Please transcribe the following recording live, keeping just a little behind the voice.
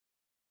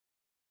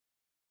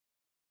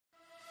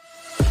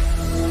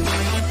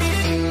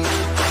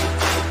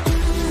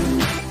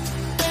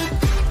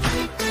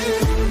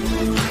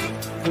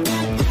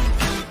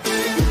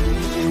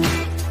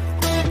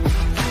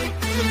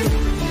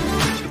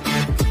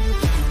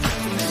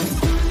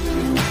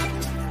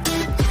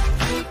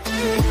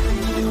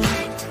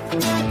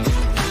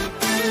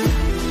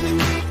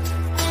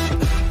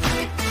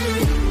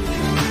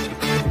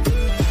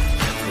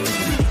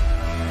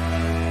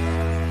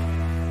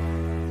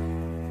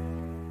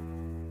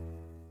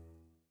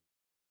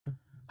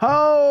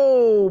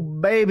Oh,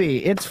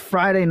 baby. It's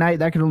Friday night.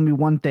 That can only be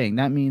one thing.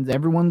 That means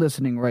everyone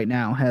listening right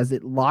now has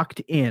it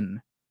locked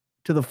in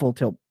to the Full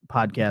Tilt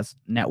Podcast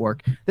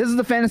Network. This is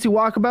the Fantasy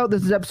Walkabout.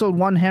 This is episode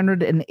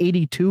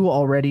 182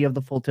 already of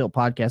the Full Tilt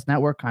Podcast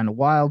Network. Kind of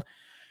wild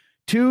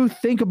to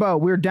think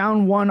about. We're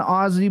down one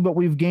Aussie, but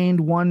we've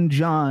gained one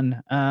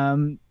John.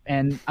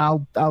 And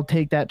I'll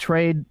take that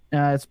trade,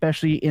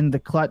 especially in the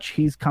clutch.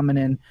 He's coming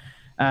in.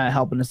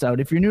 Helping us out.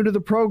 If you're new to the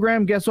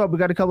program, guess what? We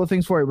got a couple of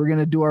things for you. We're going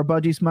to do our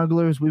Budgie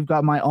Smugglers. We've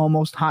got my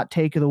almost hot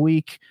take of the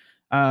week.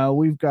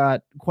 We've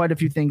got quite a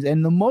few things.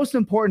 And the most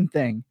important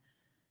thing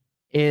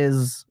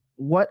is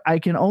what I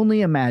can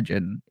only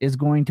imagine is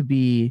going to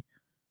be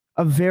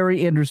a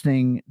very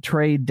interesting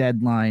trade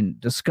deadline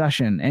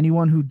discussion.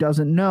 Anyone who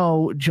doesn't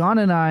know, John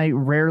and I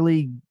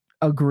rarely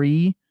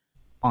agree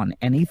on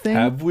anything.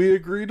 Have we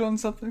agreed on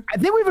something? I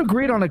think we've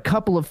agreed on a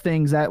couple of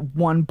things at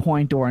one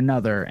point or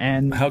another.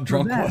 And how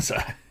drunk was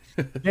I?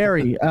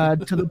 Very,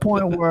 to the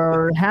point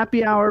where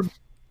happy hour,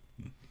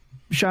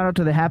 shout out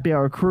to the happy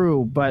hour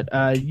crew, but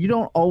you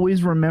don't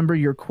always remember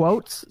your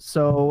quotes.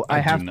 So I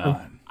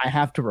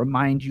have to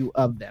remind you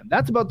of them.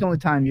 That's about the only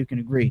time you can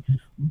agree.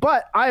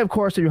 But I, of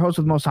course, am your host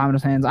with most time in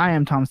his hands. I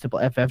am Thomas Tipple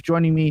FF.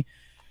 Joining me,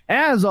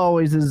 as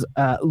always, is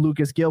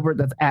Lucas Gilbert.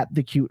 That's at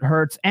The Cute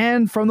Hurts.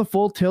 And from the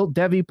Full Tilt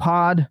Devi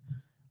Pod,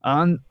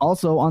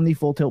 also on the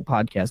Full Tilt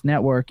Podcast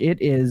Network, it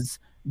is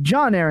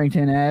John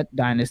Arrington at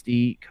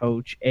Dynasty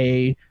Coach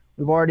A.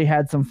 We've already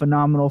had some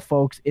phenomenal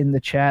folks in the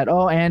chat.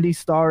 Oh, Andy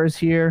Starr is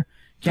here.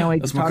 Can't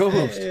wait to talk to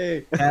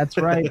him. That's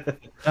right.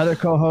 Other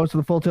co-host of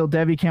the Full Tilt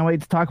Devi. Can't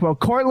wait to talk about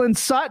Cortland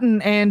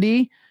Sutton,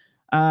 Andy.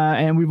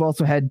 And we've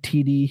also had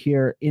TD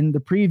here in the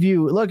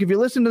preview. Look, if you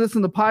listen to this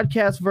in the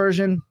podcast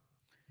version,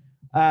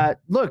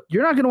 look,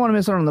 you're not going to want to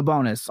miss out on the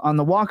bonus. On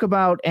the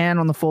Walkabout and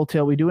on the Full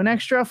Tilt, we do an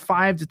extra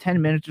 5 to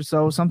 10 minutes or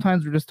so.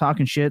 Sometimes we're just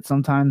talking shit.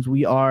 Sometimes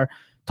we are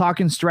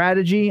talking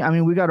strategy. I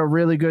mean, we got a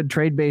really good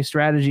trade-based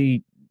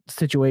strategy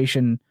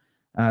situation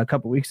a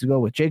couple weeks ago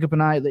with Jacob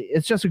and I.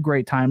 It's just a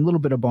great time. A little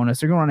bit of bonus.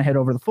 You're going to head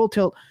over to the Full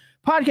Tilt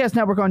Podcast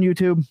Network on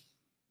YouTube.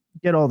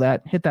 Get all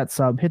that. Hit that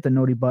sub. Hit the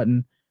noti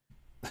button.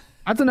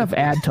 That's enough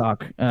ad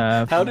talk.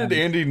 How did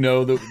Andy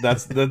know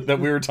that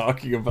we were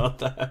talking about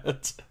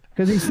that?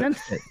 Because he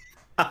sensed it.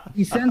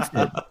 He sensed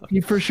it. He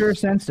for sure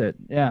sensed it.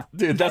 Yeah.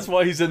 Dude, that's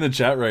why he's in the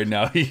chat right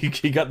now.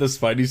 He got the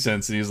spidey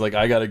sense and he's like,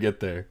 I got to get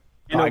there.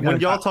 You know, when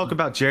y'all talk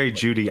about Jerry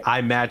Jeudy,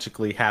 I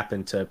magically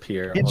happen to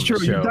appear It's on true.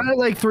 the show. You've done it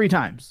like 3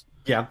 times.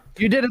 Yeah.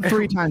 You did it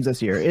 3 times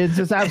this year. It's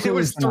just absolutely It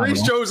was phenomenal.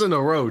 3 shows in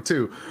a row,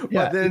 too.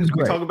 Yeah, but then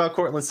we talk about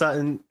Cortland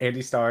Sutton.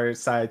 Andy Starr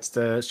decides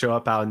to show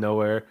up out of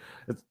nowhere.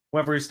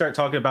 Whenever we start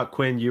talking about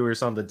Quinn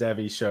Ewers on the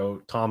Devi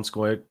show, Tom's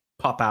going to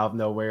pop out of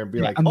nowhere and be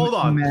like, hold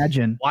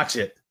on. Watch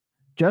it.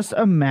 Just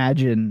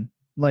imagine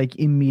like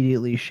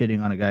immediately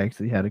shitting on a guy because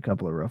he had a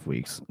couple of rough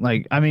weeks.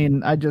 Like, I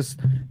mean,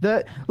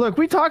 look,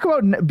 we talk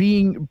about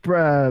being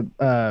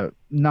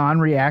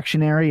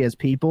non-reactionary as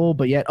people,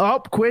 but yet,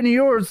 Quinn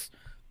Ewers,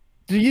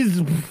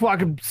 he's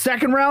fucking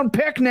 2nd round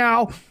pick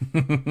now.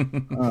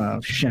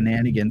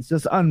 Shenanigans,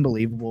 just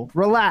unbelievable.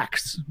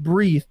 Relax,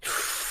 breathe.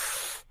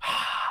 It's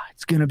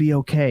gonna be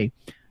okay.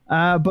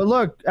 But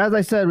look, as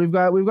I said, we've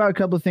got a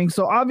couple of things.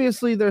 So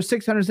obviously, there's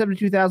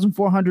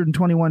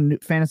 672,421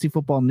 fantasy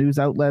football news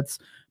outlets,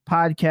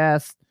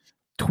 podcasts,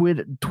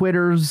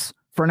 Twitters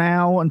for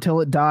now until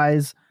it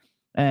dies,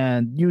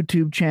 and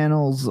YouTube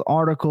channels,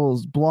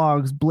 articles,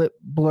 blogs,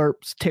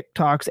 blurps,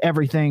 TikToks,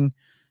 everything.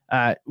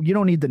 You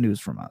don't need the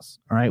news from us.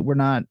 All right, we're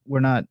not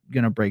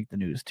gonna break the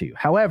news to you.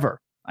 However,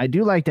 I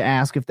do like to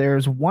ask if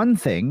there's one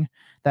thing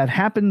that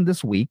happened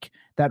this week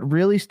that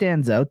really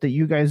stands out that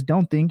you guys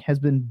don't think has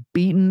been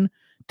beaten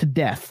to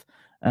death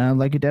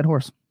like a dead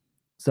horse.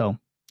 So,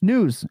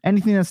 news,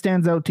 anything that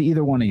stands out to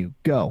either one of you,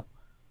 go.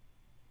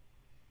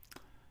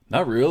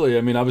 Not really.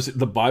 I mean, obviously,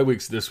 the bye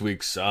weeks this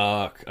week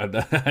suck.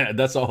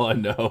 That's all I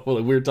know.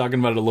 We were talking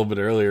about it a little bit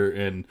earlier,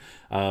 and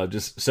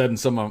just setting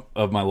some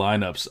of my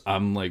lineups.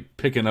 I'm like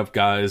picking up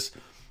guys,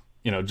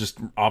 just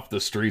off the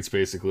streets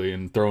basically,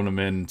 and throwing them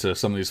into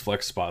some of these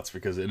flex spots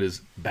because it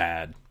is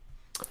bad.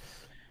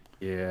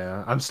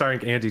 Yeah, I'm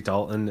starting Andy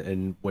Dalton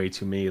in way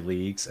too many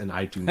leagues, and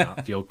I do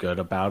not feel good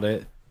about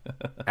it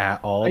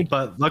at all.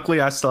 But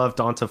luckily, I still have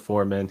Donta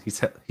Foreman.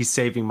 He's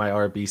saving my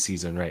RB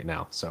season right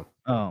now. So.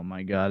 Oh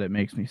my God, it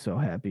makes me so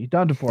happy.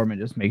 Donta Foreman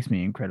just makes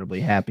me incredibly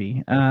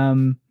happy.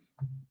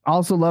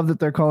 Also love that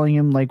they're calling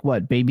him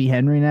Baby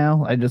Henry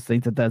now. I just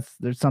think that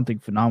there's something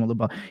phenomenal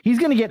about. He's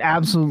gonna get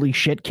absolutely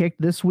shit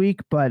kicked this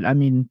week, but I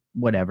mean,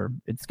 whatever.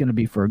 It's gonna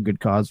be for a good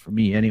cause for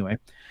me anyway.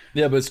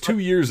 Yeah, but it's 2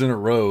 years in a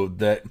row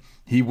that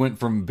he went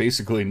from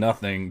basically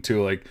nothing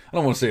to I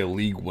don't want to say a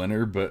league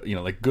winner, but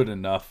good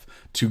enough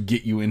to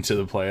get you into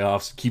the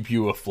playoffs, keep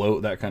you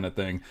afloat, that kind of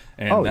thing,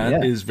 and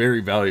that is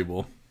very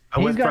valuable. I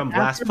went from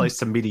last place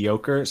to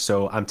mediocre,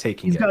 so I'm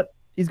taking it.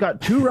 He's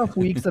got 2 rough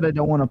weeks that I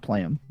don't want to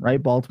play him,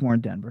 right? Baltimore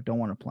and Denver, don't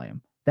want to play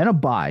him. Then a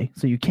bye,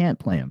 so you can't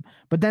play him.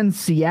 But then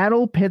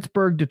Seattle,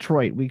 Pittsburgh,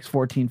 Detroit, weeks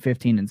 14,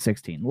 15, and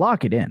 16.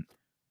 Lock it in.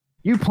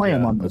 You play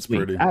him on those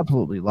weeks.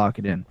 Absolutely lock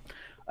it in.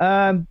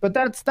 But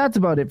that's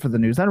about it for the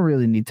news. I don't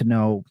really need to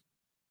know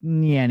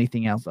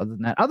anything else other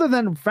than that. Other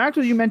than the fact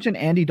that you mentioned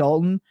Andy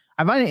Dalton,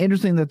 I find it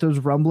interesting that there's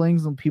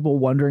rumblings and people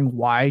wondering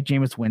why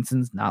Jameis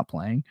Winston's not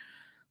playing.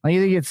 Like, I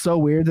think it's so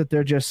weird that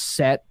they're just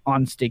set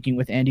on sticking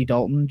with Andy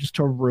Dalton just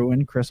to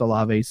ruin Chris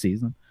Olave's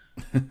season.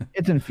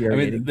 It's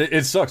infuriating. I mean,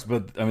 it sucks,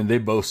 but I mean, they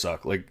both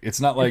suck. Like,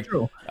 it's not like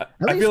I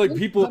least feel like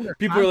people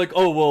are like,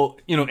 oh well,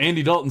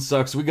 Andy Dalton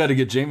sucks. We got to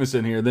get Jameis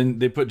in here. Then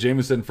they put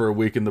Jameis in for a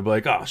week, and they're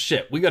like, oh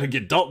shit, we got to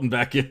get Dalton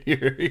back in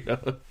here.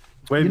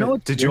 Wait a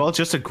minute. Did you all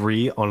just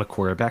agree on a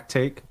quarterback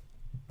take?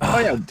 Oh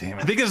yeah, damn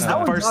it! I think it's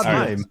the first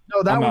time.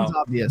 No, that one's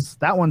obvious.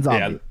 That one's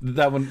obvious. Yeah,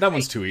 that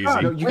one's too easy.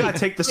 No, you gotta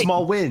take the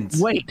small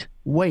wins.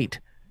 Wait.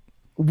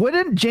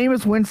 Wouldn't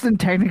Jameis Winston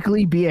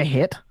technically be a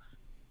hit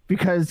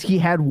because he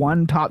had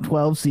one top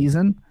 12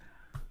 season?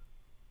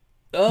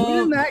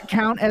 Wouldn't that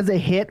count as a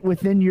hit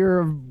within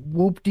your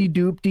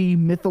whoop-de-doop-de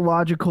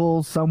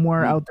mythological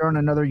somewhere out there in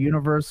another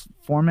universe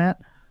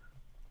format?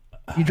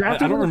 You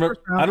drafted I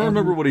don't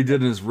remember what he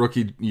did in his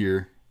rookie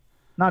year.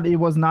 It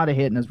was not a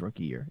hit in his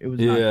rookie year. It was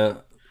he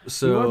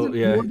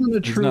wasn't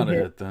a true not hit.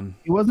 A hit then.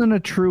 He wasn't a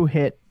true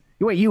hit.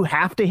 Wait, you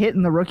have to hit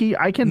in the rookie?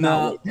 I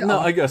cannot. No,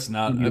 I guess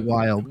not.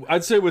 Wild.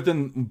 I'd say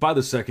by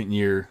the second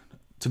year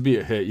to be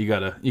a hit, you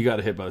gotta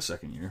hit by the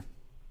second year.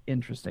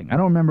 Interesting. I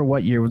don't remember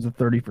what year was a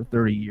 30 for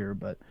 30 year,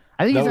 but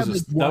I think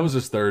that was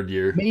his third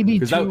year. Maybe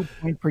 2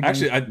 points per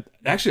game.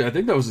 Actually, I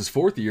think that was his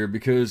fourth year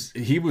because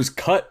he was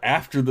cut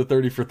after the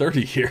 30 for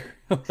 30 year.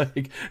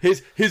 Like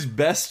his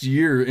best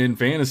year in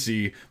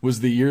fantasy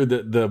was the year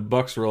that the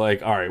Bucks were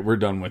like, all right, we're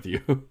done with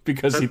you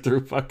because he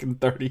threw fucking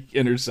 30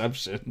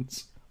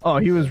 interceptions. Oh,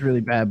 he was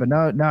really bad, but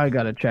now I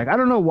gotta check. I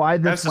don't know why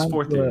this. That's his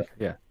fourth year.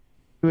 Yeah,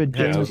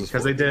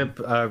 because they didn't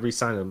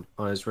re-sign him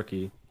on his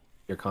rookie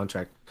year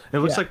contract. And it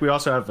looks like we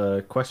also have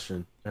a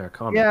question or a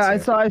comment. Yeah,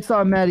 I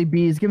saw Matty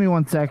B's. Give me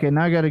 1 second.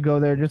 Now I gotta go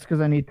there just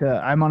because I need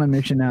to. I'm on a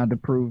mission now to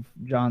prove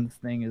John's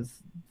thing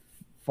is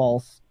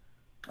false.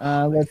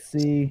 Let's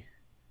see.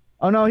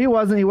 Oh no, he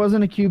wasn't. He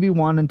wasn't a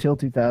QB1 until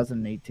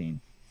 2018.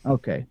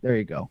 Okay, there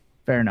you go.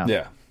 Fair enough.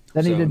 Yeah.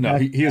 Then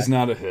he is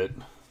not a hit.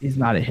 He's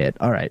not a hit.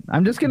 All right.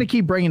 I'm just going to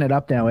keep bringing it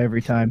up now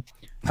every time.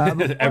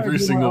 Every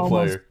single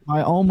player.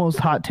 My almost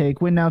hot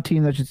take. Win now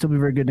team that should still be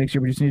very good next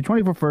year. We just need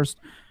 24 first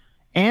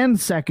and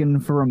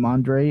second for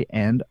Ramondre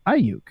and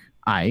Ayuk.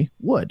 I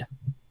would.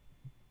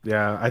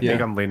 Yeah, I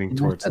think I'm leaning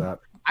towards that.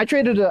 I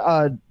traded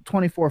a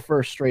 24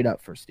 first straight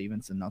up for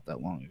Stevenson not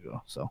that long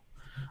ago. So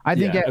I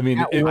think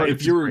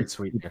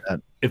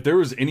if there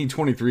was any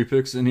 23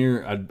 picks in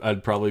here,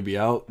 I'd probably be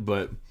out,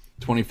 but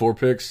 24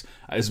 picks,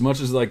 as much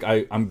as like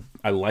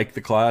I like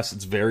the class,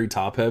 it's very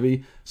top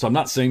heavy, so I'm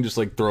not saying just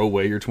like throw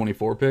away your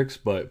 24 picks,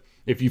 but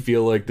if you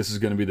feel like this is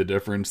going to be the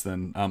difference,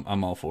 then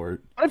I'm all for it.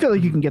 I feel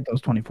like you can get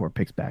those 24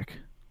 picks back.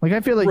 Like I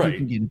feel like you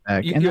can get it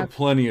back. You have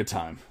plenty of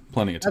time.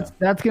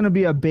 That's going to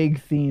be a big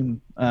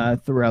theme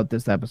throughout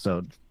this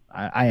episode,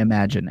 I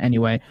imagine.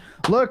 Anyway,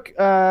 look,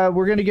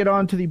 we're going to get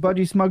on to the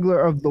Budgie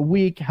Smuggler of the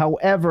Week.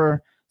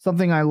 However,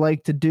 something I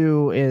like to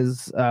do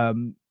is,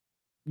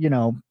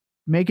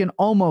 make an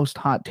almost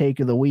hot take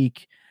of the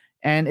week.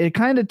 And it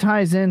kind of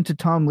ties into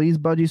Tom Lee's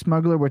Budgie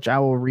Smuggler, which I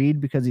will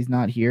read because he's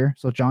not here.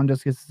 So John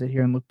just gets to sit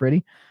here and look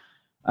pretty.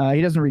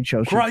 He doesn't read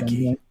show sheets.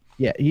 Anyway.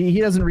 Yeah, he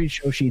doesn't read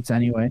show sheets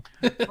anyway.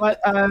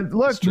 But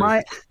look,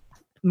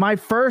 my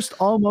first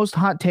almost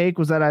hot take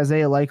was that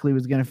Isaiah Likely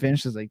was going to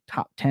finish as a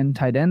top 10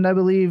 tight end, I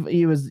believe.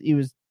 He was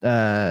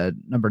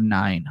number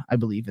 9, I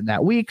believe, in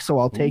that week. So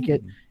I'll take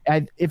it.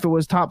 If it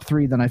was top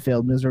 3, then I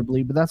failed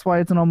miserably. But that's why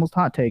it's an almost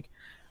hot take.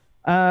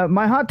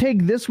 My hot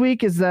take this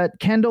week is that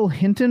Kendall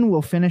Hinton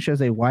will finish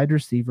as a wide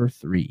receiver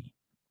 3.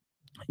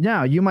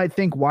 Now, you might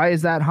think, why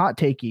is that hot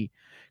takey?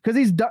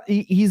 Because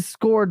he's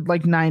scored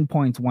like 9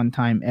 points one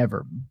time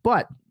ever.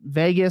 But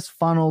Vegas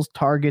funnels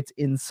targets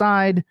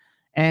inside,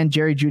 and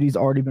Jerry Jeudy's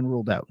already been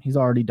ruled out. He's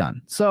already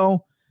done.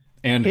 So,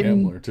 and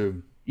Hamler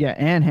too. Yeah,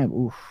 and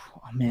Oof,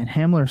 oh man,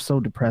 Hamler's so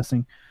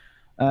depressing.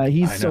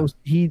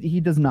 He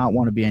does not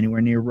want to be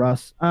anywhere near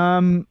Russ.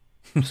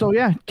 So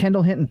yeah,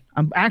 Kendall Hinton.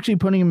 I'm actually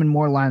putting him in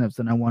more lineups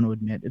than I want to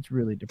admit. It's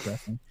really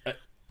depressing.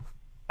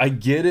 I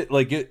get it.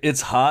 Like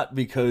it's hot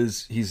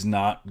because he's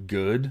not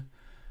good,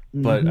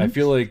 but I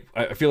feel like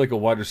a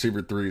wide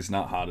receiver 3 is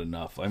not hot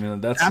enough. I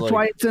mean, that's like,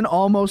 why it's an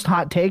almost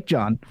hot take,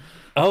 John.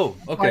 Oh,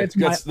 okay.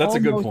 That's a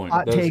good point.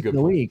 Hot take of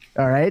the week.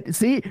 All right.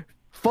 See,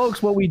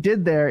 folks, what we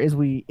did there is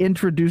we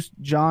introduced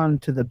John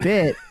to the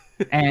bit,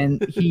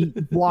 and he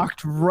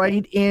walked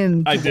right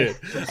in. I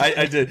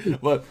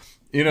did, but.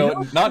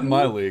 Not in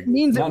my league.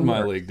 Not in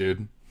my league,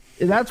 dude.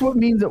 That's what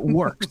means it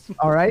works.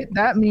 All right?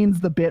 That means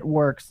the bit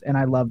works, and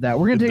I love that.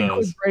 We're going to take a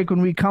quick break.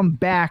 When we come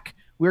back,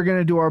 we're going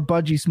to do our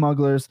Budgie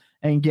Smugglers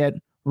and get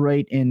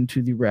right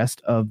into the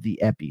rest of the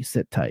epi.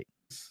 Sit tight.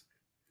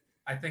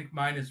 I think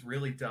mine is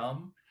really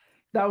dumb.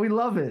 No, we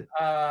love it.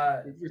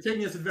 You're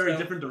taking us in very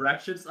different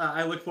directions.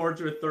 I look forward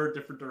to a third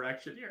different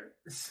direction here.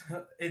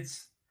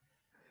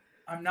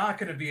 I'm not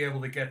going to be able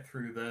to get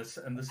through this,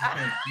 and this is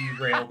going to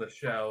derail the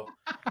show.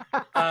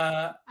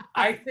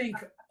 I think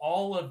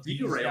all of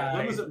these guys...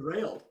 When was it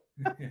railed?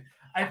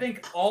 I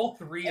think all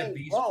three of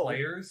these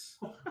players.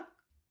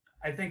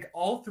 I think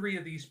all three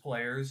of these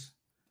players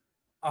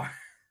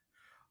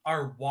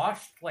are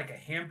washed like a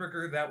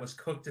hamburger that was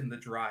cooked in the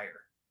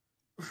dryer.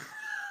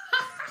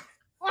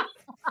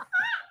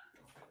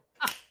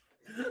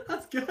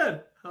 That's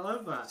good. I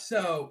love that.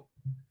 So,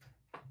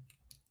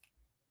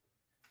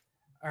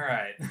 all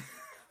right.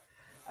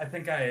 I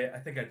think I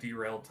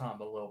derailed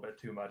Tom a little bit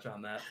too much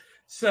on that.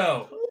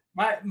 So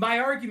my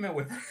argument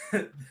with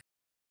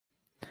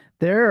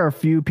there are a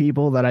few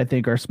people that I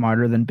think are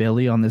smarter than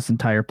Billy on this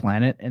entire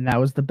planet, and that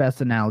was the best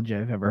analogy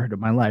I've ever heard in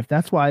my life.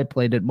 That's why I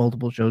played it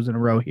multiple shows in a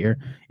row here.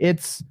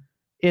 It's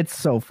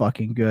so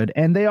fucking good,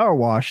 and they are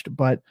washed.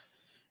 But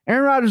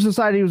Aaron Rodgers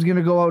decided he was going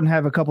to go out and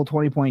have a couple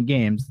 20-point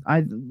games.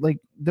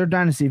 Their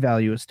dynasty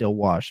value is still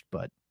washed,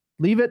 but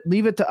leave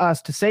it to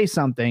us to say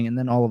something, and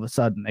then all of a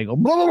sudden they go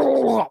blah, blah,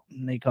 blah, blah,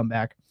 and they come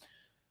back.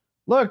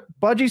 Look,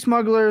 budgie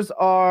smugglers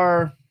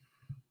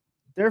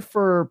they're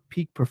for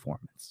peak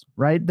performance,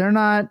 right? They're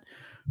not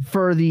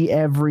for the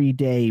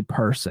everyday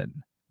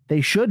person.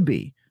 They should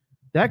be.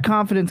 That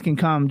confidence can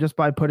come just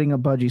by putting a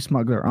budgie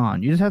smuggler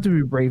on. You just have to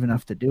be brave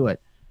enough to do it.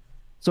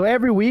 So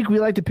every week we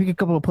like to pick a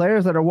couple of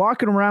players that are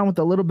walking around with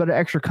a little bit of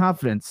extra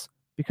confidence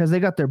because they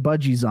got their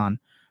budgies on.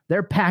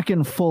 They're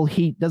packing full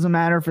heat. Doesn't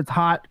matter if it's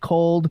hot,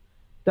 cold,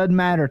 doesn't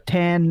matter.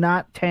 Tanned,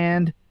 not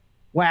tanned,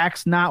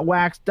 waxed, not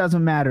waxed,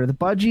 doesn't matter. The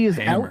budgie is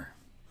out.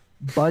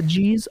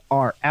 Budgies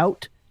are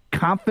out.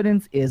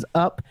 Confidence is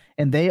up,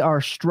 and they are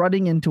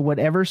strutting into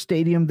whatever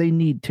stadium they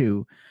need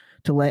to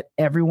let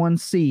everyone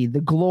see the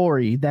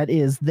glory that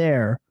is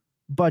their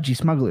budgie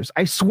smugglers.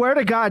 I swear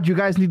to God, you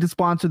guys need to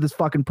sponsor this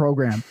fucking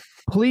program.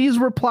 Please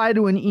reply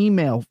to an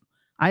email.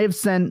 I have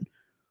sent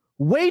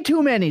way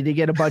too many to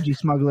get a budgie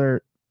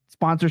smuggler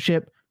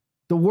sponsorship.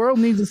 The world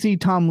needs to see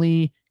Tom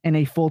Lee in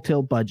a full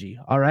tilt budgie.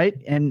 All right.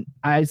 And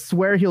I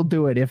swear he'll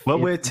do it.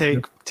 What would it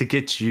take to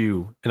get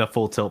you in a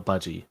full tilt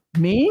budgie?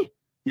 Me?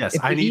 Yes,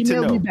 I need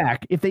to know.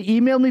 If they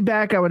emailed me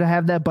back, I would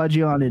have that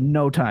budgie on in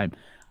no time.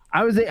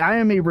 I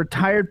am a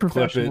retired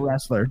professional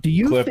wrestler. Do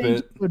you think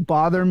it would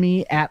bother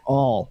me at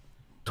all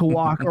to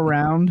walk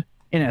around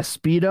in a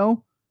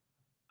Speedo?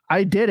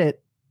 I did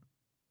it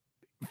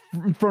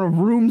in front of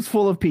rooms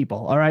full of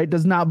people. All right.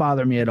 Does not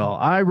bother me at all.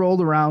 I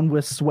rolled around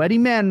with sweaty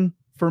men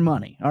for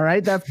money. All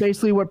right. That's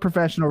basically what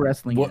professional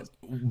wrestling is.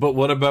 But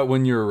what about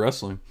when you were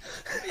wrestling?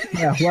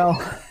 Yeah, well,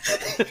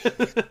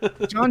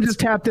 John just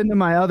tapped into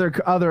my other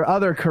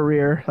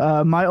career.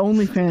 My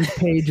OnlyFans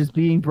page is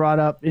being brought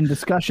up in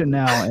discussion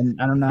now, and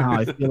I don't know how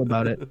I feel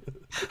about it.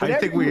 I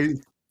think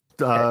we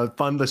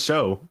fund the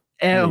show.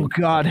 Oh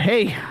God!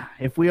 Hey,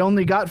 if we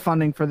only got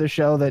funding for the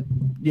show that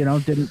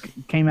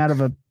came out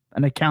of an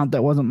account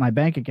that wasn't my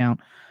bank account.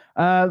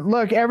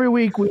 Look, every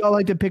week we all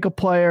like to pick a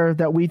player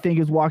that we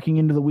think is walking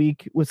into the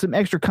week with some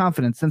extra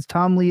confidence. Since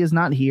Tom Lee is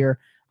not here,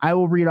 I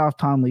will read off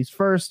Tom Lee's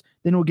first,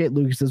 then we'll get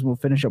Lucas's, and we'll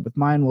finish up with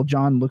mine while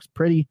John looks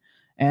pretty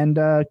and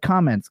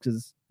comments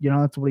because,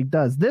 that's what he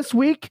does. This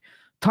week,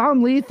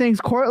 Tom Lee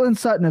thinks Courtland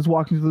Sutton is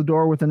walking through the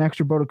door with an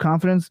extra vote of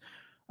confidence.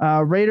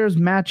 Raiders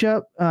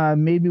matchup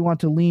made me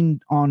want to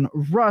lean on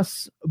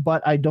Russ,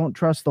 but I don't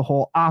trust the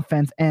whole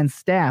offense and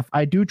staff.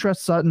 I do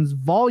trust Sutton's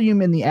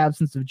volume in the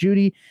absence of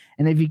Judy,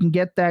 and if he can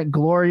get that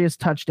glorious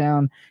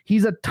touchdown,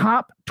 he's a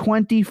top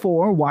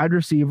 24 wide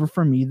receiver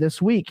for me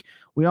this week.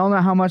 We all know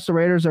how much the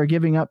Raiders are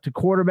giving up to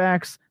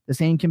quarterbacks. The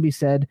same can be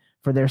said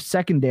for their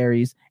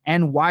secondaries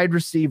and wide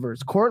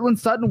receivers. Courtland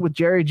Sutton with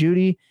Jerry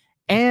Jeudy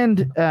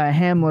and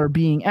Hamler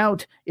being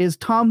out is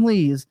Tom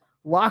Lee's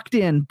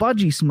locked-in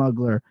budgie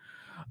smuggler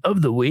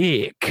of the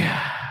week.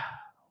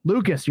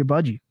 Lucas, your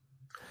budgie.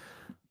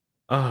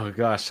 Oh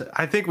gosh,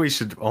 I think we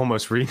should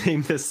almost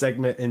rename this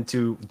segment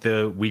into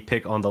the We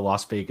Pick on the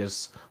Las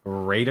Vegas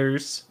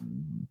Raiders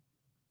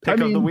pick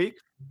of the week,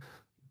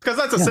 because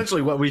that's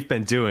essentially what we've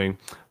been doing.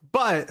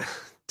 But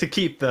to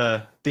keep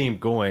the theme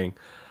going,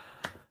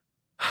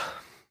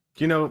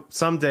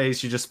 some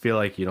days you just feel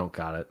like you don't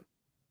got it.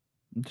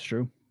 It's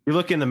true. You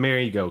look in the mirror,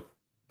 you go,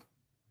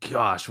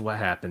 "Gosh, what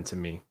happened to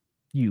me?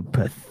 You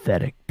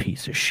pathetic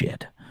piece of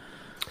shit."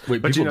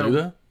 Wait, but people do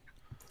that?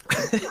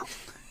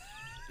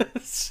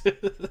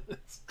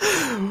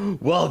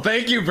 Well,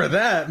 thank you for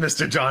that,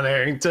 Mr. John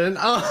Harrington.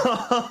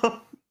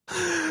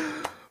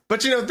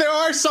 But there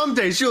are some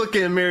days you look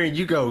in the mirror and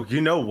you go,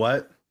 "You know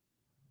what?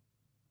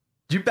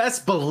 You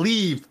best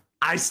believe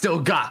I still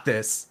got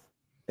this."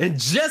 And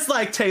just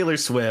like Taylor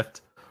Swift,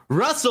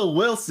 Russell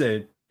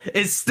Wilson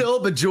is still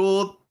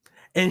bejeweled,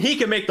 and he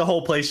can make the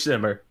whole place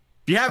shimmer.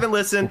 If you haven't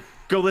listened,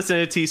 go listen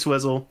to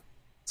T-Swizzle.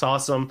 It's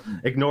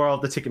awesome. Ignore all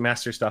the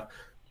Ticketmaster stuff.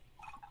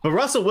 But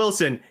Russell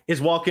Wilson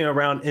is walking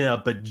around in a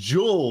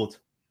bejeweled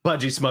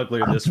budgie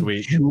smuggler this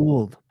week.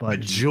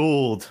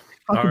 Bejeweled.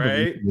 All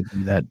right.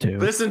 Do that too.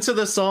 Listen to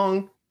the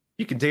song.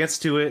 You can dance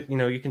to it.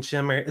 You can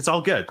shimmer. It's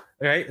all good.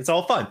 All right. It's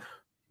all fun.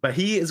 But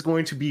he is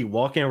going to be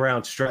walking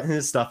around strutting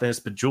his stuff in his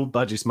bejeweled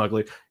budgie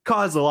smuggler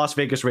because the Las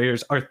Vegas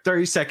Raiders are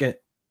 32nd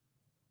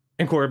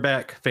in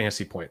quarterback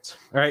fantasy points.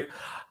 All right.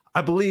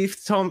 I believe,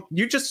 Tom,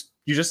 you just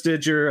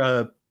did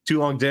your too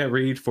long didn't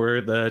read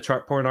for the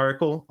chart porn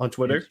article on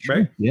Twitter,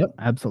 right? Yep,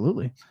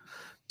 absolutely.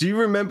 Do you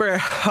remember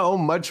how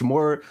much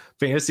more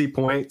fantasy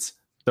points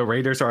the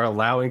Raiders are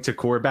allowing to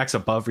quarterbacks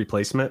above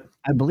replacement?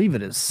 I believe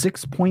it is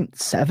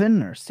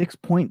 6.7 or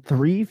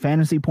 6.3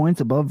 fantasy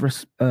points above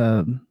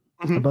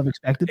above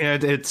expected.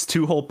 And it's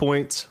 2 whole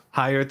points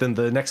higher than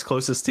the next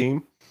closest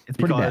team. It's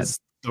pretty bad.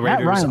 The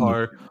Raiders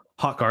are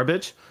hot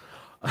garbage.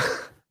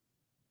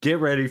 Get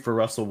ready for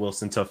Russell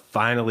Wilson to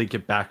finally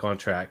get back on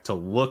track, to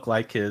look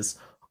like his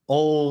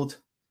old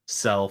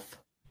self.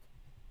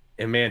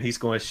 And man, he's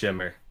going to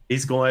shimmer.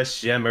 He's going to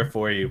shimmer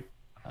for you.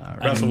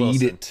 Russell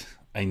Wilson.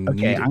 I need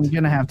it. I'm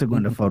going to have to go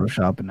into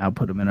Photoshop and now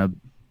put him in a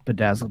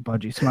bedazzled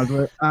budgie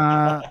smuggler.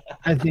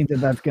 I think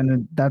that's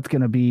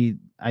gonna be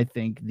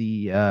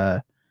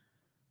the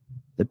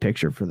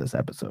picture for this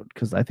episode,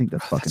 because I think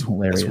that's fucking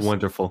hilarious. That's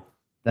wonderful.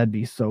 That'd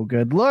be so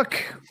good.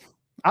 Look,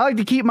 I like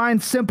to keep mine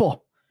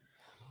simple.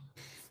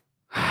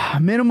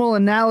 Minimal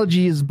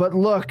analogies, but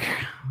look,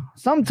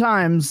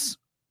 sometimes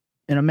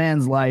in a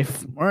man's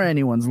life, or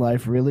anyone's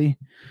life really,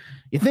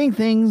 you think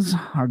things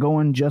are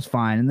going just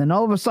fine, and then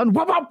all of a sudden,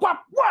 whoop, whoop, whoop,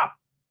 whoop,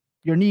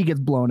 your knee gets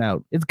blown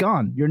out. It's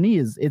gone. Your knee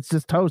it's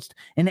just toast.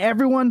 And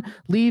everyone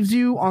leaves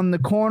you on the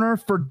corner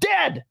for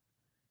dead.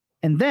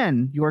 And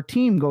then your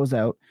team goes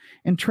out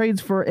and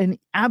trades for an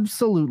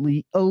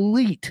absolutely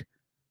elite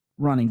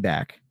running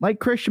back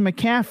like Christian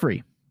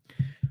McCaffrey.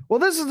 Well,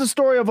 this is the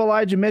story of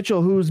Elijah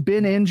Mitchell, who's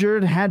been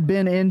injured, had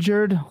been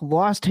injured,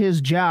 lost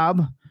his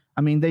job.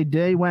 I mean,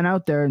 they went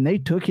out there and they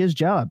took his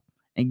job.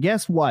 And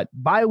guess what?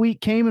 Bye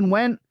week came and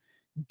went.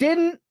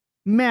 Didn't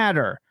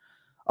matter.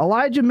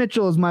 Elijah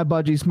Mitchell is my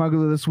budgie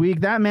smuggler this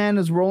week. That man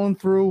is rolling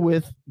through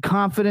with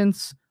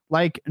confidence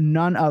like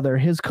none other.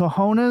 His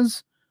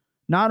cojones,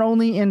 not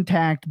only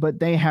intact, but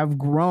they have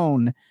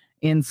grown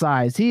in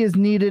size. He has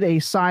needed a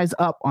size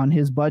up on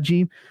his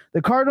budgie.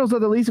 The Cardinals are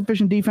the least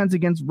efficient defense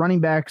against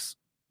running backs,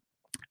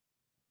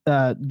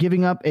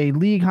 giving up a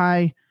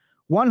league-high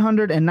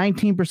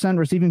 119%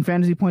 receiving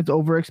fantasy points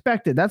over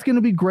expected. That's going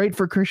to be great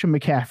for Christian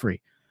McCaffrey.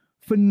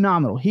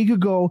 Phenomenal. He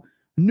could go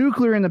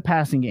nuclear in the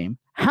passing game.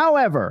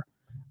 However,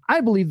 I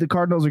believe the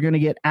Cardinals are going to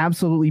get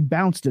absolutely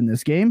bounced in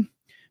this game.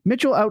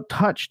 Mitchell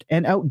outtouched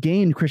and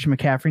outgained Christian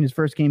McCaffrey in his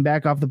first game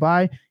back off the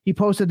bye. He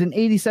posted an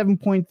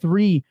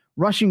 87.3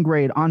 rushing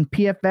grade on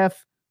PFF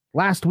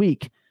last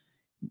week.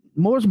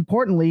 Most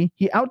importantly,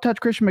 he outtouched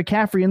Christian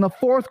McCaffrey in the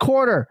fourth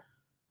quarter.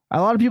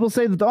 A lot of people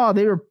say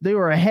that, they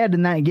were ahead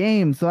in that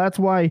game, so that's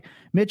why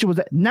Mitchell was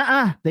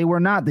they were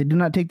not. They did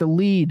not take the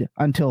lead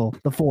until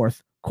the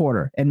fourth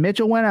quarter. And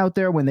Mitchell went out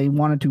there when they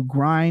wanted to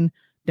grind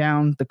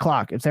down the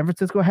clock. If San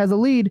Francisco has a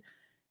lead,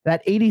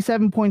 that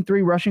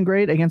 87.3 rushing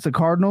grade against the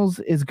Cardinals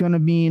is going to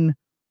mean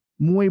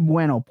muy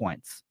bueno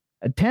points.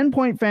 A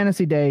 10-point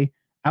fantasy day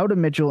out of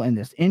Mitchell in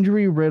this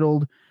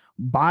injury-riddled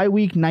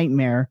bye-week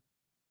nightmare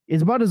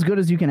is about as good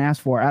as you can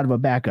ask for out of a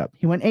backup.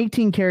 He went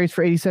 18 carries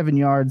for 87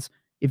 yards.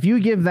 If you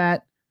give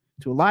that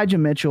to Elijah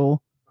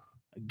Mitchell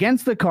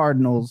against the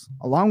Cardinals,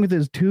 along with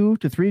his 2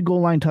 to 3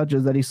 goal line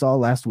touches that he saw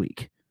last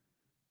week,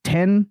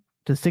 10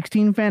 to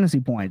 16 fantasy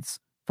points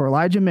for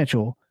Elijah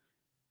Mitchell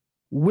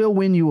will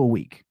win you a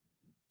week.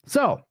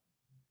 So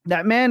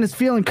that man is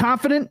feeling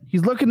confident.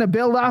 He's looking to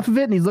build off of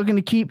it, and he's looking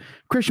to keep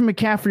Christian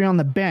McCaffrey on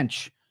the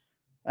bench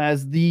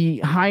as the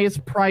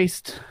highest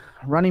priced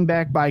running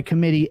back by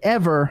committee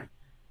ever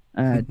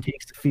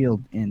takes the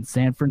field in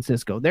San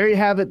Francisco. There you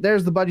have it.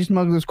 There's the Budgie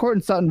Smugglers,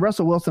 Courtland Sutton,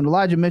 Russell Wilson,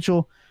 Elijah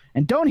Mitchell.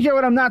 And don't hear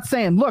what I'm not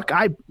saying. Look,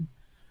 I'm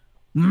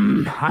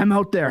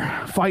out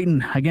there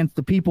fighting against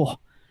the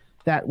people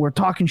that were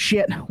talking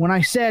shit when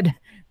I said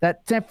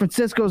that San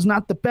Francisco is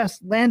not the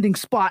best landing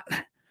spot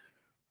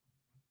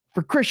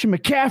for Christian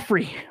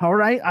McCaffrey. All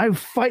right. I'm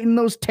fighting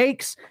those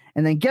takes.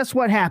 And then guess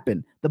what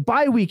happened? The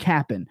bye week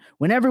happened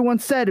when everyone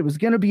said it was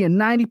going to be a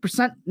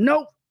 90%.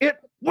 No, it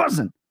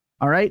wasn't.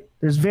 All right.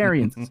 There's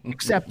variance.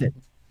 Accept it.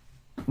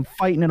 I'm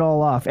fighting it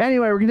all off.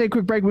 Anyway, we're going to take a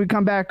quick break. When we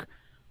come back,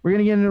 we're going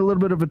to get into a little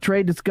bit of a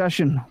trade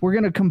discussion. We're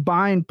going to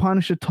combine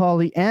Punish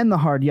Atali and the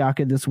Hard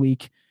Yaka this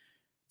week.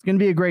 It's going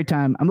to be a great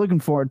time. I'm looking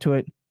forward to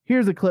it.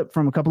 Here's a clip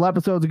from a couple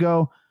episodes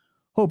ago.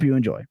 Hope you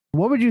enjoy.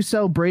 What would you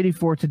sell Brady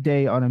for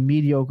today on a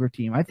mediocre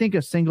team? I think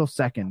a single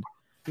second.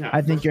 Yeah,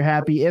 I think you're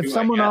happy. If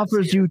someone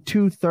offers you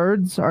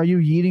 2/3, are you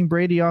yeeting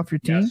Brady off your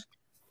team? Yes.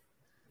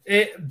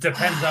 It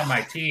depends on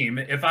my team.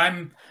 If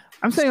I'm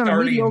saying on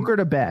a mediocre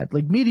to bad.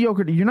 Like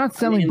mediocre to, you're not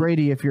selling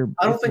Brady if you're.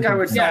 I don't think I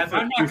would sell. Yeah, if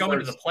I'm not going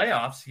to the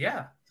playoffs,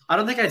 yeah. I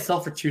don't think I'd sell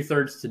for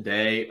 2/3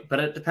 today, but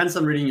it depends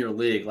on reading your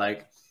league.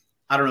 Like,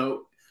 I don't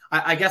know.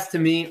 I guess to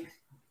me,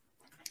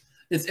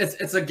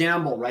 it's a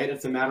gamble, right?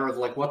 It's a matter of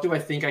like, what do I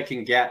think I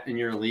can get in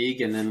your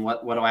league, and then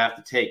what do I have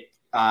to take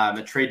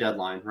at trade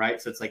deadline,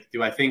 right? So it's like,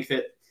 do I think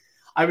that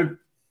I would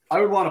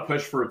want to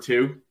push for a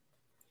 2?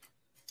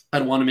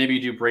 I'd want to maybe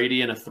do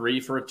Brady and a 3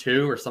 for a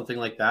 2 or something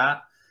like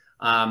that.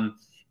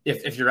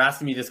 If you're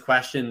asking me this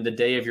question the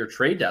day of your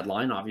trade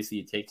deadline, obviously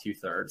you take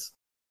 2/3.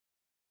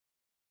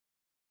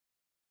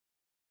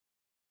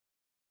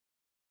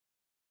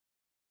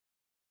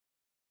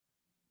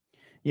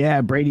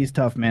 Yeah, Brady's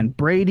tough, man.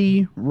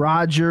 Brady,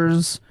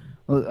 Rodgers,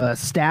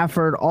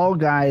 Stafford, all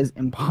guys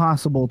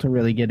impossible to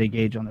really get a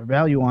gauge on their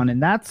value on.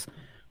 And that's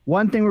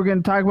one thing we're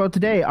going to talk about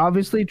today.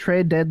 Obviously,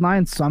 trade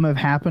deadlines, some have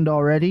happened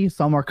already,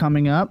 some are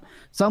coming up.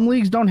 Some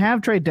leagues don't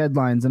have trade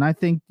deadlines, and I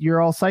think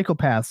you're all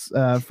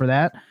psychopaths for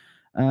that.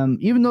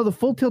 Even though the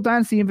Full Tilt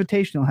Dynasty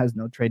Invitational has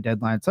no trade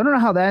deadline. So I don't know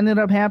how that ended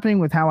up happening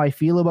with how I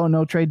feel about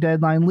no trade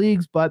deadline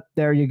leagues, but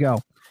there you go.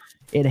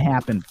 It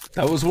happened.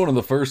 That was one of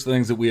the first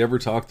things that we ever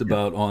talked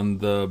about on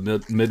the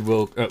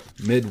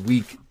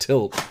midweek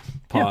tilt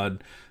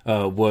pod.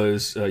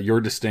 Was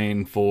your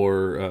disdain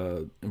for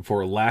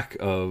a lack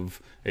of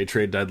a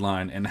trade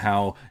deadline, and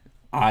how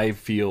I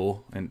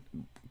feel, and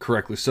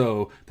correctly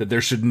so, that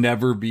there should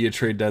never be a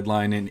trade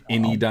deadline in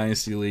any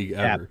dynasty league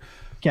ever.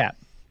 Cap.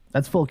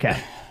 That's full cap.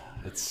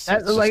 It's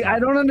like I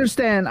don't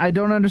understand. I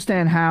don't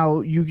understand how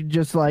you could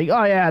just like,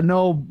 oh yeah,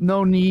 no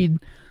need.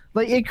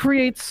 Like it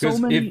creates so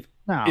many.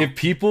 If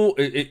people,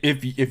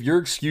 if your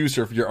excuse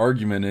or if your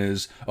argument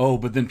is, oh,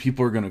 but then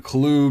people are going to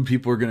collude,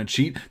 people are going to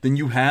cheat, then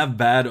you have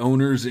bad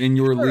owners in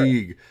your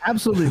league.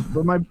 Absolutely.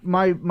 But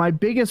my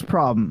biggest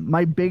problem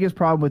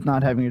with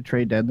not having a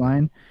trade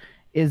deadline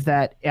is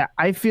that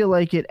I feel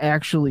like it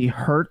actually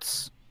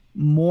hurts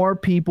more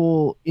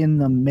people in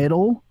the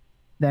middle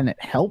than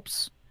it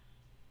helps.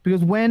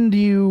 Because when do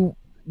you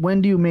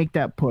make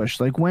that push?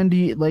 Like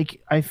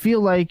I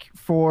feel like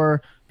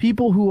for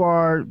people who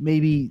are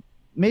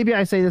maybe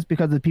I say this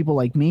because of people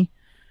like me.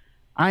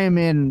 I am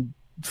in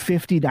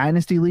 50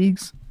 dynasty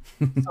leagues.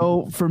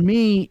 So for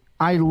me,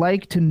 I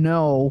like to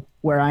know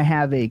where I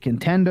have a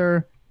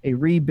contender, a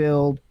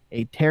rebuild,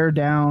 a tear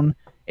down,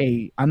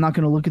 I'm not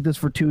going to look at this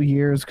for 2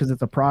 years because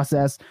it's a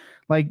process.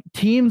 Like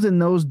teams in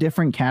those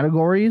different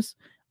categories,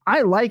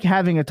 I like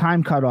having a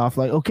time cutoff.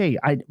 Like, okay,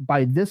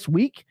 by this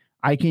week,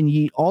 I can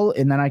eat all,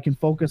 and then I can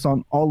focus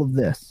on all of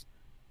this.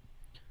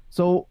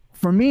 So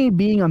for me,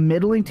 being a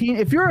middling team,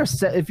 if you're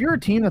a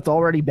team that's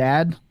already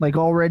bad, like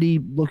already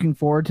looking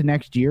forward to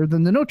next year,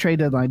 then the no trade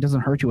deadline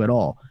doesn't hurt you at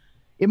all.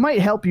 It might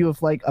help you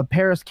if like a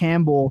Paris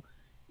Campbell,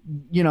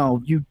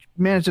 you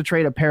manage to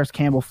trade a Paris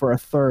Campbell for a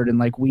third in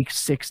like week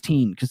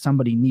 16 because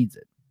somebody needs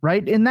it,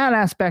 right? In that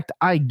aspect,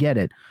 I get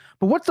it.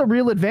 But what's the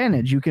real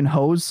advantage? You can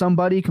hose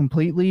somebody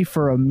completely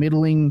for a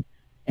middling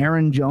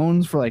Aaron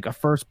Jones for like a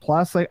first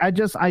plus. Like I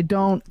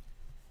don't.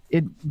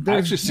 I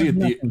actually see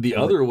it the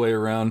other way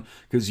around,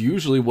 because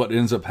usually what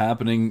ends up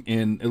happening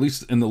at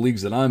least in the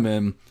leagues that I'm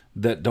in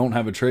that don't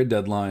have a trade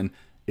deadline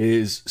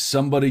is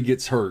somebody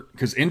gets hurt,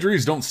 because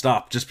injuries don't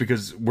stop just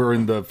because we're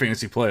in the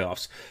fantasy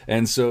playoffs.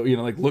 And so,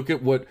 like look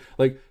at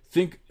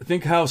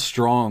think how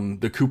strong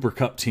the Cooper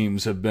Kupp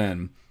teams have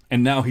been,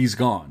 and now he's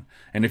gone.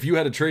 And if you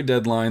had a trade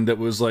deadline that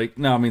was like,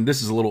 no, I mean,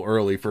 this is a little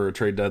early for a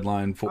trade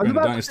deadline for in a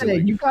dynasty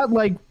league. You got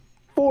like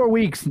 4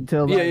 weeks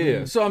until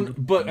yeah. So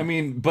but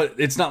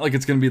it's not like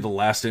it's going to be the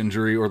last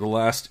injury or the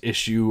last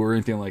issue or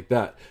anything like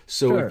that.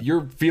 So sure. If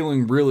you're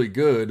feeling really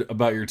good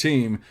about your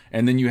team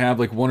and then you have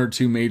like 1 or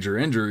 2 major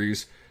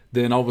injuries,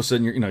 then all of a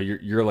sudden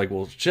you're like,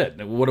 well,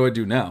 shit, what do I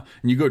do now?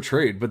 And you go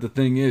trade. But the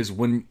thing is,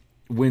 when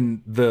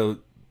the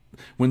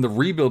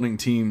rebuilding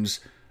teams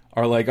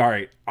are like, all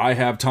right, I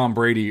have Tom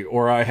Brady,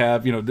 or I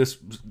have this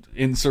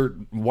insert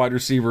wide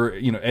receiver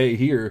A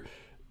here.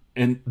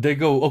 And they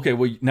go, okay,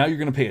 well, now you're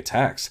going to pay a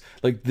tax.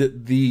 Like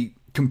the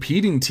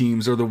competing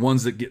teams are the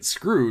ones that get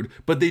screwed,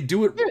 but they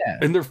do it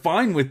and they're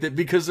fine with it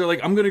because they're like,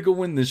 I'm going to go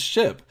win this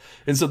ship.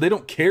 And so they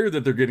don't care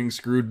that they're getting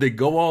screwed. They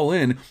go all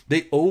in.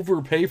 They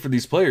overpay for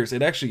these players.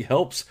 It actually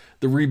helps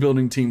the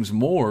rebuilding teams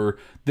more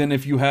than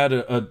if you had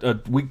a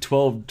week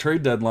 12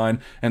 trade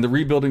deadline and the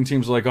rebuilding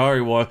teams are like, all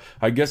right, well,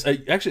 I guess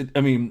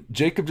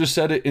Jacob just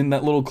said it in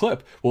that little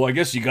clip. Well, I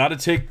guess you got to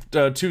take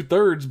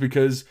 2/3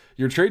 because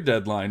your trade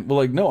deadline. Well,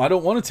 like, no, I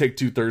don't want to take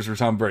 2/3 for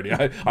Tom Brady.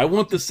 I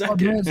want the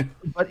second.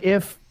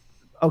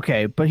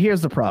 But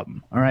here's the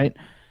problem. All right.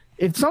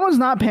 If someone's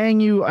not paying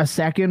you a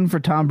second for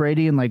Tom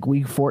Brady in like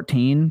week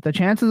 14, the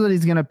chances that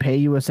he's going to pay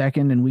you a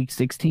second in week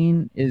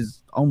 16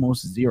 is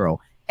almost zero.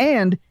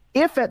 And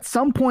if at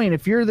some point,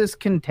 if you're this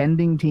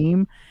contending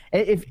team,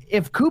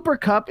 if Cooper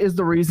Kupp is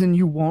the reason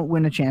you won't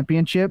win a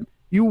championship,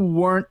 you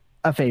weren't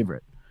a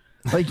favorite.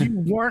 Like you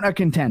weren't a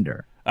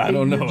contender. I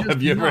don't know.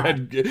 Have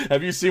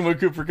you seen what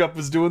Cooper Kupp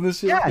is doing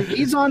this year? Yeah,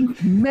 he's on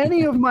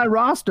many of my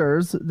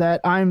rosters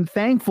that I'm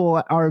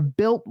thankful are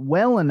built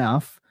well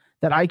enough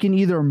that I can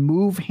either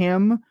move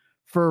him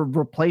for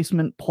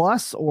replacement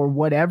plus or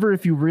whatever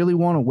if you really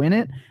want to win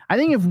it. I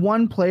think if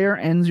one player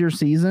ends your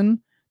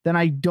season, then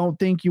I don't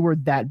think you were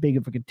that big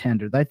of a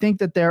contender. I think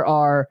that there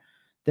are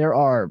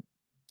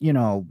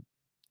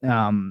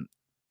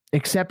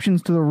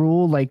exceptions to the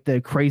rule, like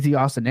the crazy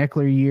Austin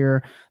Eckler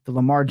year, the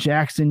Lamar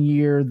Jackson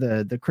year,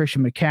 the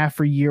Christian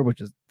McCaffrey year,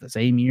 which is the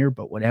same year,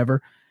 but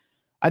whatever.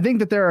 I think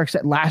that there are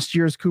last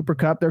year's Cooper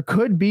Kupp. There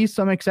could be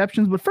some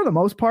exceptions, but for the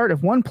most part,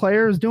 if one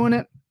player is doing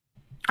it,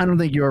 I don't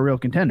think you're a real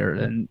contender.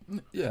 And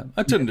yeah,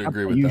 I tend to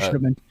agree with that. Should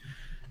have been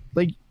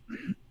like,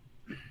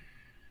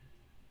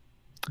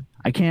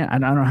 I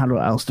don't know how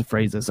else to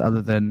phrase this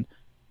other than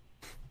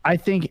I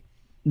think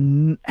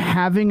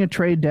having a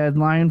trade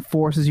deadline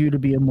forces you to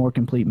be a more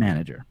complete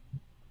manager.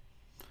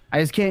 I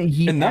just can't.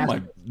 And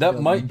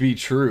that might be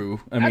true.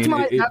 That's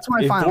my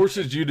it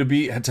forces you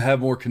to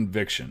have more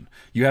conviction.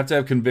 You have to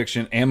have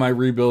conviction. Am I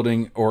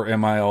rebuilding or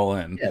am I all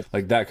in? Yes.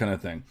 Like that kind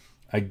of thing.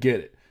 I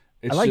get it.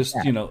 It's just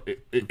that.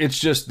 It's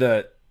just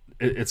that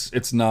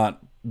it's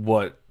not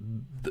what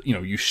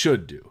you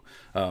should do.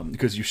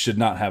 Because you should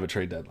not have a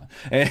trade deadline.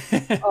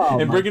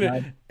 And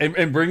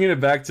bringing it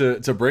back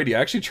to Brady.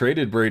 I actually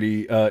traded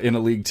Brady in a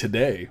league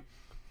today,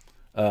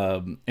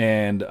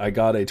 and I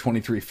got a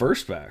 23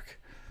 first back.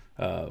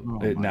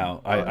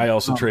 I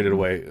also traded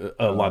away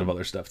a lot of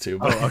other stuff too.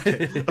 But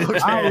okay.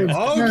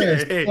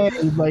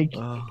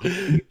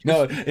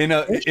 No,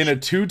 in a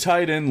 2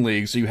 tight end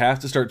league, so you have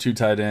to start 2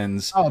 tight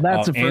ends. Oh,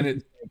 that's a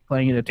first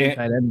playing in a 2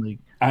 tight end league.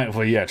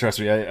 Well, yeah, trust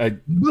me.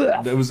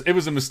 It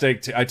was a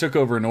mistake. I took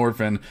over an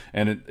orphan,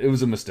 and it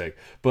was a mistake.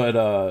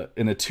 But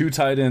in a 2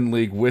 tight end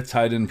league with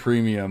tight end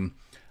premium,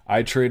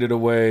 I traded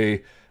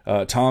away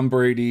Tom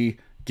Brady,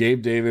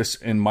 Gabe Davis,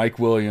 and Mike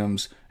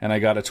Williams, and I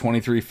got a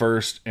 23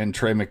 first and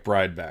Trey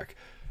McBride back.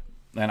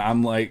 And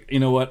I'm like, you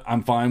know what?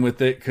 I'm fine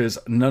with it because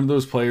none of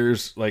those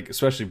players, like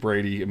especially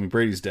Brady. I mean,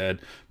 Brady's dead,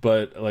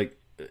 but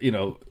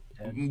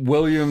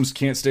Williams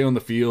can't stay on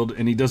the field,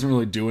 and he doesn't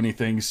really do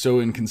anything. He's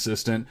so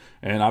inconsistent,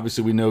 and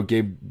obviously we know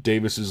Gabe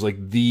Davis is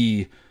like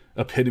the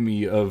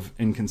epitome of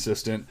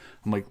inconsistent.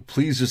 I'm like,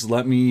 please just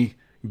let me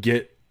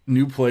get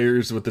new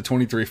players with the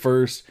 23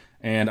 first.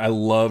 And I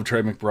love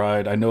Trey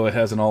McBride. I know it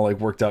hasn't all like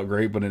worked out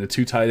great, but in a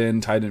 2 tight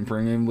end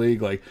premium league,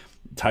 like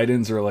tight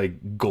ends are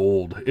like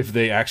gold if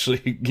they actually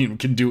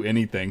can do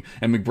anything.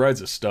 And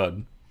McBride's a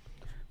stud.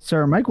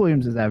 Sir, Mike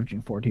Williams is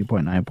averaging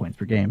 14.9 points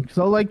per game.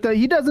 So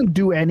he doesn't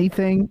do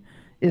anything.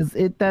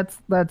 That's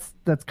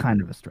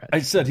kind of a stretch. I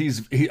said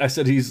he's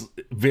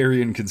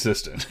very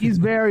inconsistent. He's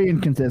very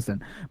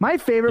inconsistent. My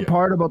favorite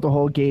part about the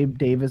whole Gabe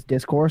Davis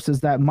discourse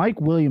is that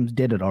Mike Williams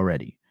did it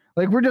already.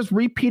 Like we're just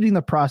repeating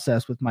the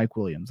process with Mike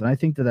Williams, and I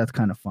think that's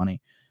kind of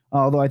funny.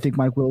 Although I think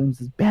Mike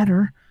Williams is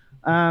better.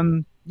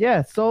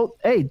 So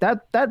hey,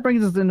 that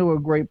brings us into a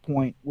great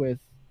point with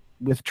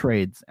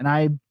trades, and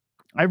I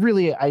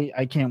really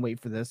can't wait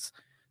for this.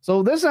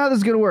 So this is how this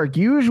is going to work.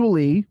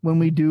 Usually when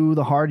we do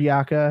the hard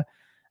Yaka,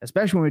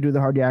 especially when we do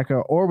the hard Yaka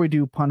or we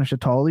do Punish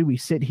Atali, we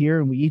sit here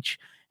and we each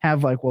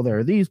have like, well, there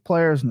are these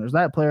players and there's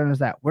that player and there's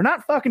that. We're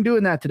not fucking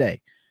doing that today.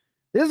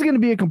 This is going to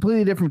be a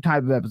completely different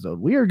type of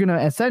episode. We are going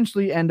to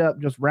essentially end up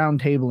just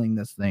round tabling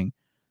this thing.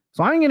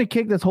 So I'm going to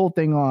kick this whole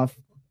thing off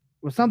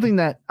with something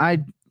that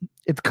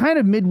it's kind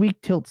of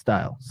midweek tilt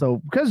style. So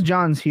because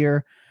John's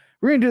here,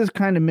 we're going to do this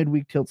kind of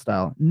midweek tilt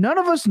style. None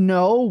of us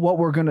know what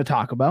we're going to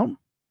talk about.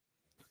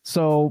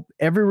 So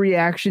every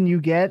reaction you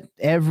get,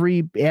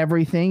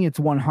 everything, it's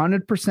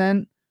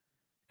 100%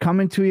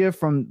 coming to you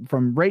from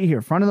right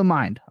here, front of the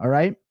mind. All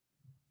right.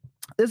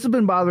 This has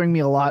been bothering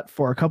me a lot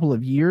for a couple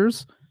of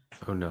years.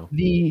 Oh no.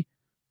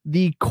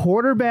 The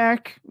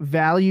quarterback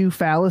value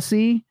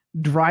fallacy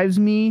drives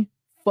me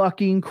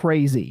fucking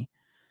crazy.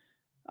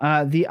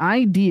 The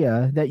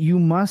idea that you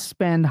must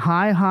spend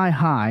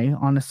high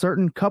on a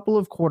certain couple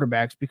of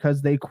quarterbacks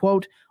because they,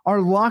 quote,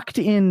 are locked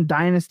in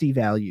dynasty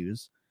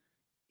values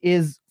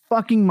is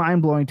fucking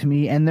mind-blowing to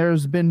me. And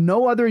there's been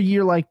no other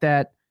year like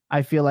that,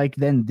 I feel like,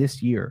 than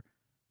this year.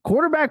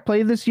 Quarterback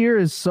play this year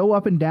is so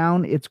up and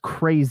down. It's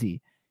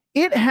crazy.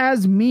 It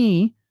has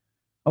me,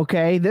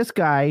 okay, this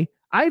guy,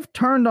 I've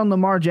turned on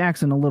Lamar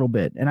Jackson a little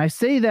bit. And I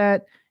say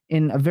that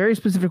in a very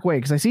specific way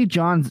because I see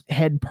John's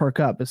head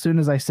perk up as soon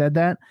as I said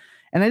that.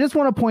 And I just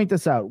want to point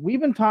this out.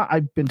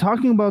 I've been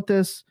talking about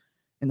this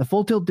in the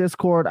Full Tilt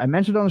Discord. I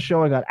mentioned on the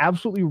show, I got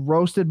absolutely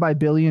roasted by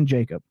Billy and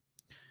Jacob.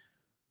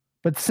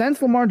 But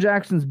since Lamar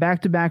Jackson's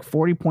back-to-back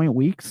 40-point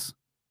weeks,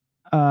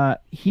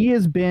 he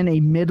has been a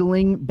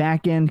middling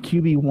back-end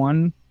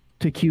QB1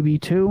 to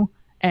QB2.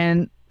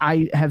 And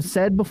I have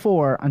said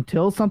before,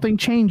 until something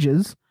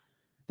changes,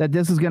 that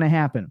this is going to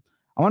happen.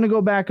 I want to go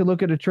back and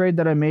look at a trade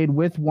that I made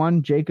with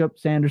one Jacob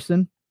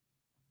Sanderson,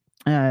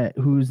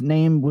 whose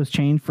name was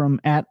changed from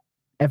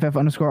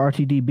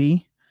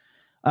 @FF_RTDB.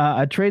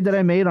 A trade that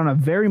I made on a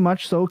very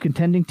much so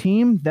contending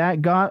team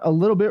that got a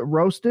little bit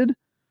roasted,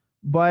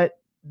 but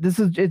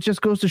it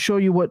just goes to show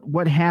you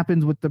what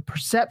happens with the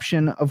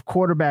perception of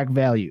quarterback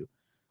value.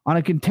 On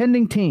a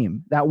contending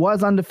team that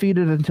was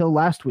undefeated until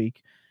last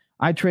week,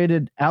 I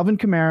traded Alvin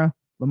Kamara,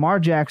 Lamar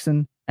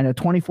Jackson, and a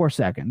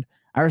 24-second.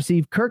 I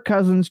received Kirk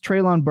Cousins,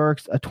 Treylon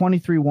Burks, a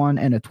 23-1,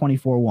 and a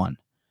 24-1.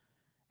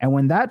 And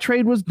when that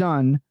trade was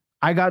done,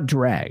 I got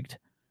dragged.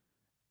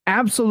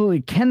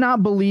 Absolutely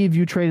cannot believe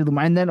you traded them.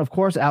 And then, of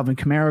course, Alvin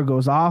Kamara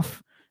goes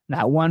off.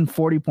 That one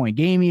 40-point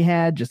game he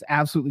had just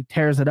absolutely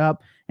tears it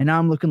up. And now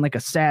I'm looking like a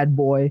sad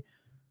boy.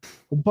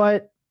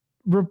 But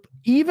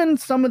even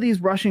some of these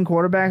rushing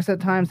quarterbacks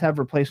at times have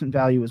replacement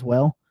value as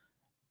well.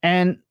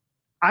 And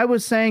I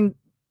was saying,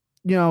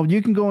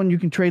 you can go and you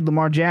can trade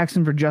Lamar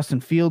Jackson for Justin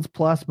Fields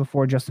plus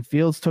before Justin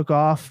Fields took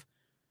off.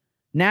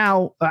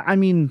 Now, I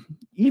mean,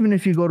 even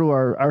if you go to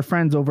our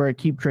friends over at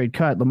Keep Trade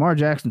Cut, Lamar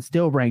Jackson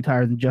still ranked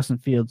higher than Justin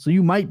Fields. So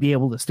you might be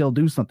able to still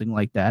do something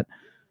like that.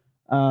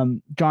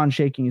 John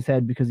shaking his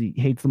head because he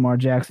hates Lamar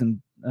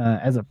Jackson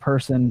as a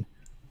person.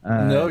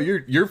 No,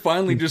 you're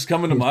finally just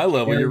coming to my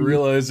level. You're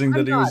realizing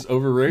that he was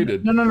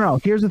overrated. No.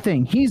 Here's the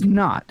thing: he's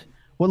not.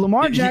 What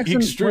Lamar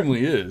Jackson he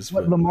extremely is.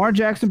 What Lamar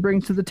Jackson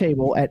brings to the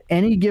table at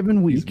any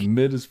given week, he's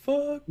mid as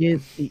fuck.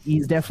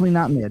 He's definitely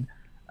not mid.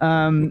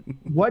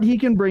 What he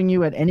can bring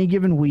you at any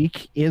given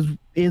week is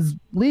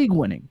league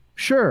winning.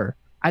 Sure,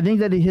 I think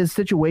that his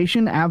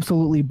situation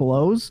absolutely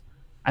blows.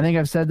 I think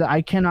I've said that.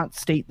 I cannot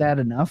state that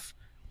enough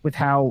with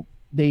how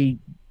they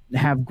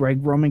have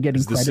Greg Roman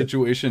getting credit. Is the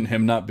situation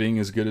him not being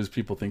as good as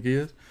people think he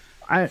is?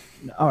 All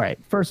right.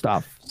 First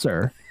off,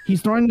 sir,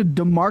 he's throwing to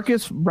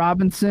DeMarcus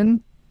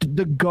Robinson,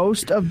 the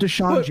ghost of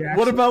Deshaun Jackson.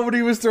 What about when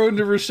he was throwing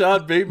to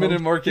Rashad Bateman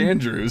and Mark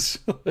Andrews?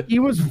 He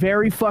was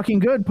very fucking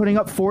good, putting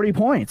up 40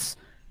 points.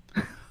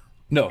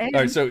 No, all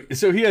right. So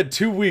he had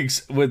 2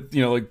 weeks with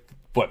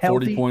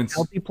 40 points,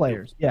 healthy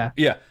players. Yeah.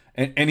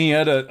 And he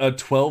had a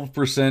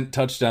 12%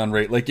 touchdown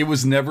rate. Like, it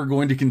was never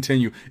going to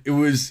continue. It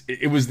was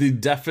the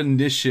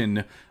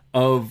definition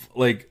of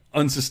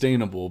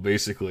unsustainable,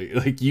 basically.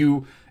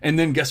 And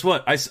then guess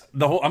what?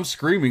 I'm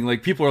screaming,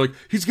 people are like,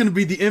 he's going to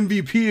be the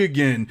MVP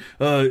again.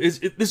 This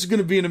is going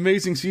to be an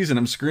amazing season.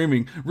 I'm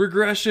screaming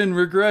regression,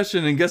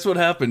 and guess what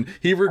happened?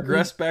 He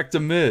regressed back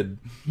to mid.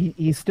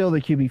 He's still the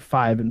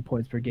QB5 in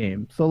points per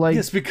game. So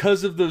yes,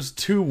 because of those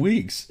 2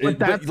 weeks.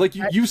 But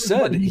you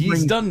said,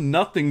 he's done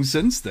nothing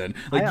since then.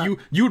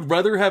 You would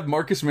rather have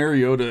Marcus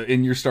Mariota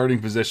in your starting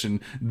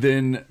position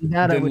than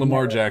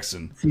Lamar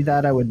Jackson. See,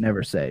 that I would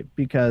never say,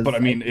 because. But I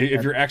mean,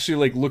 if you're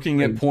actually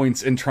looking at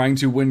points and trying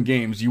to win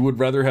games, you would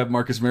rather have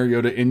Marcus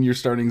Mariota in your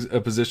starting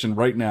position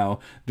right now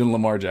than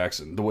Lamar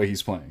Jackson, the way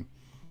he's playing.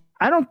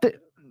 I don't think.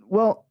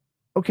 Well,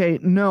 okay,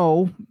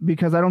 no,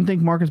 because I don't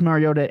think Marcus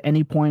Mariota at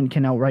any point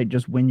can outright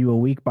just win you a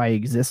week by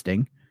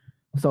existing.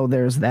 So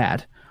there's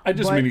that. I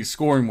just mean he's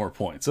scoring more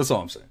points. That's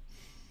all I'm saying.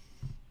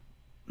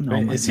 No,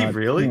 is he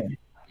really? No.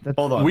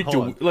 Hold on.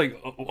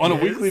 On a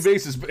weekly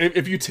basis.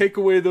 If you take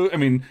away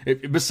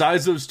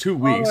besides those 2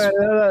 weeks,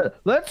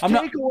 let's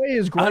take away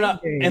his great games.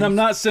 And I'm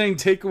not saying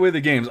take away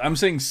the games. I'm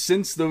saying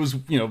since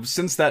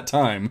that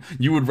time,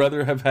 you would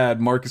rather have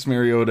had Marcus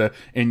Mariota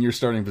in your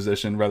starting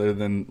position rather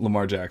than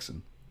Lamar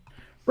Jackson.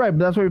 Right, but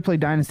that's why we play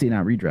Dynasty,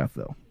 not redraft,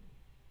 though.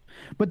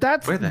 But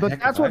that's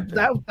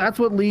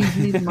what leads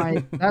me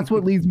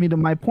to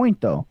my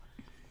point, though,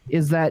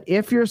 is that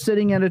if you're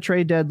sitting at a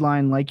trade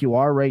deadline like you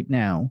are right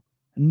now,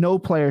 no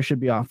player should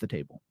be off the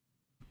table.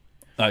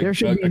 I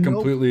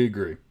completely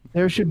agree.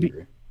 There should be.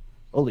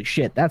 Holy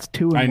shit, that's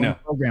 2 in one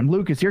program.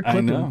 Lucas, you're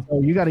clipping,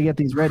 so you got to get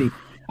these ready.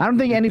 I don't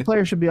think any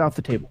player should be off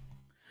the table.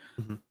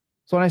 Mm-hmm.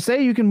 So when I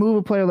say you can move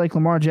a player like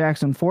Lamar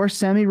Jackson for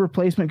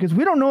semi-replacement, because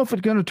we don't know if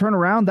it's going to turn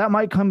around, that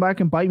might come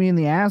back and bite me in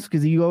the ass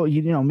because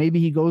maybe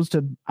he goes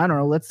to, I don't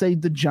know, let's say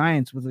the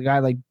Giants with a guy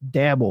like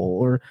Dabble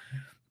or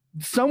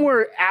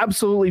somewhere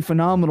absolutely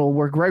phenomenal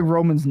where Greg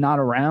Roman's not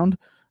around.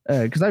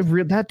 Because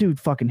that dude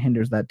fucking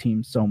hinders that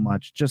team so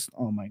much. Just,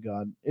 oh my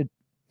God. You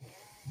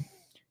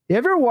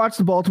ever watch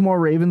the Baltimore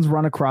Ravens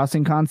run a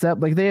crossing concept?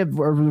 They have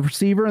a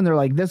receiver and they're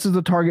like, this is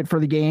the target for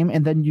the game.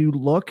 And then you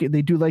look,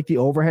 they do the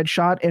overhead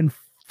shot, and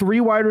 3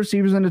 wide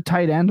receivers and a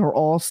tight end are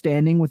all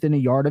standing within a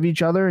yard of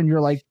each other. And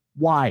you're like,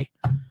 why?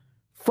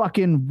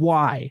 Fucking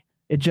why?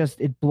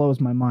 It blows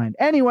my mind.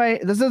 Anyway,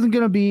 this isn't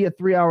going to be a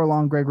 3-hour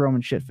long Greg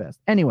Roman shitfest.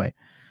 Anyway.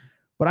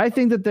 But I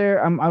think that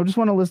I just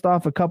want to list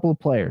off a couple of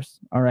players,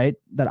 all right,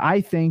 that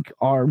I think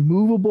are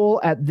movable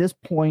at this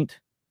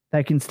point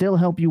that can still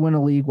help you win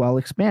a league while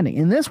expanding.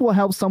 And this will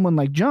help someone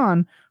like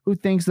John who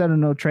thinks that a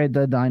no trade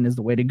deadline is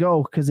the way to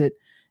go because it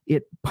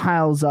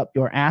piles up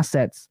your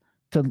assets.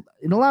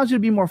 It allows you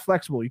to be more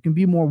flexible. You can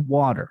be more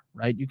water,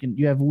 right?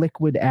 You have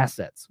liquid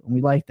assets, and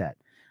we like that.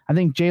 I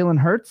think Jalen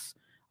Hurts,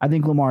 I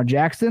think Lamar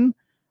Jackson,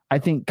 I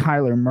think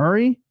Kyler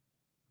Murray,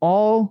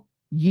 all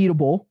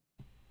yeetable.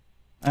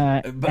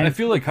 But I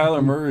feel like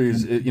Kyler Murray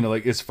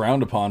is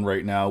frowned upon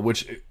right now,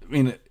 which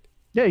he's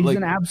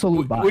an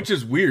absolute buy. Which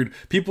is weird.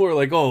 People are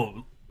like,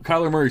 "Oh,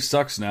 Kyler Murray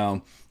sucks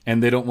now,"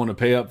 and they don't want to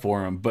pay up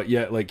for him. But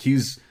yet,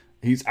 he's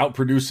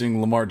outproducing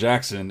Lamar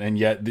Jackson, and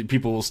yet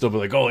people will still be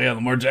like, "Oh yeah,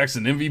 Lamar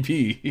Jackson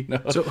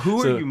MVP." So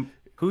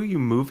who are you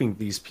moving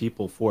these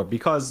people for?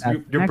 Because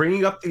you're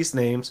bringing up these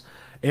names,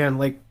 and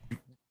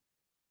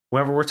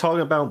whenever we're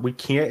talking about, we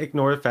can't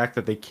ignore the fact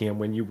that they can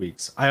win you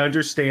weeks. I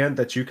understand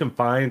that you can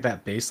find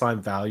that baseline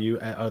value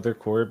at other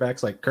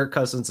quarterbacks. Kirk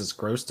Cousins is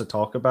gross to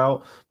talk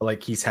about,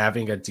 but he's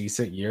having a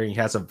decent year. He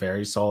has a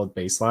very solid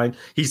baseline.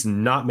 He's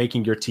not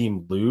making your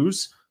team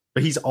lose,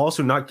 but he's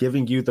also not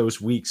giving you those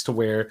weeks to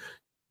where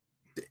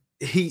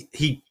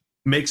he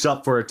makes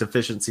up for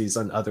deficiencies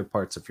on other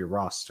parts of your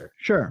roster.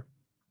 Sure.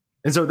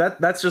 And so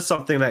that's just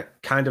something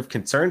that kind of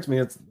concerns me.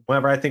 It's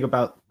whenever I think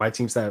about my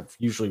teams that have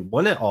usually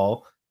won it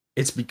all,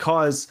 it's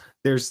because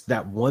there's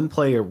that one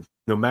player,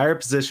 no matter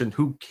position,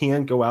 who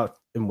can go out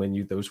and win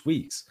you those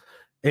weeks.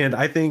 And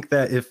I think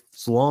that as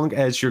long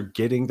as you're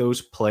getting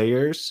those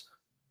players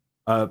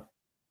to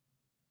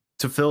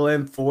fill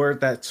in for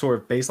that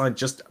sort of baseline,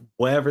 just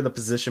whatever the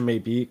position may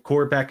be,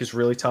 quarterback is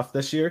really tough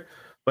this year.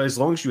 But as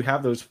long as you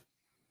have those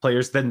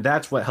players, then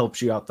that's what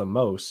helps you out the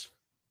most.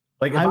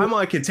 Like if I'm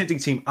on a contending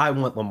team, I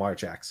want Lamar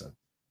Jackson.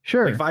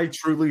 Sure. Like, if I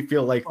truly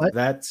feel like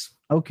that's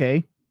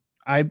okay,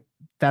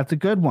 that's a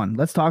good one.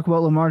 Let's talk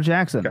about Lamar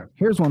Jackson. Okay.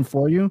 Here's one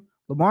for you.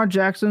 Lamar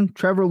Jackson,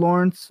 Trevor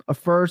Lawrence, a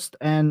first,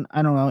 and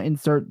I don't know,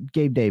 insert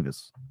Gabe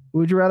Davis. Who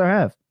would you rather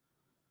have?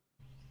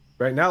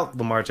 Right now,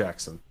 Lamar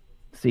Jackson.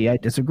 See, I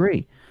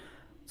disagree.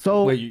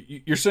 So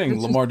wait, you're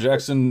saying Lamar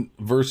Jackson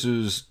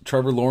versus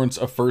Trevor Lawrence,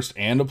 a first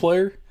and a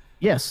player?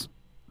 Yes.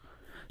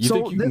 You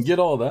think you can get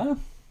all that?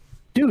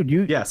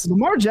 Dude, yes.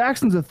 Lamar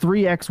Jackson's a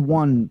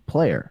 3x1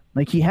 player.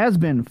 Like he has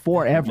been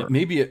forever.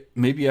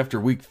 Maybe after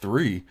week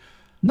 3.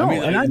 No,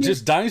 I mean,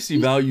 just dynasty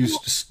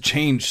values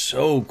change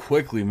so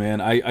quickly,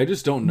 man. I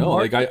just don't know.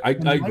 Like I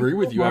agree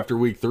with you after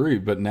week 3,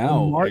 but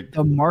now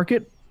the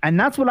market, and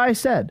that's what I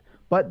said.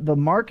 But the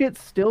market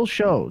still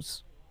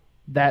shows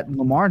that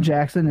Lamar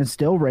Jackson is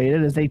still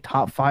rated as a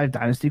top 5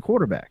 dynasty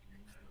quarterback.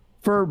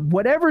 For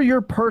whatever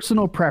your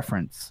personal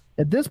preference,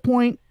 at this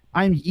point,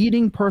 I'm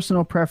eating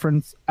personal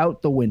preference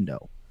out the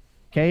window.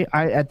 Okay,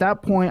 at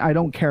that point, I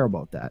don't care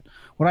about that.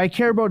 What I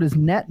care about is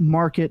net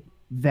market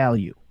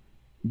value.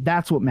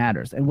 That's what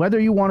matters. And whether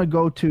you want to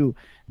go to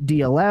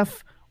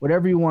DLF,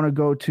 whatever you want to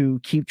go to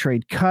Keep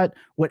Trade Cut,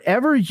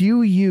 whatever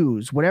you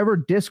use, whatever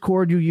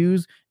Discord you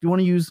use, if you want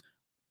to use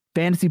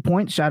Fantasy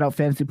Points, shout out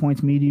Fantasy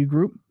Points Media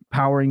Group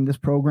powering this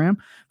program.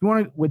 If you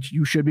want to, which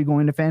you should be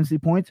going to Fantasy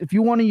Points. If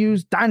you want to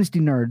use Dynasty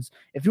Nerds,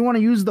 if you want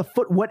to use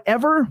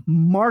whatever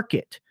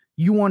market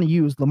you want to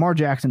use, Lamar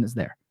Jackson is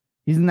there.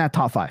 He's in that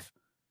top 5.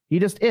 He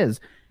just is.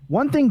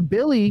 One thing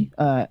Billy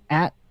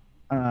at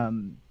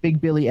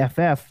Big Billy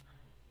FF,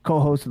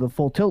 co-host of the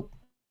Full Tilt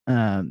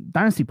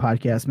Dynasty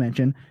podcast,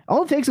 mentioned,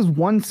 all it takes is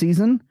one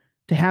season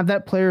to have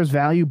that player's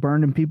value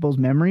burned in people's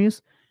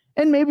memories.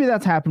 And maybe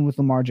that's happened with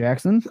Lamar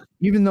Jackson,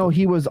 even though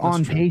he was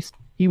on pace.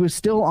 He was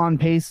still on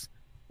pace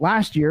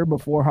last year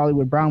before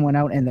Hollywood Brown went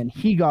out and then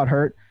he got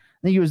hurt.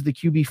 I think he was the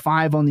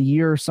QB5 on the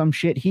year or some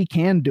shit. He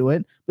can do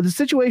it, but the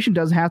situation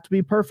doesn't have to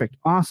be perfect.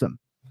 Awesome.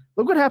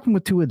 Look what happened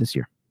with Tua this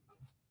year.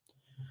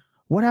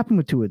 What happened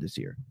with Tua this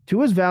year?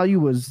 Tua's value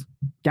was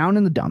down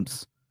in the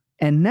dumps,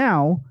 and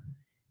now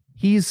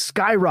he's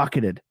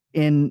skyrocketed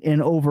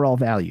in overall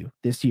value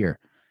this year.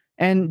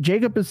 And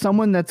Jacob is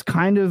someone that's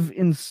kind of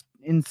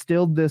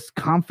instilled this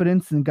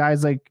confidence in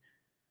guys like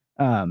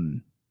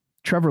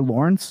Trevor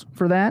Lawrence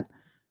for that.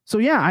 So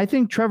yeah, I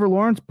think Trevor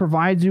Lawrence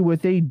provides you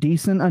with a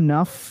decent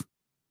enough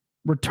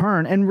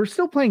return, and we're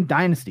still playing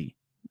Dynasty.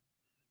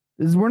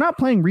 We're not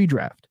playing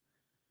redraft.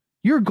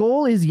 Your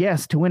goal is,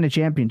 yes, to win a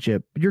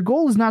championship, but your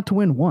goal is not to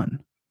win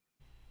one.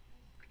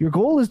 Your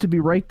goal is to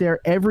be right there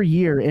every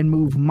year and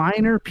move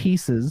minor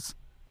pieces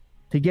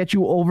to get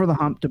you over the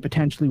hump to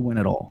potentially win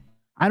it all.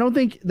 I don't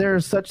think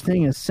there's such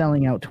thing as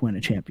selling out to win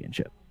a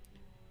championship.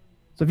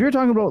 So if you're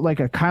talking about like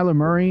a Kyler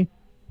Murray,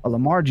 a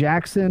Lamar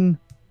Jackson,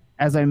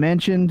 as I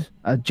mentioned,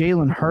 a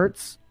Jalen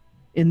Hurts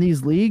in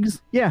these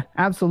leagues, yeah,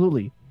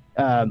 absolutely.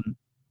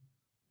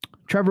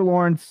 Trevor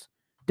Lawrence,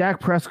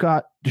 Dak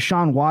Prescott,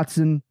 Deshaun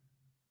Watson,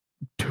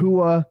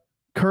 Tua,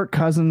 Kirk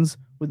Cousins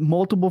with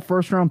multiple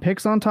first-round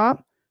picks on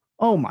top.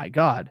 Oh my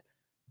God,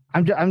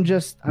 I'm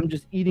just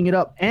eating it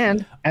up.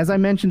 And as I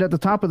mentioned at the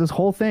top of this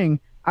whole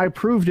thing, I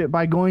proved it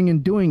by going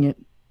and doing it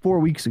 4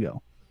 weeks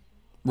ago.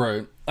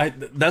 Right.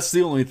 That's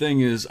the only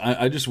thing is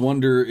I just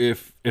wonder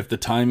if the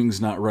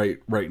timing's not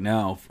right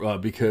now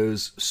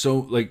because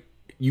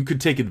you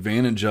could take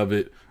advantage of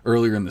it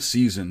earlier in the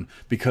season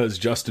because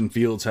Justin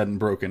Fields hadn't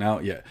broken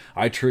out yet.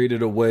 I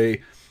traded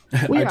away.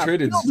 Well, yeah,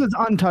 Fields is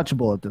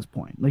untouchable at this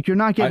point. Like you're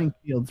not getting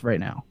Fields right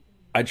now.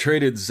 I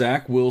traded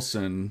Zach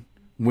Wilson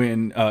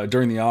when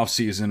during the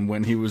offseason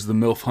when he was the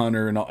MILF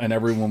hunter and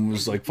everyone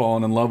was like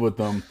falling in love with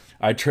him.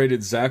 I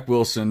traded Zach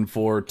Wilson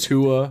for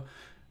Tua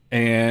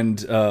and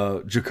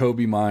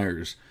Jacoby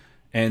Myers.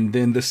 And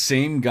then the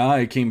same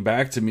guy came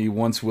back to me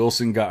once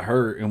Wilson got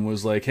hurt and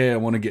was like, hey, I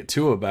want to get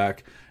Tua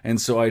back. And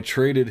so I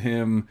traded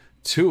him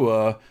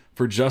Tua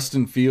for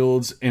Justin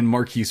Fields and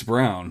Marquise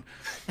Brown.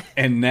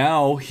 And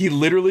now he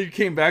literally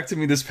came back to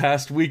me this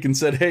past week and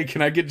said, hey,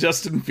 can I get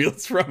Justin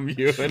Fields from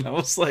you? And I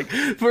was like,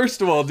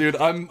 first of all, dude,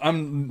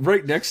 I'm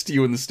right next to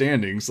you in the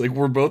standings. Like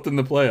we're both in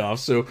the playoffs.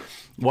 So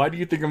why do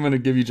you think I'm going to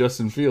give you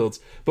Justin Fields?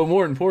 But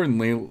more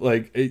importantly,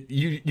 like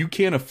you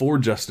can't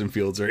afford Justin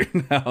Fields right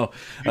now.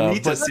 You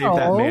need to save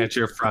that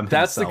manager from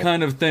that's himself. The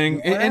kind of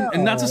thing.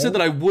 And not to say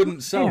that I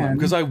wouldn't sell him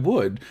because I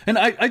would. And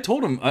I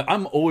told him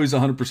I'm always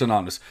 100%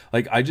 honest.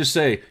 Like I just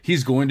say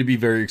he's going to be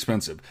very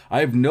expensive. I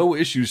have no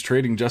issues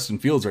trading Justin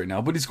Fields right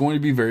now, but he's going to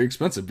be very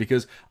expensive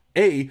because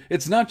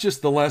it's not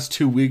just the last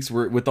 2 weeks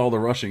with all the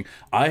rushing.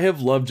 I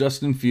have loved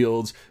Justin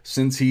Fields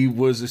since he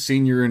was a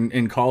senior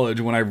in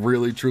college when I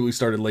really truly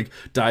started like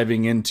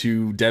diving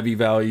into Debbie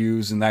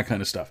values and that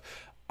kind of stuff.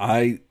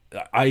 I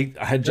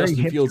had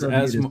Justin Fields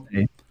as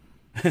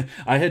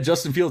I had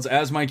Justin Fields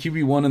as my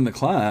QB1 in the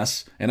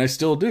class, and I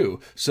still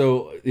do.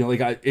 So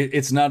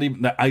it's not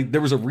even that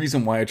there was a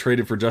reason why I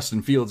traded for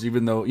Justin Fields,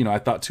 even though I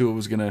thought Tua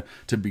was gonna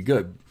to be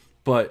good,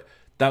 but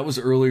that was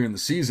earlier in the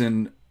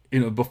season.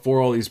 before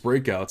all these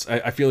breakouts,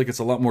 I feel like it's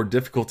a lot more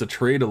difficult to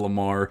trade a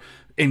Lamar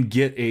and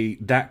get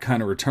that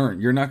kind of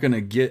return. You're not going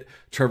to get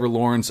Trevor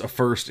Lawrence a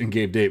first and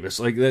Gabe Davis.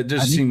 Like that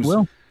just seems.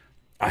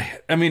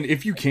 I mean,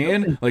 if you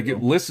can, like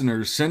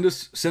listeners, send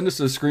us a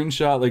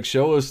screenshot, like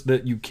show us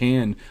that you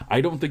can.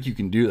 I don't think you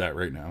can do that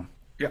right now.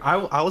 Yeah,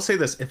 I will say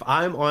this: if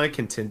I'm on a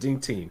contending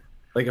team,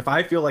 like if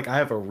I feel like I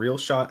have a real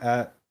shot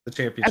at the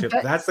championship,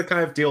 that's the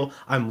kind of deal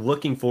I'm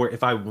looking for.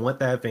 If I want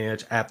that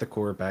advantage at the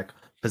quarterback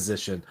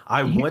position,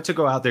 I want to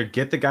go out there,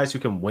 get the guys who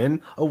can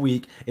win a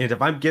week, and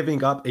if I'm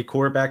giving up a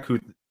quarterback who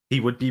he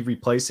would be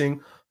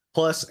replacing,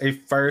 plus a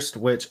first,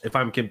 which if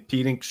I'm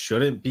competing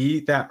shouldn't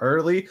be that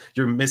early,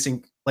 you're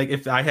missing. Like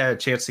if I had a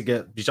chance to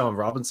get Bijan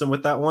Robinson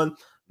with that one, I'm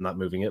not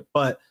moving it,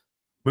 but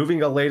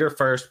moving a later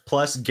first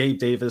plus Gabe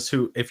Davis,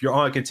 who if you're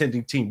on a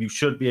contending team, you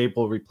should be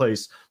able to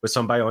replace with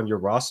somebody on your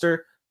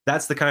roster.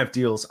 That's the kind of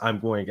deals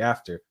I'm going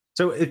after.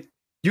 So if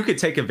you could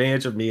take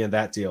advantage of me in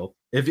that deal,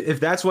 if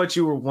that's what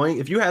you were wanting,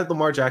 if you had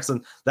Lamar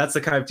Jackson, that's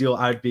the kind of deal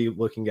I'd be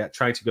looking at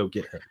trying to go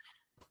get him.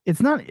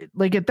 It's not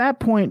like at that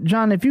point,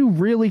 John, if you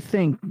really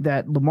think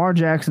that Lamar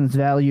Jackson's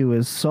value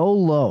is so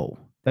low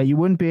that you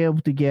wouldn't be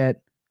able to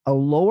get a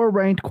lower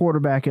ranked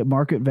quarterback at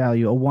market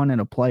value, a one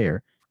in a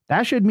player,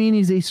 that should mean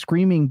he's a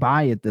screaming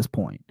buy at this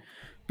point.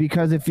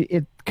 Because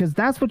because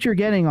that's what you're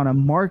getting on a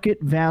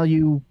market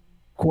value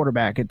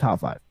quarterback at top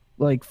 5,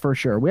 like for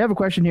sure. We have a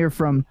question here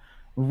from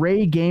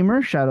Ray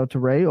Gamer. Shout out to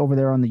Ray over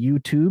there on the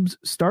YouTubes.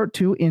 Start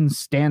 2 in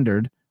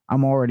standard.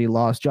 I'm already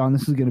lost, John.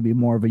 This is going to be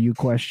more of a you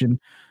question.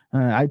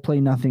 I play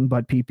nothing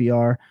but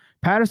PPR.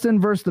 Patterson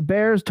versus the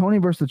Bears, Tony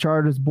versus the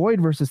Chargers, Boyd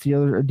versus the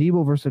Steelers,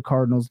 Adebo versus the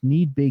Cardinals.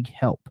 Need big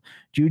help.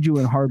 Juju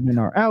and Hardman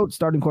are out.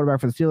 Starting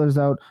quarterback for the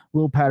Steelers out.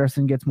 Will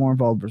Patterson gets more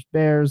involved versus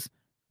Bears.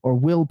 Or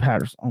Will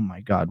Patterson. Oh, my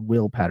God.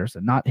 Will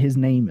Patterson. Not his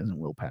name isn't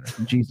Will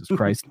Patterson. Jesus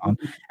Christ.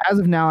 As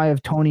of now, I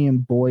have Tony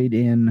and Boyd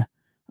in.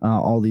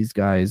 All these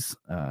guys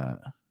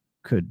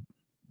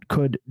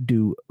could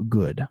do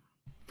good.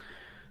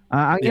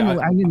 I'm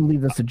gonna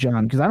leave this to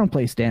John because I don't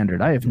play standard.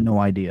 I have no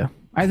idea.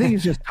 I think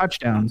it's just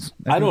touchdowns.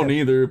 I don't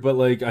either, but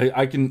like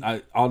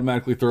I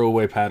automatically throw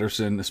away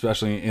Patterson,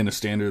 especially in a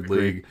standard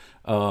league.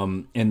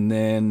 And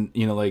then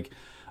like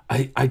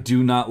I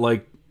do not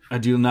like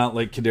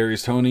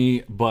Kadarius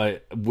Toney,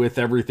 but with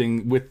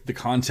the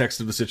context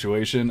of the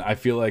situation, I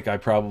feel like I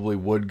probably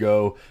would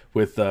go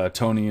with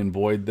Toney and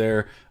Boyd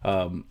there.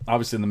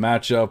 Obviously in the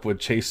matchup with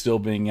Chase still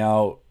being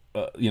out,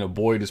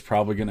 Boyd is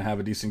probably going to have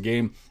a decent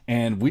game.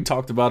 And we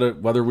talked about it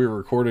whether we were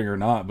recording or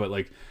not, but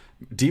like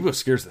Debo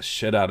scares the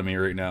shit out of me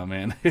right now,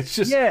 man. It's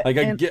just I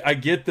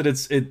get that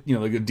it's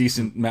like a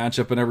decent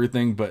matchup and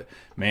everything, but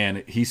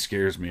man, he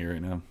scares me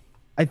right now.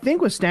 I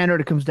think with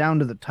standard, it comes down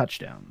to the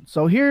touchdown.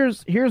 So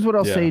here's what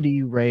I'll say to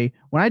you, Ray.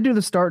 When I do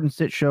the start and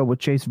sit show with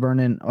Chase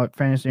Vernon at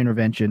Fantasy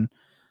Intervention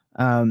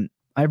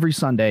every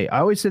Sunday, I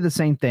always say the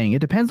same thing. It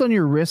depends on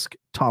your risk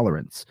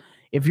tolerance.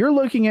 If you're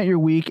looking at your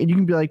week and you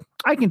can be like,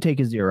 I can take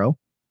a 0,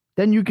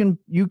 then you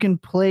can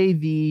play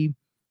the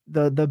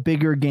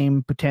bigger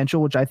game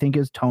potential, which I think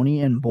is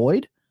Tony and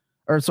Boyd,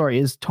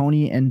 is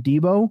Tony and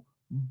Debo.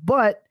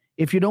 But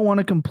if you don't want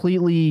to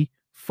completely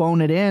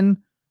phone it in,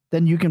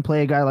 then you can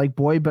play a guy like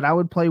Boyd, but I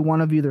would play one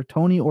of either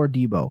Tony or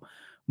Debo.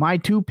 My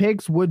 2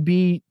 picks would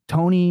be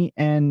Tony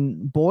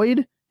and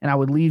Boyd, and I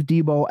would leave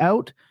Debo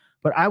out,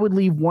 but I would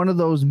leave one of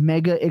those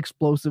mega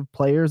explosive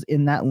players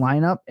in that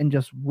lineup and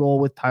just roll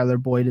with Tyler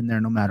Boyd in there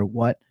no matter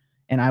what,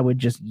 and I would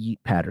just yeet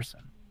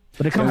Patterson.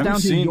 But it comes down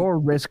to your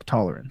risk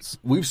tolerance.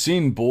 We've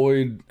seen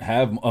Boyd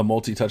have a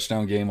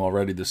multi-touchdown game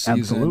already this season.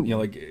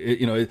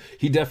 Absolutely.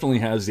 He definitely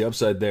has the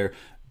upside there.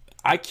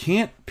 I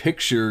can't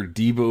picture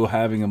Debo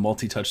having a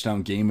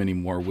multi-touchdown game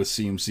anymore with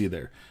CMC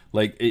there.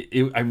 Like,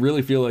 I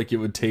really feel like it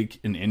would take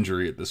an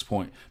injury at this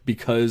point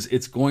because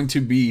it's going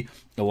to be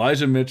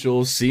Elijah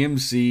Mitchell,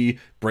 CMC,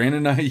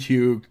 Brandon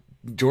Ayuk,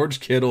 George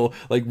Kittle.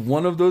 Like,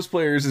 one of those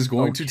players is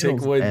going to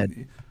take away.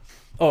 Dead.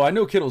 Oh, I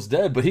know Kittle's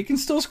dead, but he can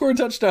still score a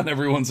touchdown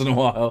every once in a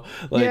while.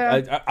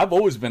 Like, I've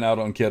always been out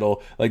on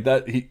Kittle like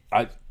that.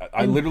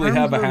 I literally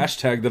have a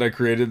hashtag that I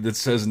created that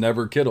says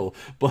never Kittle,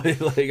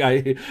 but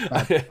like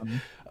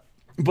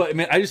But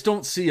man, I just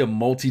don't see a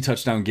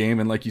multi-touchdown game,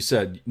 and like you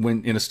said,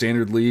 when in a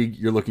standard league,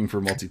 you're looking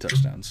for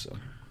multi-touchdowns. So.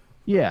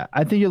 Yeah,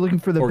 I think you're looking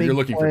for the. Or big you're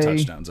looking play. for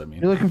touchdowns. I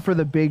mean, you're looking for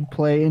the big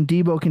play, and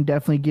Debo can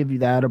definitely give you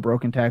that, a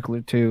broken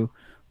tackler too.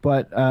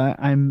 But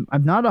I'm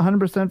not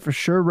 100% for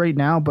sure right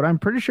now, but I'm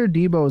pretty sure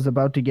Debo is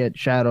about to get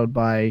shadowed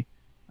by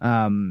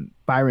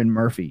Byron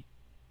Murphy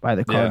by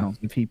the Cardinals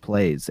if he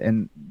plays,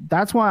 and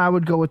that's why I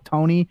would go with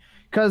Tony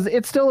because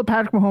it's still a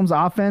Patrick Mahomes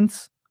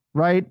offense,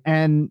 right?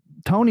 And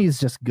Tony's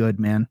just good,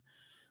 man.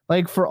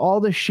 Like for all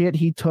the shit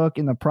he took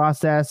in the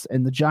process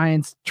and the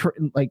Giants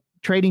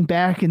trading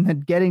back and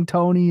then getting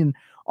Tony and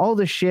all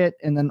the shit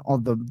and then all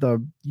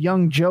the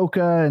young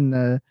Joka and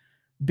the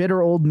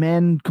bitter old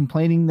men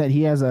complaining that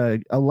he has a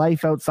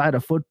life outside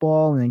of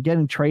football and then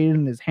getting traded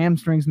and his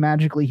hamstrings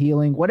magically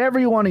healing, whatever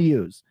you want to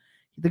use.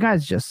 The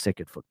guy's just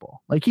sick at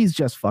football. Like he's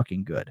just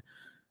fucking good.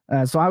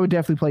 So I would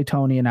definitely play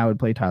Tony and I would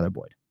play Tyler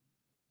Boyd.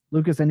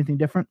 Lucas, anything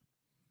different?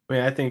 I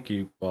mean, I think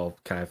you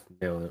kind of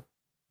nailed it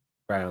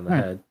right on the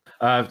head.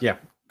 Yeah.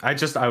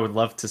 I would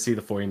love to see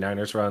the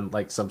 49ers run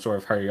like some sort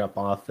of hurry up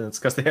offense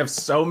because they have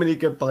so many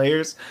good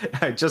players.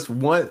 I just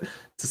want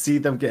to see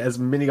them get as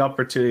many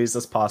opportunities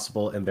as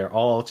possible, and they're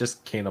all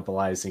just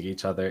cannibalizing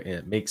each other, and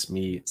it makes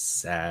me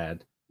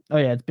sad. Oh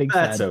yeah, it's big.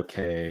 That's sad.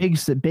 okay.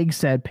 Big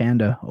sad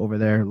panda over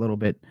there a little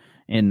bit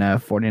in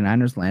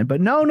 49ers land.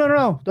 But no.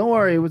 Don't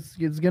worry.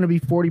 It's going to be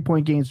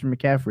 40-point games from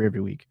McCaffrey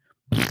every week.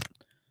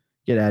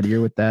 Get out of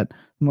here with that.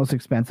 Most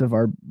expensive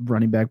our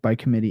running back by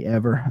committee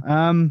ever.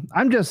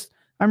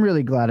 I'm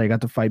really glad I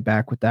got to fight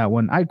back with that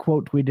one. I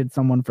quote tweeted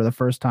someone for the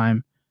first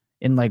time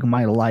in like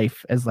my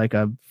life as like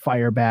a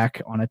fire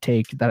back on a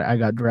take that I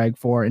got dragged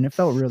for, and it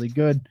felt really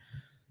good.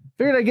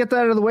 Figured I'd get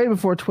that out of the way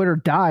before Twitter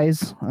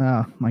dies.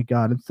 Oh my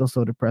God, I'm still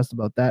so depressed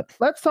about that.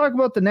 Let's talk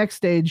about the next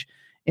stage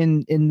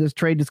in this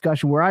trade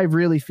discussion where I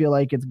really feel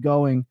like it's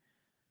going.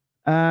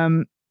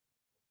 I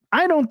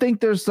don't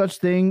think there's such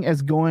thing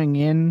as going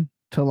in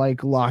to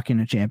like lock in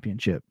a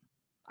championship.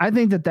 I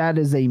think that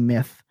is a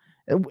myth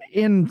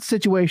in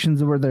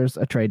situations where there's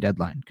a trade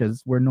deadline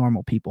because we're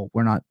normal people.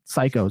 We're not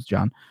psychos,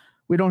 John.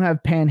 We don't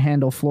have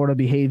panhandle Florida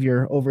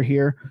behavior over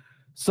here.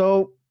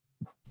 So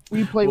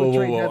we play with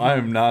trade deadline. I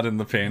am not in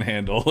the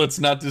panhandle. Let's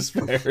not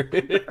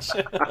disparage.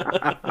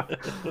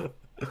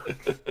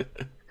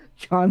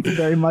 John's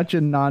very much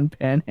in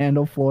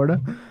non-panhandle Florida.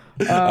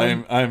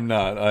 I'm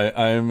not.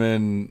 I'm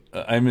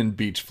in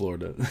Beach,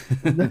 Florida.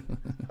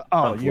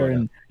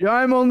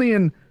 I'm only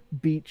in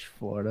Beach,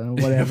 Florida,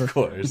 whatever. Of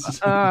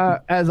course.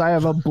 As I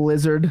have a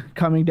blizzard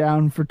coming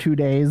down for 2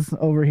 days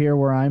over here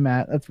where I'm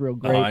at. That's real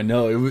great. I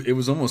know. It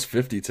was almost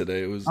 50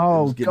 today. It was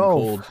getting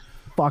cold.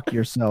 Fuck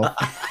yourself.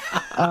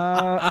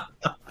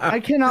 I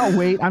cannot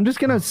wait. I'm just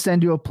going to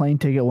send you a plane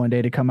ticket one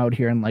day to come out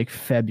here in like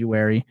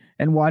February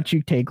and watch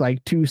you take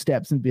like 2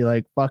 steps and be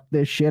like, fuck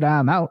this shit,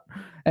 I'm out,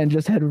 and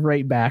just head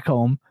right back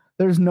home.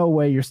 There's no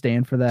way you're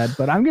staying for that,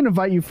 but I'm going to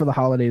invite you for the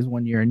holidays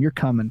one year and you're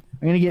coming.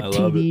 I'm going to get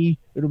TV.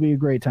 It'll be a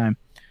great time.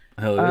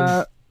 Hell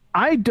yeah.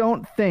 I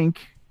don't think,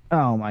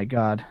 oh my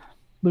God,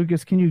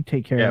 Lucas, can you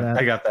take care of that?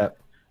 I got that.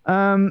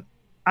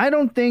 I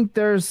don't think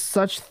there's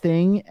such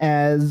thing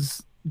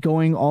as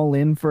going all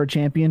in for a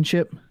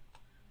championship.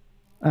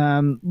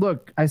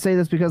 Look, I say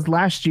this because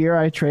last year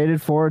I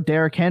traded for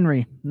Derrick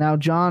Henry. Now,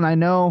 John, I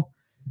know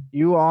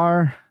you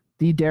are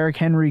the Derrick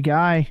Henry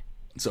guy.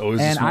 It's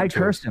always and I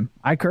cursed him.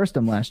 I cursed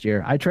him last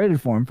year. I traded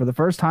for him for the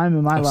first time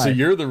in my life. So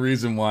you're the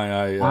reason why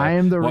I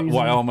am the reason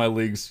why all my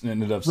leagues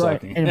ended up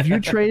sucking. And if you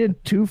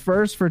traded 2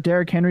 firsts for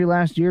Derrick Henry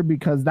last year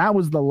because that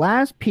was the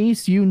last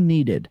piece you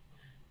needed,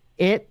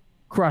 it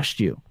crushed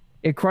you.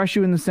 It crushed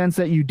you in the sense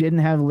that you didn't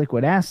have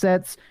liquid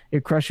assets.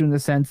 It crushed you in the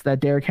sense that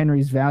Derrick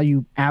Henry's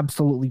value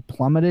absolutely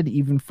plummeted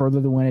even further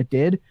than when it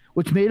did,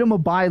 which made him a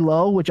buy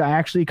low, which I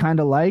actually kind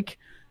of like.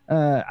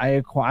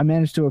 I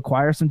managed to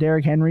acquire some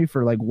Derrick Henry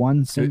for like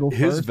one single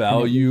his first,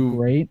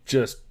 value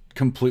just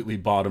completely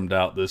bottomed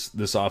out this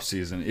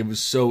offseason. It was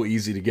so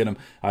easy to get him.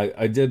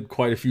 I did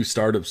quite a few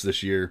startups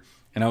this year,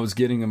 and I was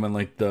getting him in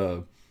like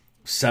the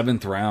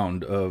 7th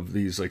round of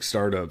these like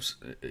startups,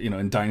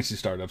 in dynasty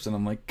startups, and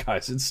I'm like,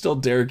 guys, it's still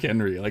Derrick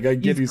Henry. Like, I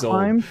get he's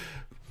old.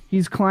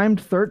 He's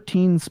climbed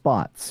 13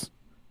 spots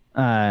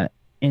in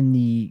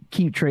the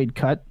keep trade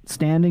cut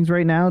standings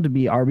right now to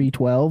be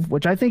RB12,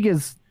 which I think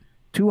is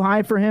too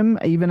high for him,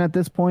 even at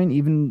this point,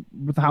 even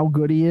with how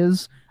good he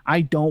is.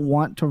 I don't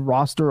want to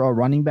roster a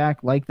running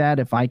back like that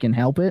if I can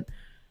help it.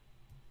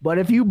 But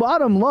if you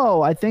bought him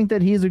low, I think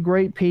that he's a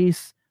great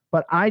piece.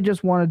 But I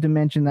just wanted to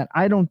mention that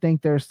I don't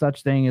think there's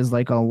such thing as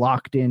like a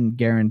locked-in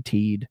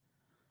guaranteed.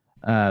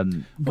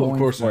 Well, of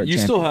course, you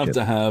still have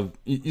to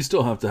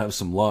have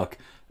some luck,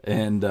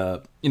 and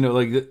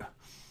like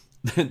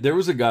there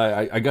was a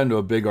guy I got into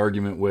a big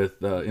argument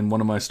with in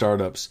one of my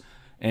startups.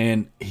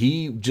 And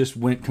he just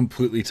went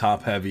completely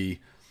top heavy,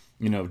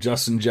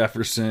 Justin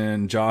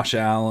Jefferson, Josh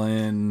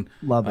Allen,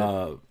 love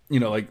it.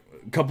 Like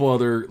a couple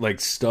other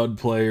like stud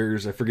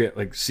players. I forget,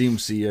 like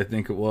CMC, I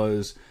think it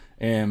was.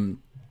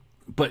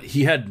 But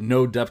he had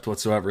no depth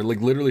whatsoever. Like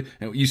literally,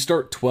 you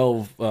start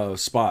 12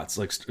 spots,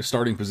 like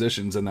starting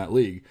positions in that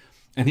league,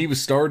 and he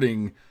was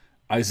starting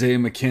Isaiah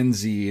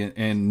McKenzie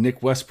and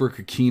Nick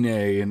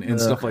Westbrook-Akine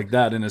and stuff like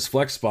that in his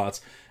flex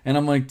spots. And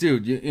I'm like,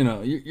 dude,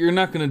 you're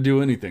not going to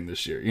do anything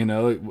this year.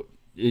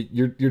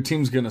 Your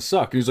team's going to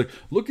suck. And he's like,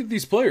 look at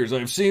these players. I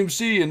have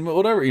CMC and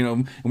whatever,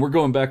 and we're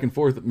going back and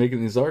forth making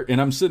these art. And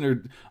I'm sitting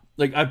there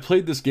like, I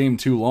played this game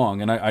too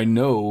long, and I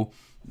know,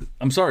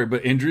 I'm sorry,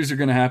 but injuries are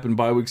going to happen,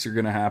 bye weeks are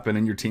going to happen,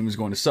 and your team is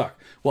going to suck.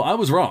 Well, I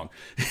was wrong.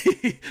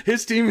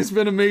 His team has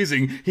been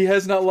amazing. He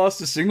has not lost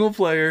a single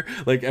player.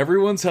 Like,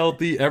 everyone's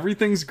healthy,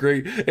 everything's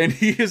great, and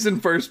he is in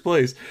first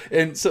place.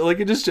 And so, like,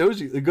 it just shows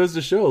you, it goes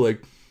to show,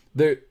 like,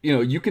 there,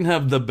 you can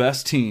have the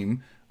best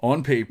team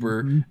on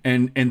paper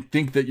and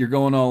think that you're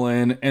going all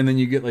in, and then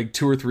you get like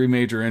 2 or 3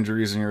 major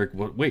injuries, and you're like,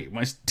 well, wait,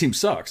 my team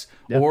sucks.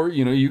 Yep. Or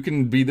you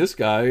can be this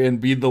guy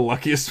and be the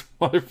luckiest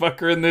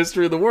motherfucker in the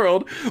history of the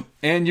world,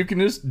 and you can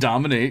just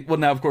dominate. Well,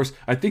 now of course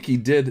I think he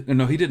did.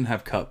 No, he didn't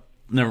have Cup.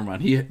 Never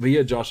mind. He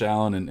had Josh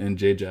Allen and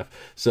J. Jeff.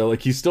 So,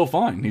 like, he's still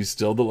fine. He's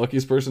still the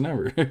luckiest person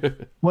ever.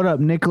 What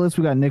up, Nicholas?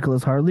 We got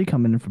Nicholas Harley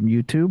coming in from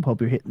YouTube.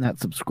 Hope you're hitting that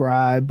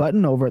subscribe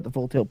button over at the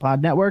Full Tilt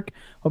Pod Network.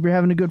 Hope you're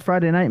having a good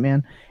Friday night,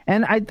 man.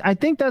 And I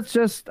think that's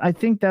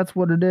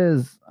what it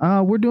is.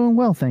 We're doing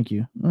well, thank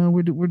you.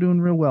 We're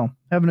doing real well.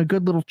 Having a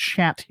good little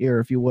chat here,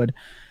 if you would.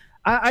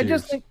 I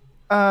just think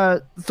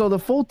so. The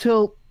Full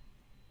Tilt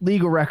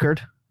legal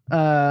record.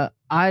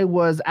 I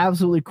was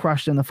absolutely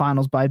crushed in the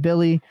finals by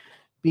Billy,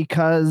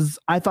 because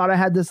I thought I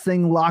had this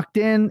thing locked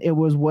in. It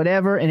was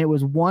whatever, and it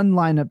was one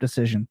lineup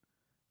decision.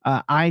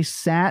 I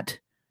sat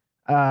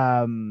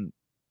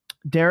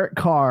Derek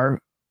Carr,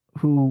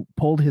 who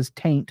pulled his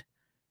taint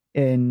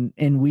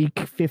in week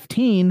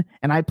 15,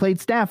 and I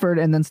played Stafford,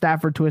 and then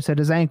Stafford twisted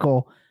his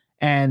ankle,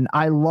 and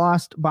I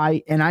lost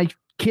by, and I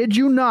kid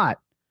you not,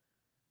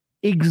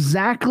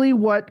 exactly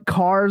what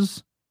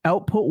Carr's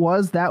output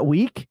was that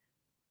week.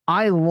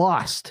 I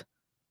lost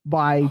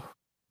by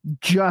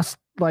just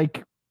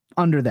like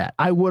under that.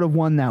 I would have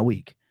won that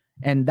week,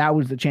 and that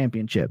was the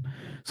championship.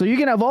 So you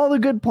can have all the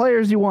good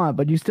players you want,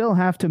 but you still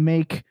have to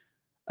make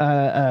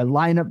a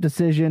lineup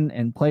decision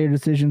and player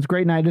decisions.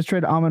 Great night. I just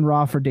traded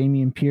Amon-Ra for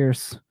Dameon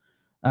Pierce.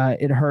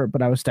 It hurt,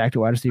 but I was stacked at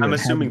wide receiver. I'm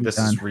assuming this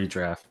is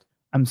redraft.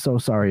 I'm so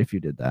sorry if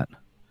you did that.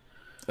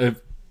 If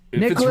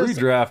Nicholas, it's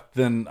redraft,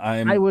 then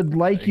I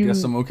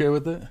guess I'm okay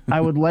with it.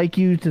 I would like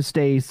you to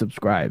stay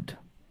subscribed,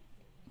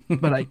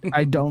 but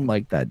I don't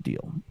like that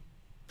deal.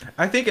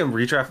 I think in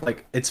redraft,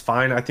 like, it's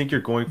fine. I think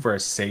you're going for a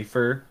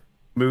safer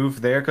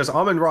move there, because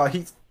Amon-Ra,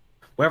 he's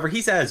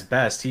at his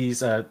best,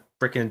 he's a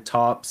freaking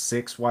top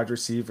 6 wide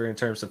receiver in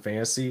terms of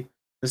fantasy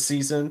this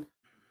season.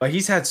 But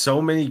he's had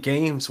so many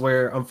games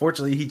where,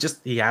 unfortunately,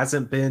 he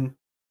hasn't been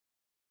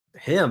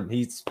him.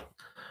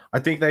 I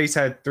think that he's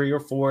had 3 or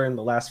 4 in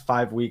the last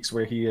 5 weeks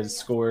where he has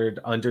scored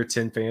under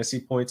 10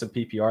 fantasy points in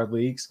PPR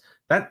leagues.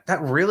 That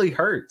really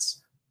hurts.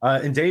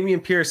 And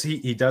Dameon Pierce,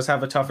 he does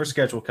have a tougher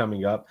schedule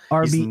coming up.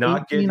 RB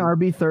 18,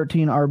 RB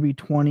 13, RB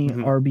 20,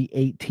 RB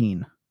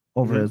 18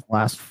 over his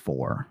last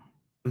 4.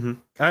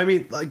 I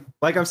mean,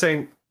 like I'm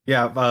saying,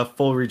 yeah,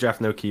 full redraft,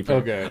 no keeper.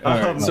 Okay,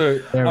 all right.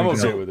 So I'm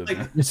okay with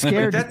it.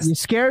 You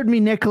scared me,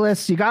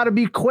 Nicholas. You got to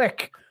be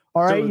quick.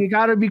 All right, you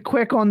got to be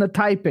quick on the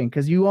typing,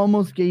 because you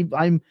almost gave.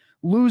 I'm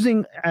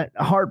losing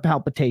heart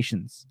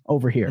palpitations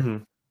over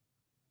here.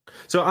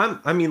 So I'm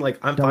fine with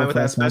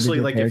that, especially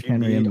like if you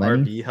need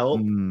RB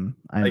help.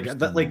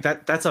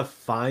 That's a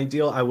fine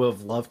deal. I would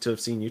have loved to have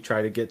seen you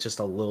try to get just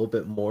a little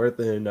bit more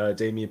than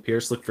Dameon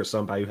Pierce. Look for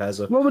somebody who has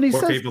a more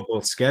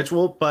favorable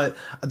schedule, but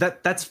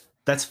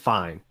that's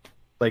fine.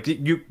 Like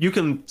you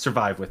can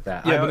survive with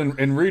that. Yeah, but in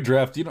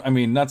redraft,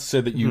 not to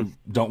say that you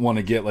don't want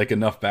to get like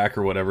enough back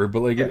or whatever,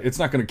 but like it's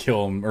not going to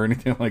kill him or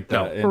anything like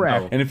that.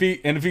 Correct. And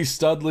if he's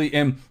Studley,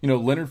 and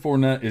Leonard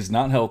Fournette is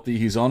not healthy,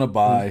 he's on a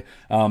bye,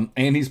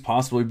 and he's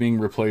possibly being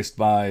replaced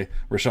by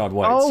Rachaad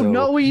White. Oh,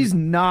 no, he's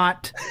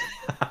not.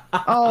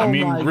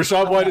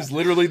 Rachaad White is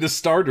literally the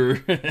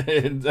starter.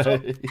 And,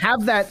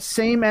 have that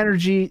same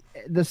energy,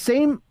 the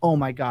same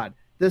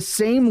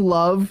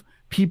love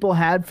people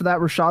had for that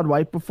Rachaad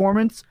White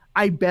performance.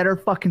 I better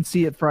fucking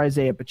see it for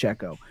Isaiah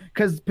Pacheco,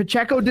 because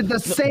Pacheco did the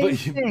same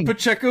thing.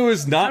 Pacheco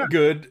is not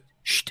good.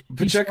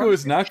 Pacheco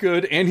is not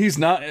good, and he's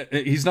not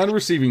a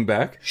receiving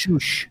back.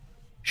 Shush.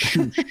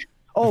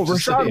 Oh,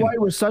 Rachaad White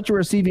was such a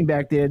receiving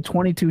back. They had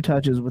 22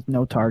 touches with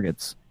no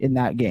targets in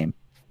that game.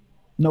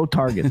 No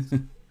targets.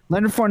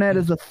 Leonard Fournette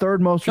is the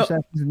 3rd most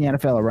receptions in the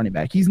NFL at running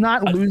back. He's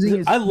not losing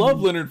his. I love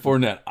Leonard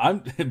Fournette.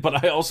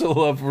 But I also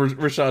love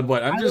Rachaad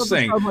White. I'm just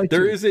saying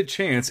there is a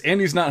chance,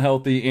 and he's not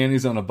healthy, and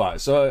he's on a bye.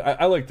 So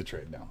I like the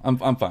trade now. I'm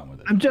fine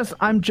with it.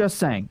 I'm just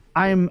saying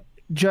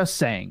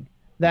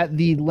that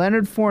the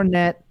Leonard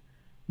Fournette,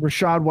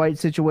 Rachaad White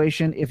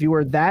situation. If you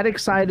were that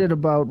excited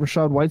about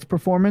Rachaad White's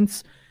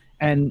performance,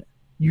 then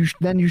you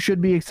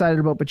should be excited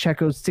about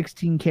Pacheco's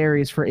 16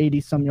 carries for 80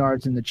 some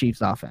yards in the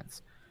Chiefs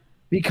offense,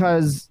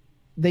 because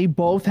they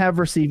both have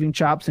receiving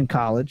chops in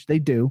college. They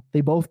do. They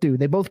both do.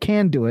 They both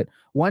can do it.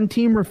 One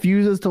team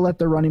refuses to let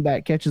their running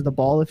back catches the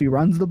ball if he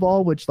runs the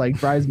ball, which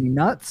drives me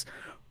nuts.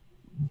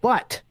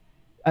 But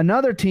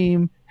another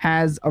team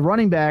has a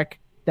running back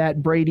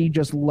that Brady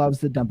just loves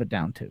to dump it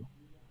down to.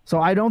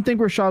 So I don't think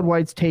Rachaad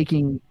White's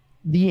taking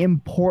the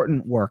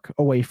important work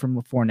away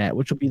from Fournette,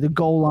 which will be the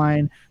goal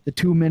line, the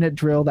 2-minute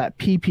drill, that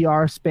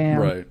PPR spam.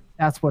 Right.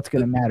 That's what's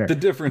going to matter. The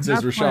difference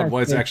is Rachaad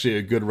White's actually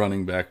a good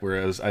running back,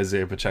 whereas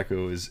Isaiah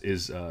Pacheco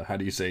is how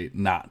do you say,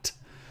 not?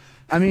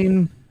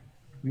 You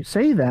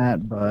say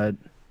that, but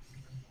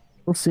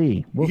we'll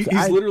see.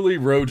 He's literally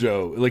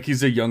Rojo. Like,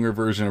 he's a younger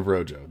version of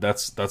Rojo.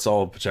 That's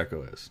all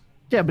Pacheco is.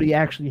 Yeah, but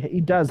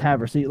he does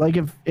have receipt. Like,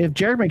 if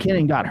Jerick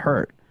McKinnon got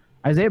hurt,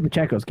 Isaiah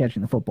Pacheco's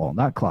catching the football,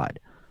 not Clyde.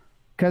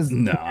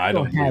 No, I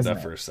don't believe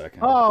that for a second.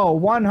 Oh,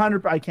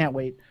 100. I can't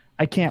wait.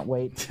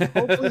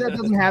 Hopefully that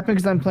doesn't happen,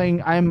 because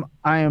I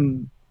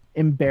am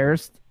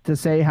embarrassed to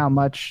say how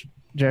much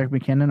Jerick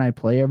McKinnon I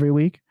play every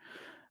week.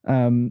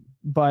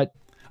 But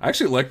I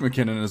actually like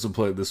McKinnon as a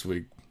play this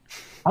week.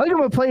 I think I'm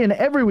gonna play in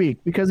every week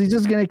because he's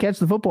just gonna catch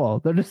the football.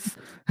 They're just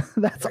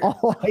that's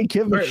all I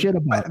give a shit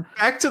about.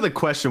 Back to the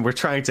question we're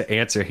trying to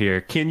answer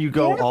here. Can you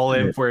go all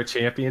in for a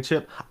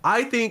championship?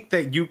 I think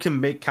that you can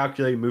make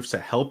calculated moves to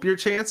help your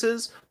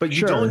chances, but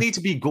you don't need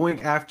to be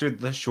going after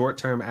the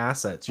short-term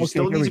assets. You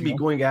still need to be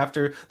going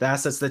after the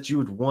assets that you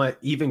would want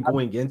even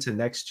going into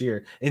next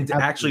year and to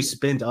actually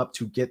spend up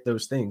to get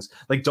those things.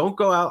 Like, don't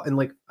go out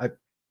and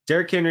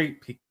Derrick Henry,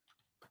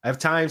 I have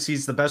times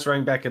he's the best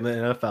running back in the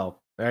NFL.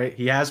 Right,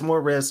 he has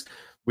more risk.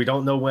 We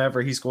don't know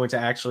whether he's going to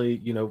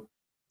actually,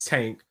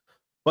 tank.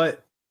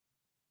 But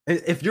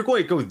if you're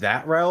going to go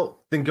that route,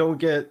 then go and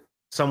get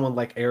someone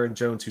like Aaron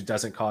Jones who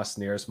doesn't cost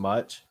near as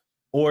much,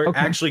 or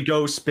actually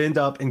go spend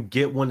up and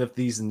get one of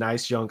these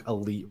nice young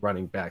elite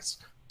running backs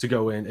to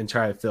go in and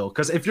try to fill.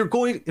 Because if you're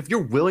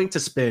willing to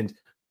spend,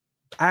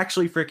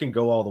 actually freaking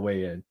go all the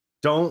way in.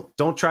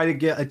 Don't try to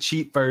get a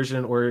cheap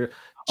version or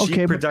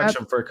cheap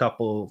production for a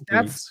couple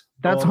weeks.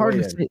 That's hard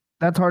to say.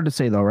 That's hard to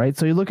say, though, right?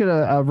 So you look at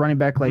a running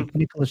back like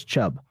Nicholas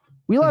Chubb.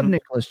 We love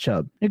Nicholas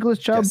Chubb. Nicholas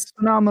Chubb,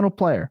 phenomenal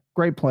player,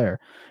 great player.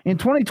 In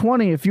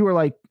 2020, if you were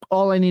like,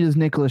 all I need is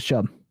Nicholas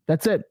Chubb,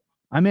 that's it.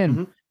 I'm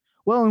in.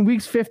 Well, in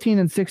weeks 15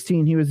 and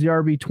 16, he was the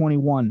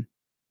RB21.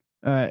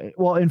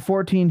 In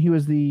 14, he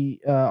was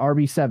the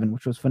RB7,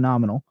 which was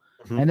phenomenal.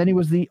 And then he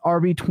was the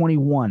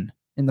RB21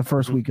 in the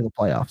first week of the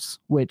playoffs,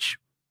 which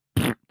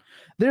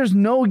there's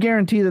no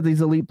guarantee that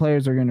these elite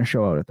players are going to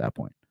show out at that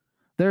point.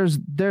 There's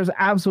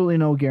absolutely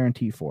no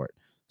guarantee for it.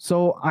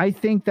 So I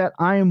think that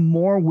I'm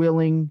more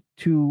willing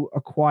to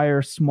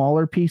acquire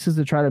smaller pieces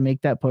to try to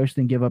make that push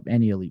than give up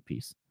any elite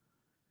piece.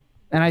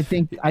 And I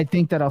think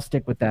that I'll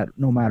stick with that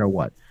no matter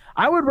what.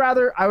 I would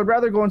rather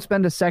go and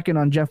spend a second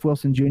on Jeff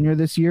Wilson Jr.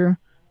 this year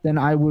than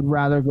I would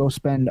rather go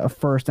spend a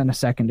first and a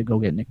second to go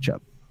get Nick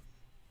Chubb.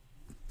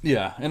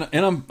 Yeah,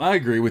 and I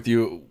agree with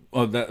you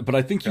on that, but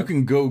I think you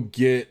can go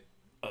get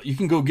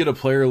a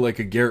player like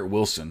a Garrett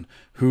Wilson,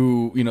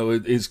 who,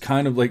 is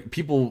kind of like,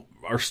 people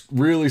are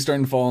really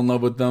starting to fall in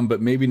love with them,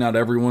 but maybe not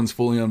everyone's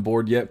fully on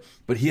board yet.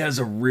 But he has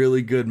a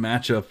really good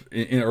matchup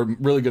or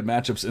really good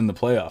matchups in the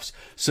playoffs.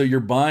 So you're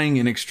buying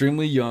an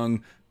extremely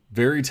young,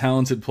 very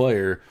talented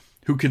player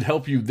who could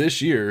help you this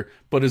year,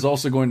 but is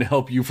also going to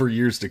help you for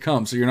years to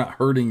come. So you're not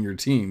hurting your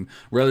team,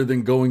 rather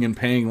than going and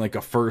paying like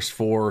a first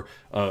for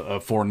a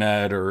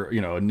Fournette or,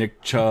 a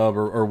Nick Chubb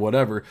or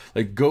whatever.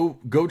 Like, go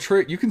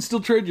trade. You can still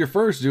trade your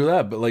first, do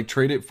that, but like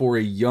trade it for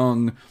a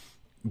young,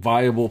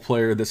 viable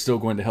player that's still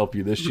going to help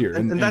you this year.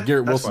 And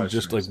Garrett Wilson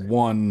just like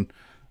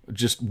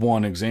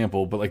one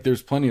example, but like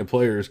there's plenty of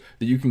players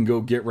that you can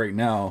go get right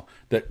now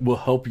that will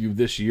help you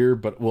this year,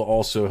 but will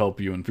also help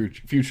you in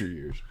future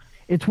years.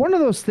 It's one of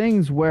those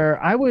things where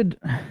I would,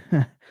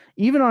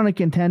 even on a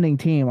contending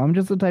team, I'm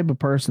just the type of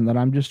person that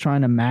I'm just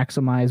trying to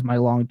maximize my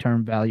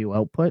long-term value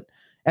output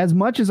as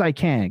much as I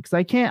can. Because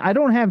I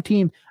don't have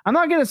teams. I'm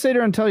not going to sit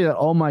here and tell you that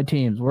all my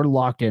teams, we're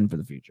locked in for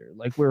the future.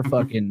 Like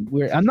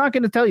I'm not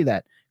going to tell you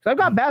that. Because I've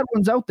got bad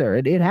ones out there.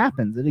 It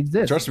happens. It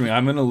exists. Trust me,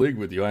 I'm in a league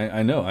with you.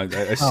 I know. I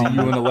see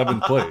you in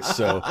 11th place.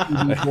 So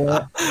I'm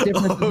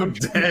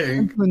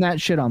doing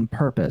that shit on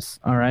purpose.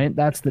 All right,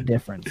 that's the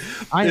difference.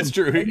 It's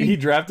true. He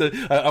drafted.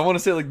 I want to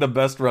say like the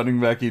best running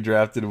back he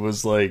drafted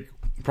was like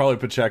probably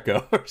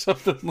Pacheco or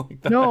something like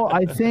that. No,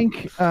 I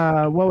think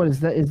what is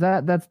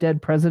that? That's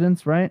Dead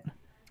Presidents, right?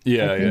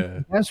 Yeah.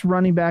 The best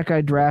running back I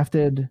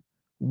drafted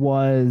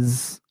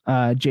was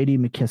J.D.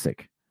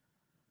 McKissick.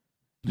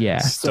 Yeah,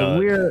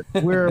 Stud.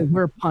 so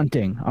we're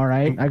punting. All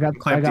right, I got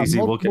easy.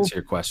 We'll get to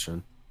your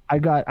question. I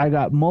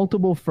got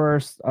multiple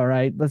firsts. All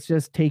right, let's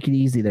just take it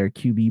easy there,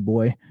 QB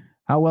boy.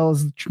 How well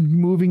is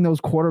moving those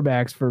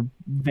quarterbacks for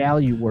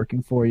value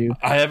working for you?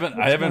 I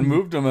haven't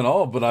moved them at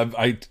all, but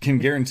I can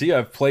guarantee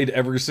I've played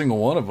every single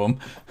one of them.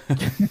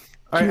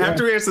 All right,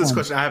 after we answer this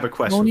question, I have a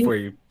question for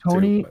you.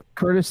 Tony,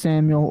 Curtis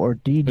Samuel, or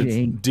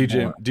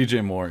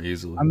DJ Moore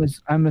easily.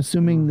 I'm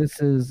assuming this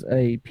is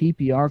a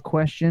PPR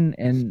question,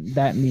 and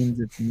that means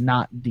it's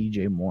not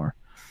DJ Moore.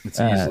 It's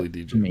easily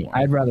DJ me. Moore.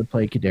 I'd rather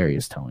play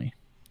Kadarius Toney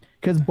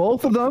because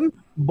both of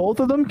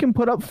them can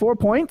put up 4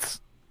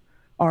 points.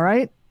 All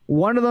right.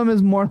 One of them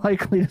is more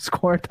likely to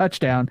score a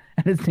touchdown,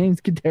 and his name's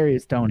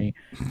Kadarius Toney.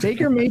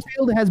 Baker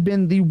Mayfield has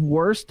been the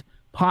worst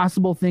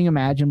possible thing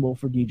imaginable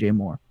for DJ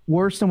Moore.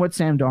 Worse than what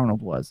Sam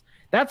Darnold was.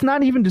 That's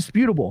not even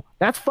disputable.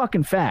 That's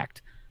fucking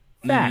fact.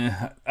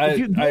 Fact. I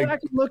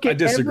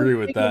disagree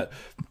with that.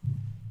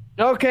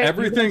 Okay.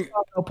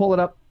 I'll pull it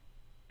up.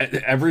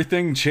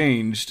 Everything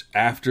changed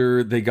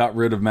after they got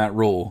rid of Matt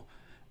Rule,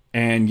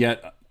 and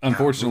yet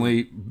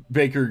unfortunately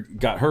Baker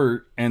got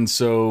hurt, and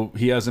so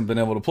he hasn't been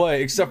able to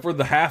play except for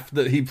the half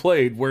that he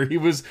played where he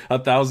was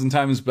 1,000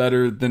 times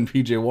better than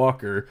PJ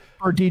Walker.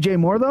 For DJ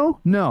Moore though?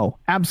 No,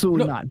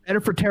 absolutely not. Better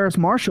for Terrace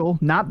Marshall,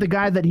 not the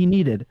guy that he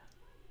needed.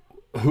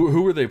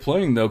 Who were they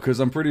playing though? Because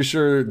I'm pretty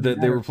sure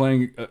that they were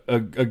playing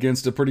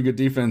against a pretty good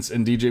defense,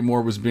 and DJ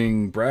Moore was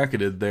being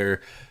bracketed there.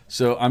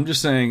 So I'm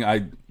just saying,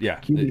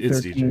 QB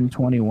it's 13, DJ.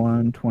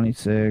 21,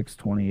 26,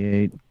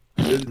 28.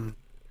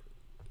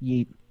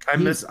 Yeet. I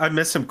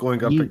miss him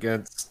going up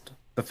against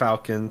the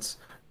Falcons.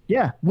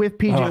 Yeah, with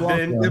PJ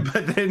Walker.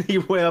 But then he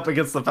went up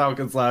against the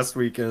Falcons last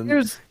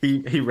weekend.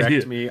 He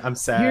wrecked me. I'm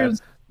sad.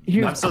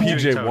 I'm still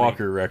PJ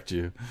Walker wrecked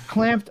you.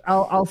 Clamped.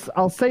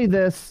 I'll say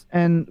this,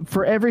 and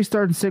for every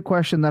start and sit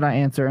question that I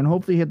answer, and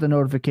hopefully hit the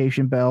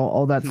notification bell,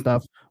 all that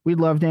stuff. We'd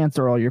love to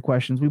answer all your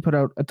questions. We put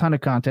out a ton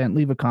of content.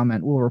 Leave a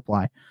comment. We'll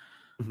reply.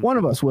 One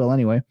of us will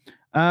anyway.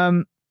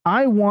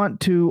 I want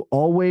to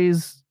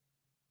always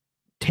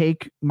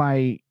take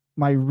my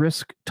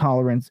risk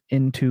tolerance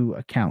into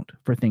account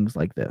for things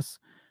like this.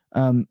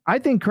 I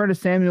think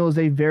Curtis Samuel is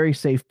a very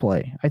safe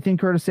play. I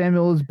think Curtis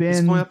Samuel has been...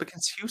 He's going up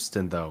against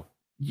Houston, though.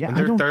 Yeah, and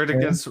they're third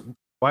against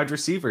wide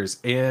receivers.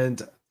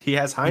 And he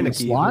has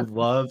Heineke, who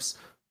loves...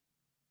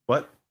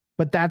 What?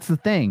 But that's the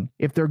thing.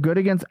 If they're good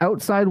against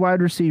outside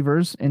wide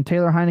receivers, and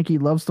Taylor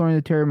Heineke loves throwing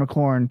to Terry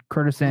McLaurin,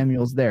 Curtis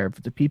Samuel's there. If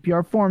it's a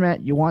PPR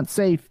format, you want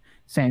safe,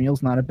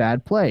 Samuel's not a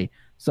bad play.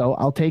 So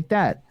I'll take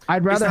that.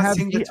 I'd rather have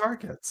the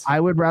targets. I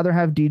would rather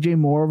have DJ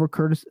Moore over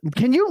Curtis.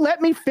 Can you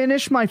let me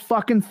finish my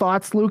fucking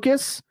thoughts,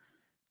 Lucas?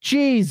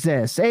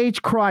 Jesus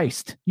H.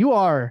 Christ. You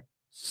are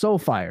so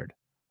fired.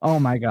 Oh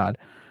my God.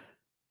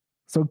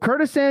 So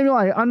Curtis Samuel,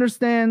 I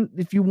understand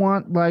if you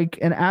want like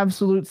an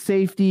absolute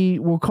safety,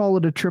 we'll call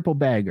it a triple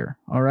bagger.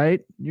 All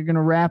right. You're going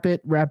to wrap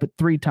it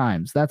 3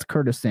 times. That's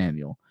Curtis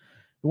Samuel.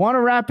 You want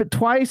to wrap it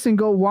twice and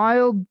go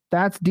wild?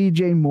 That's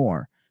DJ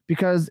Moore.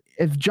 Because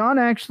if John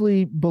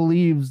actually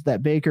believes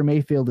that Baker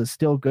Mayfield is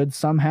still good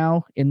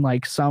somehow in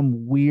like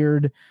some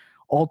weird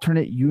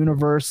alternate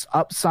universe,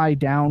 upside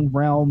down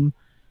realm,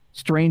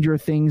 Stranger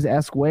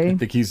Things-esque way. I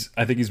think he's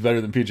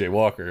better than PJ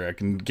Walker. I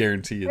can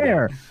guarantee you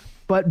that.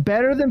 But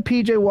better than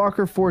PJ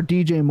Walker for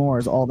DJ Moore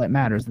is all that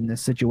matters in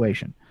this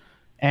situation.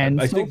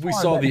 And I think we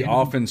saw the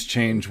offense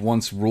change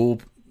once Rule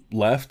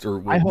left or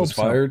was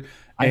fired.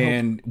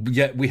 And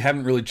yet we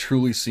haven't really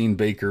truly seen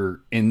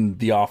Baker in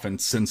the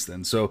offense since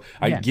then. So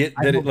I get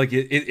that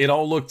it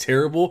all looked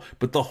terrible,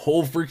 but the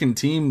whole freaking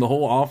team, the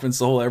whole offense,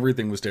 the whole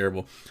everything was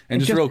terrible.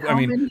 And how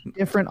many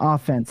different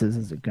offenses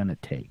is it going to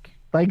take?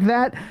 Like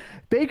that,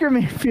 Baker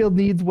Mayfield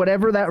needs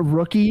whatever that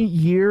rookie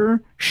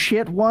year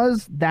shit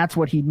was. That's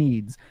what he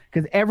needs,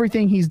 because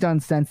everything he's done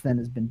since then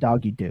has been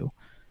doggy do.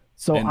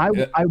 So I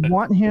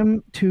want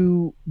him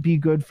to be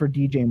good for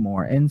DJ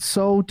Moore, and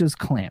so does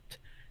Clamped.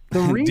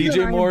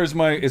 DJ Moore is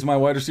my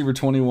wide receiver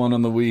 21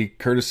 on the week.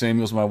 Curtis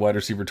Samuel's my wide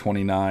receiver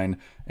 29,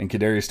 and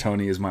Kadarius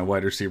Toney is my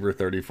wide receiver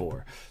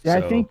 34. Yeah,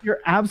 so I think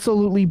you're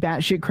absolutely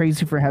batshit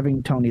crazy for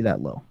having Toney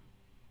that low.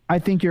 I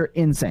think you're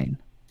insane.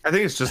 I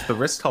think it's just the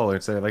risk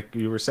tolerance there, like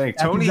you were saying.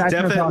 That's Toney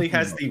definitely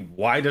has the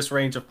widest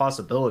range of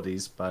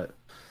possibilities, but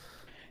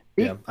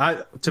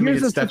to me,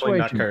 it's definitely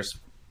not cursed.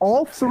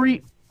 All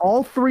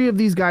three of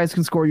these guys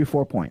can score you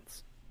 4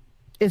 points.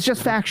 It's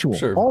just factual.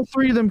 Sure. All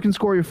 3 of them can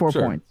score you 4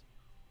 points.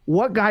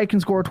 What guy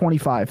can score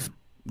 25?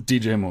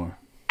 DJ Moore.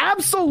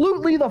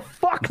 Absolutely the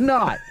fuck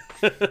not.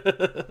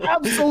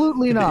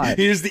 Absolutely not.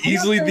 He is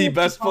easily the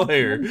best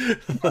player.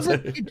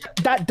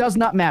 That does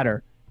not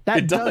matter.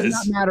 That does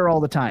not matter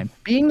all the time.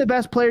 Being the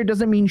best player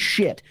doesn't mean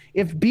shit.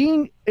 If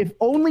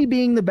only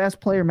being the best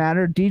player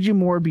mattered, DJ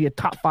Moore would be a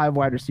top 5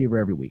 wide receiver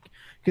every week,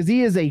 because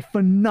he is a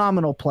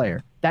phenomenal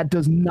player. That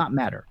does not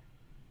matter.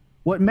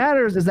 What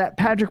matters is that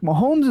Patrick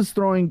Mahomes is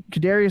throwing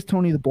Kadarius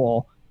Toney the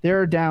ball.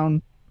 They're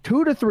down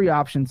 2 to 3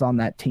 options on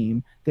that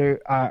team. They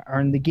are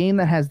in the game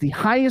that has the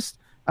highest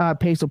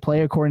pace of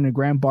play according to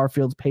Graham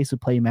Barfield's pace of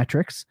play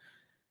metrics.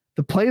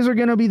 The plays are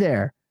going to be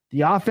there.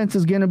 The offense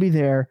is going to be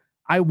there.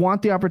 I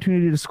want the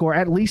opportunity to score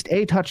at least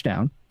a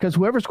touchdown, because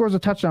whoever scores a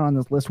touchdown on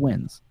this list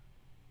wins.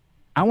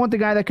 I want the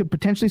guy that could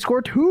potentially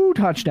score 2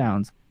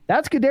 touchdowns.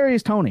 That's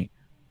Kadarius Toney.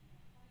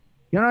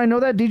 You know, I know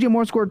that DJ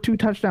Moore scored 2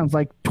 touchdowns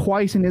like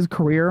twice in his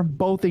career,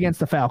 both against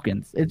the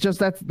Falcons. It's just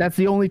that's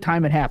the only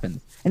time it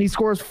happens. And he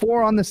scores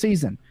 4 on the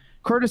season.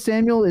 Curtis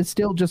Samuel is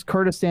still just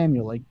Curtis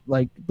Samuel,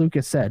 like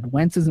Lucas said.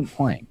 Wentz isn't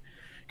playing.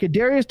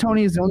 Kadarius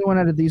Toney is the only one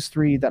out of these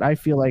 3 that I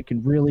feel like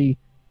can really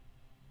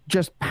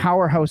just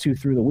powerhouse you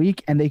through the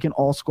week, and they can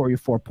all score you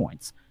 4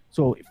 points.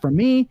 So for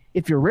me,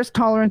 if your risk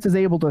tolerance is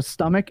able to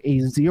stomach a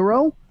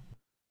 0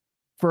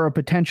 for a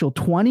potential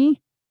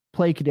 20,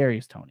 play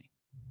Kadarius Toney.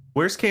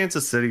 Where's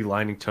Kansas City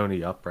lining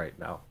Toney up right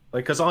now?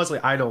 Like, because honestly,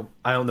 I don't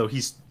know.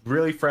 He's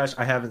really fresh.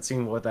 I haven't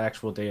seen what the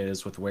actual data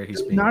is with where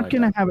he's being. Not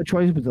going to have a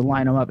choice but to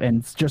line him up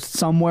and just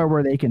somewhere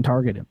where they can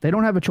target him. They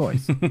don't have a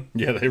choice.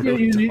 Yeah, they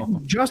really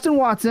don't. Justin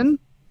Watson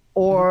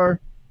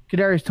or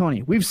Kadarius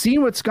Toney. We've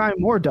seen what Sky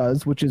Moore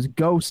does, which is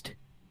ghost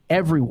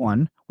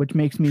everyone, which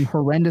makes me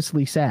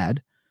horrendously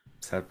sad.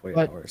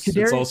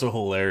 It's also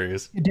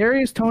hilarious.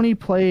 Kadarius Toney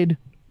played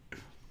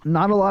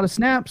not a lot of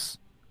snaps,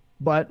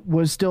 but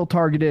was still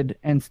targeted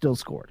and still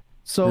scored.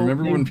 So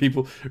remember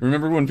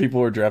when people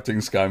were drafting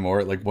Sky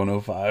Moore at like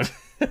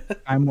 105?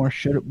 Sky Moore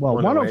should have. Well,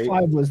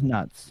 105 was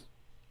nuts.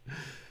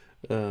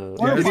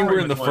 Everything we're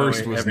in the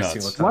first was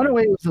nuts.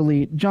 108 was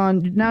elite.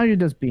 John, now you're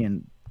just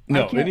being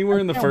No, anywhere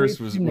in the first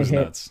was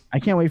nuts. I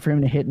can't wait for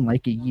him to hit in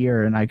like a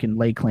year, and I can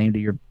lay claim to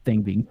your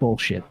thing being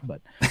bullshit.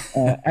 But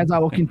as I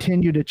will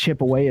continue to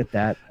chip away at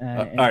that.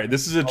 All right,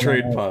 this is a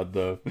trade pod,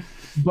 though.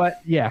 But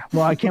yeah,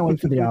 well, I can't wait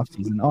for the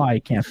offseason. Oh, I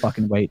can't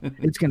fucking wait.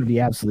 It's going to be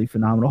absolutely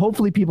phenomenal.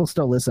 Hopefully, people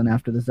still listen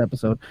after this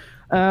episode.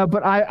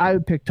 But I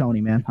would pick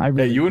Tony, man.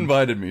 Hey, you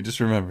invited me. Just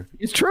remember.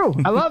 It's true.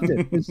 I loved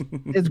it.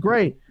 It's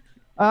great.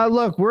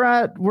 Look, we're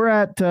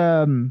at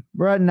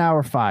an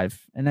hour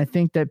 5, and I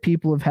think that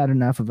people have had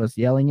enough of us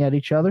yelling at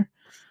each other.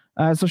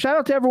 So shout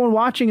out to everyone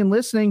watching and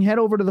listening. Head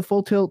over to the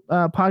Full Tilt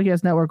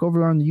Podcast Network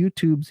over on the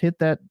YouTubes. Hit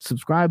that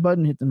subscribe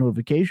button. Hit the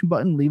notification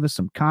button. Leave us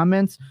some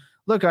comments.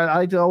 Look, I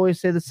like to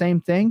always say the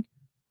same thing,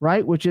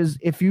 right? Which is,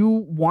 if you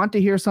want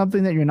to hear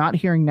something that you're not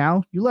hearing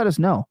now, you let us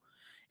know.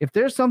 If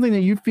there's something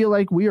that you feel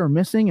like we are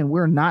missing and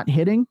we're not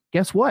hitting,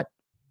 guess what?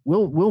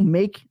 We'll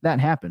make that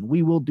happen.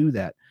 We will do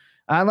that.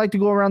 I'd like to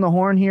go around the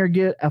horn here,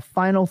 get a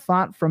final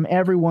thought from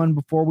everyone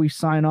before we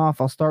sign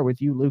off. I'll start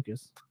with you,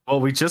 Lucas.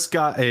 Well, we just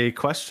got a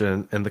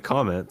question in the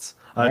comments.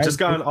 Just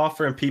got an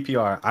offer in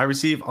PPR. I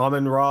receive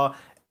Amon-Ra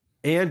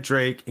and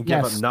Drake and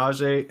give up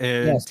Najee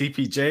and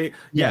DPJ.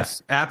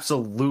 Yes,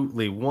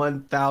 absolutely.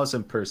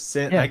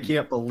 1,000%. I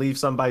can't believe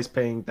somebody's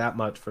paying that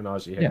much for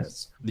Najee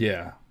Harris.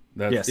 Yeah.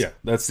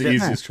 That's the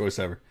easiest choice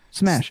ever.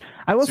 Smash.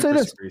 I will say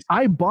this.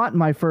 I bought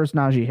my first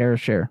Najee Harris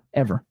share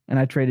ever, and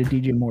I traded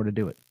DJ Moore to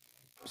do it.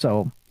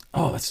 So,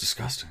 that's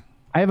disgusting.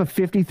 I have a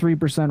 53%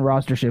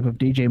 rostership of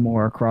DJ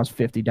Moore across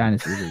 50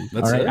 dynasty leagues.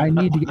 All right, I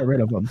need to get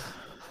rid of him.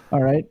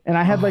 All right, and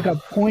I had like a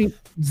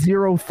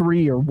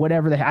 0.03 or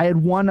whatever. I had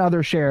one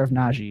other share of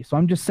Najee. So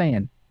I'm just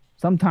saying,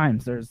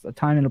 sometimes there's a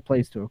time and a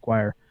place to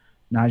acquire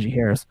Najee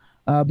Harris.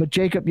 But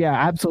Jacob,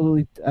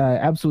 absolutely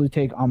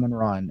take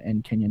Amon-Ra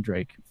and Kenyon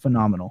Drake.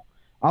 Phenomenal.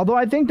 Although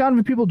I think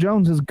Donovan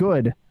Peoples-Jones is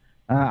good.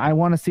 I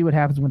want to see what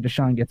happens when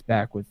Deshaun gets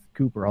back with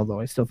Cooper. Although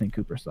I still think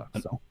Cooper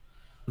sucks.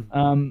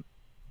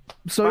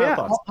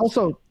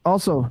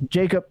 Also,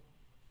 Jacob,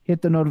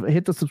 hit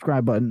the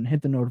subscribe button,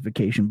 hit the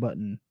notification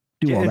button.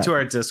 Get into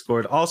our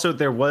Discord. Also,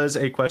 there was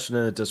a question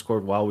in the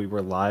Discord while we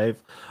were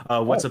live.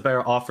 What's a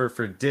better offer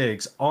for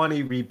Diggs on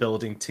a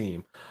rebuilding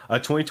team?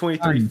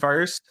 2023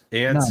 first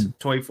and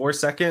 24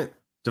 second,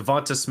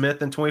 Devonta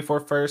Smith and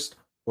 24 first,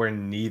 or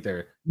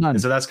neither? None.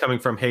 And so that's coming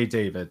from Hey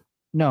David.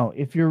 No,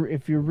 if you're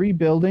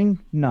rebuilding,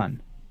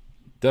 none.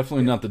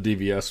 Definitely not the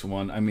DVS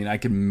one. I mean, I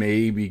could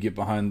maybe get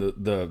behind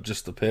the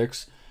just the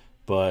picks,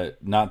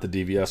 but not the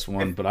DVS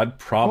one. But I'd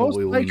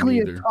probably most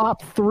likely lean either. A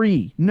top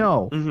 3.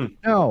 No,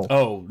 no.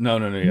 Oh no,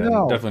 yeah,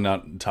 no. Definitely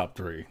not top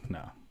 3.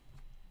 No,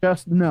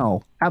 just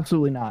no,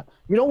 absolutely not.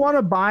 You don't want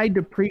to buy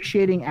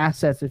depreciating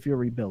assets if you're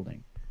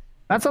rebuilding.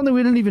 That's something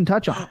we didn't even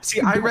touch on.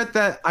 See, I read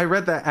that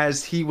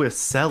as he was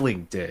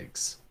selling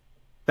Diggs.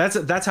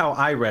 That's how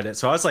I read it.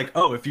 So I was like,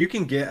 oh, if you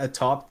can get a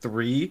top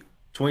 3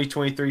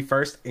 2023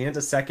 first and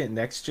a second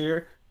next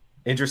year,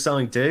 and you're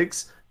selling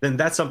Diggs, then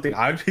that's something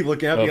I'd be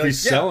looking at. If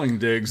he's selling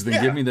Diggs,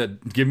 then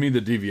give me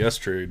the DVS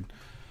trade.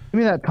 Give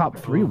me that top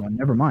 3 one.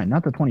 Never mind,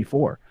 not the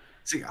 24.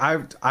 See,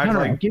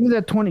 give me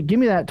that 20. Give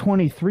me that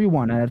 23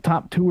 one at a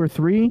top 2 or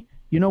 3.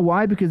 You know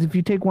why? Because if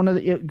you take one of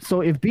the,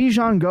 so if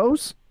Bijan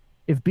goes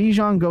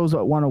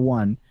at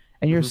 101,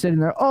 and you're sitting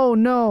there, oh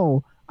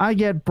no, I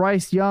get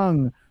Bryce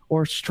Young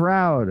or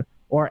Stroud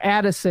or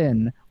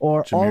Addison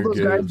or Jahmyr all those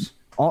Gibbs. guys.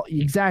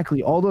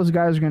 All those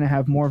guys are going to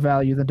have more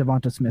value than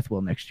Devonta Smith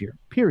will next year.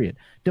 Period.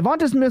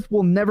 Devonta Smith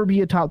will never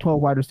be a top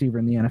 12 wide receiver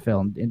in the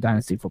NFL in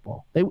dynasty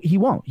football. He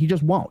won't. He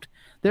just won't.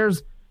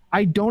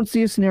 I don't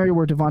see a scenario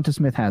where Devonta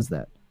Smith has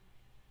that.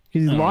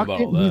 He's locked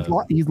in.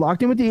 He's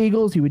locked in with the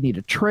Eagles. He would need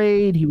a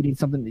trade. He would need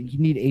something. He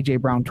need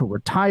AJ Brown to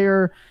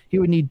retire. He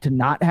would need to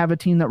not have a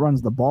team that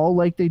runs the ball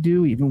like they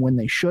do, even when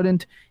they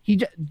shouldn't. You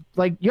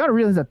got to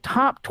realize a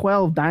top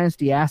 12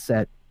 dynasty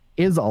asset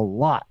is a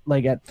lot.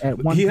 Like at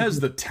one, he has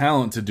the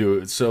talent to do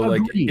it. So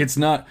Agreed. it's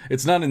not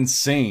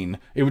insane.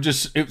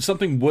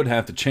 Something would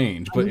have to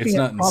change, but it's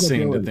not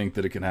insane to think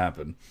that it can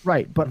happen.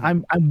 Right, but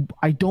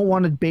I don't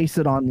want to base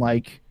it on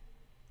like.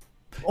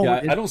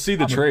 I don't see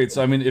the trades.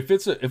 I mean, if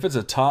it's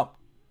a top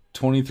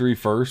 23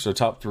 first or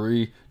top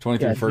 3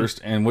 23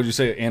 first, and what'd you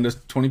say, and a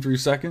 23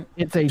 second?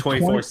 It's a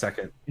 24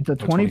 second. It's a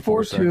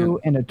 24-2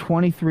 and a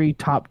 23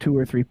 top 2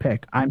 or 3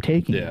 pick. I'm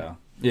taking it.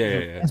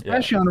 Yeah.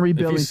 Especially on a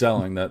rebuilding. If he's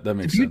selling that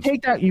makes sense.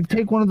 If you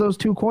take one of those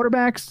 2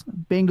 quarterbacks,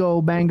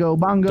 bingo, bango,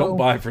 bongo. Don't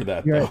buy for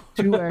that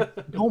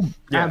though.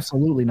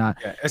 Absolutely not.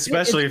 Yeah,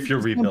 especially if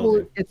you're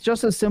rebuilding. It's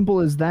just as simple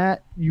as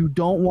that. You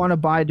don't want to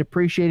buy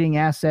depreciating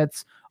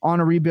assets on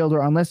a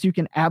rebuilder unless you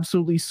can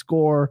absolutely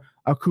score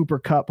a Cooper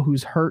Kupp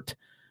who's hurt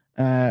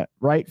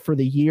right for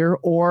the year,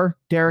 or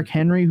Derrick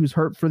Henry who's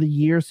hurt for the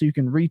year, so you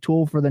can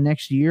retool for the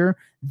next year.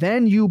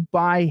 Then you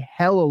buy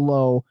hella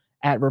low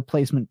at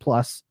replacement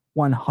plus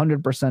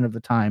 100% of the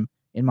time,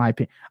 in my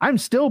opinion. I'm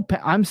still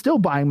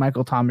buying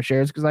Michael Thomas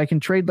shares because I can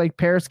trade like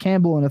Paris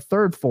Campbell in a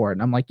third for it,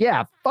 and I'm like,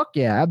 fuck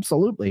yeah,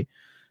 absolutely.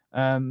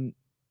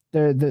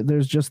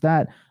 There's just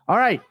that. All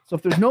right. So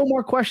if there's no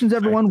more questions,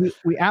 everyone,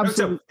 we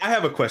absolutely. I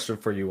have a question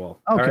for you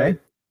all. Okay. All right?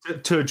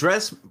 to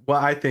address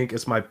what I think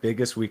is my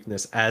biggest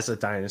weakness as a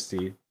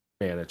dynasty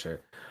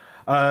manager.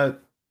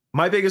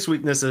 My biggest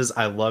weakness is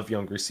I love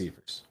young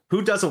receivers.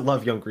 Who doesn't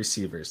love young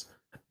receivers?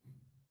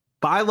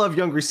 But I love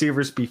young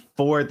receivers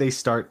before they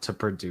start to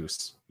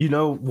produce.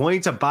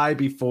 Wanting to buy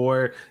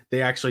before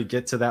they actually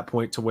get to that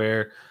point to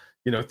where,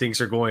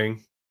 things are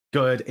going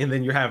good, and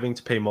then you're having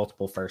to pay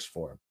multiple first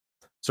for them.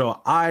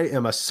 So I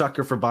am a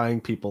sucker for buying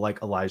people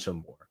like Elijah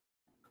Moore.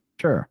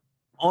 Sure.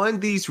 On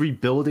these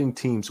rebuilding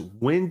teams,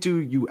 when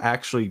do you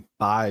actually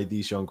buy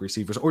these young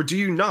receivers? Or do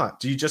you not?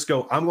 Do you just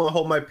go, I'm going to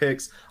hold my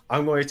picks,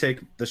 I'm going to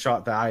take the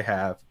shot that I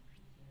have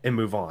and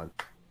move on?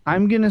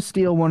 I'm going to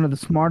steal one of the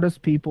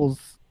smartest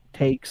people's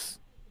takes.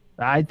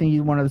 I think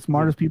he's one of the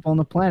smartest people on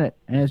the planet,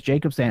 and it's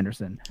Jacob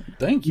Sanderson.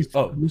 Thank you.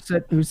 Who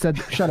said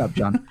shut up,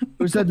 John.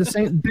 Who said the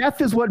same? Beth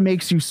is what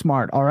makes you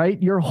smart, all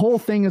right? Your whole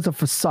thing is a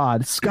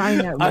facade.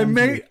 Skynet runs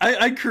you.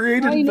 I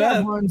created Skynet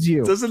Beth. runs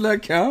you. Doesn't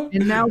that count?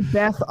 And now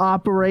Beth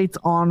operates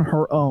on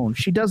her own.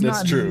 She does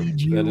That's not true.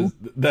 need you.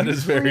 That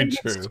is very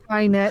true.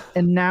 Skynet,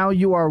 and now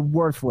you are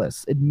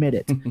worthless. Admit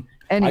it.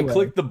 Anyway. I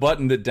clicked the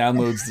button that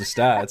downloads the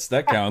stats.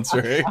 That counts,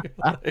 right?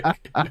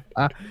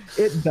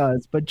 It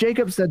does. But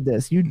Jacob said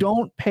this: you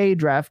don't pay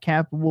draft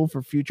capital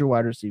for future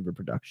wide receiver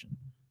production.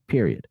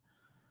 Period.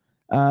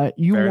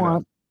 You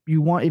want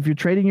if you're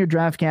trading your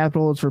draft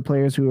capital, it's for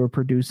players who are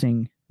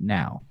producing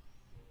now.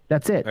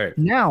 That's it. Right.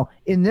 Now,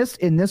 in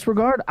this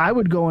regard, I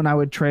would go and I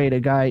would trade a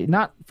guy,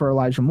 not for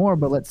Elijah Moore,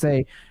 but let's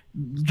say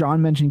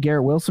John mentioned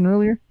Garrett Wilson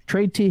earlier.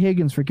 Trade T.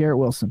 Higgins for Garrett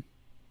Wilson.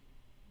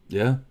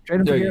 Yeah,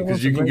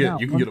 because you can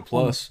get a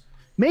plus.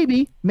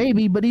 Maybe,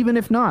 but even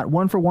if not,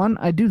 1-for-1,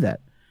 I do that.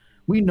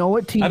 We know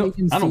what T.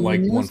 Higgins. I don't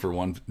like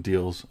 1-for-1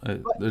 deals.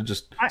 They're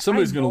just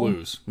somebody's going to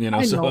lose,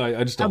 So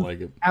I just don't like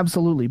it.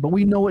 Absolutely, but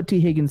we know what T.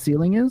 Higgins'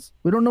 ceiling is.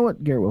 We don't know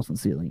what Garrett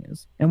Wilson's ceiling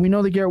is, and we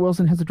know that Garrett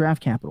Wilson has a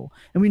draft capital,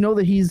 and we know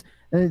that he's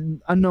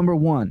a number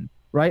one,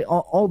 right?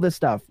 All this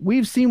stuff.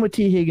 We've seen what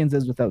T. Higgins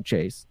is without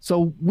Chase,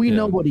 so we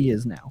know what he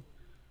is now.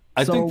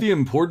 I think the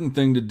important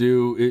thing to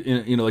do,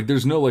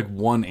 there's no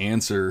one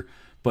answer,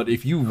 but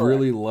if you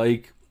really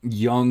like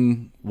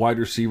young wide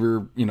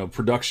receiver,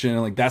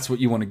 production, that's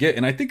what you want to get.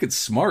 And I think it's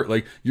smart.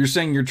 Like you're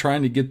saying, you're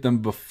trying to get them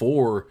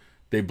before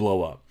they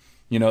blow up.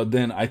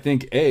 Then I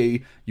think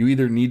you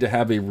either need to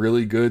have a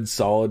really good,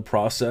 solid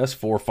process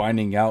for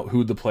finding out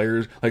who the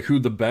players, who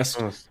the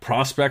best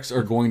prospects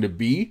are going to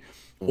be.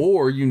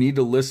 Or you need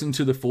to listen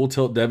to the Full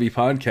Tilt Devy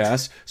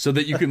podcast so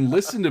that you can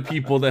listen to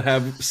people that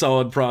have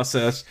solid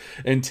process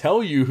and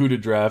tell you who to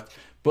draft.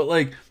 But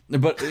I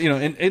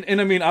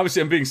mean,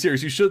 obviously I'm being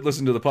serious. You should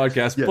listen to the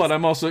podcast, yes. But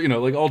I'm also,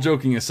 all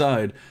joking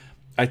aside,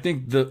 I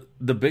think the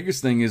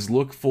biggest thing is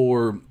look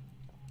for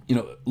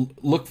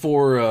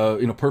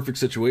perfect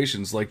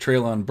situations like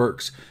Treylon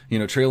Burks.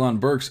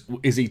 Treylon Burks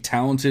is a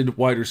talented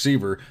wide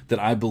receiver that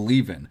I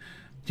believe in.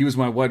 He was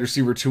my wide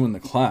receiver 2 in the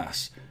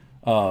class.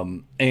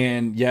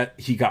 And yet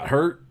he got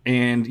hurt,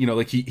 and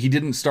he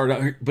didn't start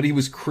out, but he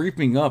was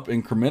creeping up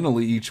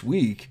incrementally each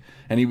week,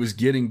 and he was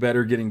getting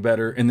better,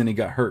 and then he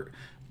got hurt.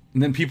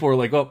 And then people are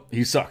like, oh,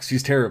 he sucks,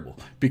 he's terrible,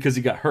 because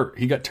he got hurt,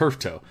 he got turf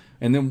toe.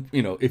 And then,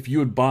 if you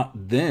had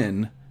bought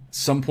then,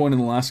 some point in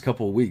the last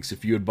couple of weeks,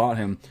 if you had bought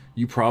him,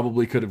 you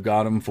probably could have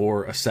got him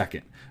for a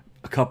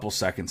couple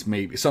seconds,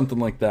 maybe, something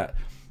like that.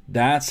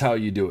 That's how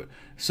you do it.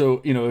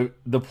 So,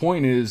 the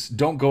point is,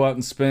 don't go out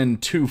and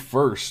spend 2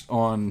 first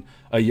on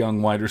a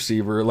young wide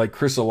receiver like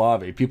Chris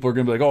Olave. People are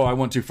going to be like, oh, I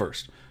want 2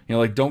 first.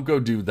 Don't go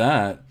do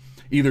that.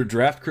 Either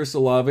draft Chris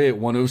Olave at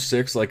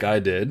 106 like I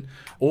did,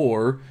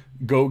 or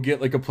go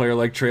get a player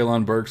like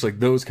Treylon Burks,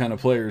 those kind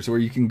of players where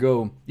you can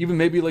go, even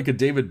maybe a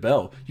David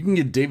Bell. You can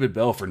get David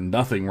Bell for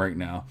nothing right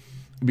now,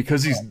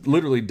 because he's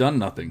literally done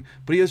nothing.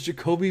 But he has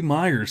Jacoby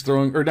Brissett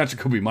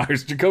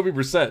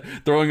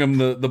throwing him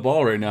the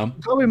ball right now.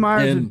 Jacoby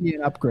Myers would be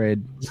an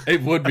upgrade.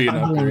 It would be an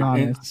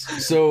upgrade.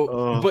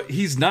 But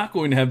he's not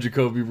going to have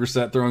Jacoby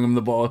Brissett throwing him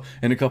the ball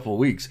in a couple of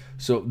weeks.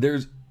 So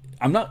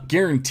I'm not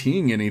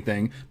guaranteeing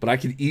anything, but I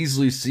could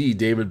easily see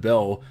David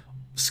Bell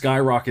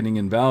skyrocketing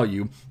in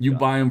value. You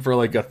buy him for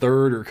a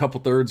third or a couple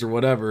thirds or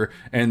whatever,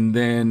 and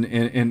then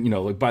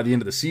by the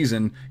end of the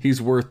season,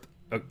 he's worth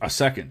a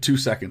second, 2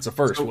 seconds, a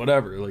first,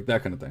 whatever,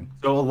 that kind of thing.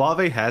 So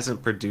Olave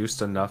hasn't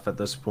produced enough at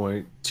this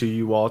point to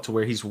you all to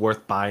where he's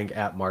worth buying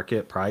at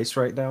market price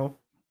right now?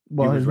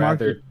 Well, his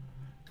market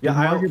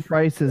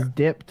price has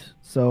dipped.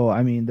 So,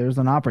 I mean, there's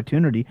an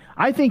opportunity.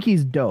 I think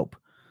he's dope.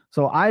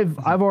 So I've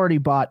already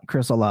bought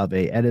Chris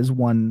Olave at his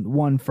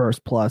one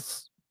first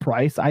plus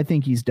price. I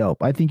think he's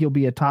dope. I think he'll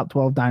be a top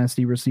 12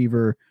 dynasty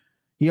receiver.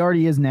 He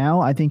already is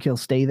now. I think he'll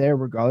stay there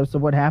regardless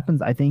of what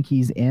happens. I think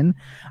he's in.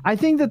 I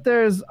think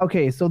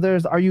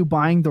that are you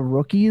buying the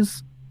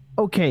rookies?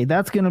 Okay,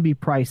 that's going to be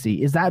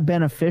pricey. Is that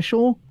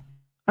beneficial?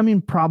 I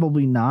mean,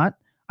 probably not.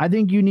 I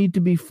think you need to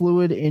be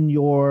fluid in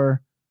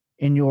your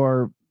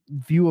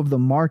view of the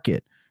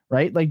market,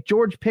 right? Like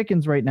George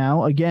Pickens right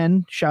now,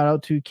 again, shout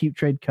out to Keep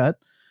Trade Cut.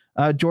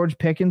 George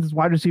Pickens is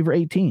wide receiver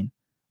 18.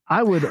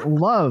 I would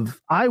love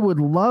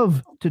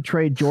to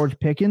trade George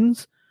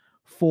Pickens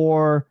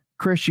for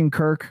Christian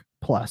Kirk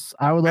plus.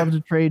 I would love to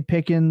trade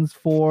Pickens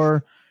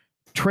for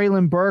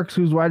Treylon Burks,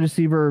 who's wide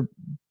receiver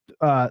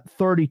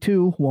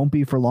 32. Won't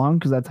be for long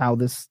because that's how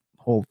this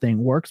whole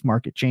thing works.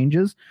 Market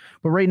changes.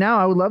 But right now,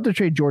 I would love to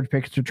trade George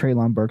Pickens for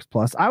Treylon Burks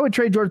plus. I would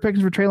trade George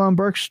Pickens for Treylon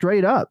Burks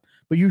straight up,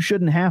 but you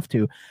shouldn't have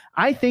to.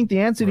 I think the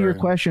answer to your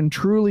question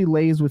truly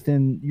lays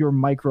within your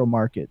micro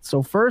market.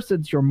 So first,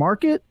 it's your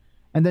market,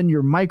 and then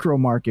your micro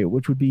market,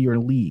 which would be your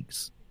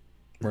leagues.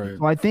 Right.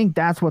 So I think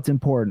that's what's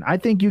important. I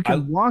think you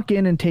can walk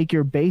in and take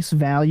your base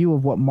value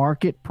of what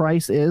market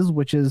price is,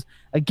 which is,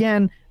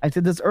 again, I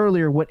said this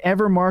earlier,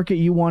 whatever market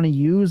you want to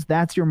use,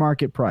 that's your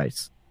market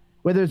price.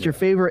 Whether it's your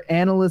favorite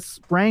analysts'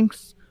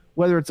 ranks,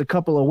 whether it's a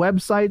couple of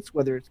websites,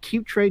 whether it's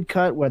Keep Trade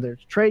Cut, whether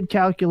it's trade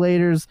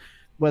calculators,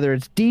 whether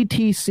it's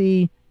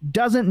DTC,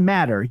 doesn't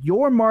matter.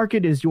 Your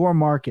market is your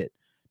market.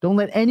 Don't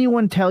let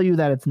anyone tell you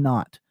that it's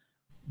not.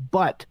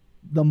 But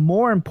the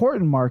more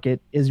important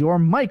market is your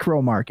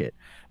micro market,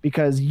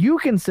 because you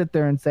can sit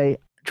there and say,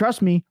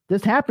 trust me,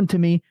 this happened to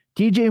me.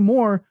 DJ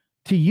Moore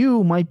to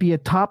you might be a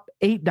top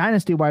 8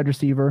 dynasty wide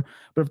receiver,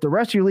 but if the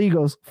rest of your league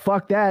goes,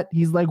 fuck that,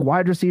 he's like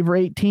wide receiver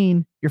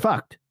 18, you're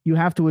fucked. You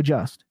have to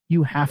adjust.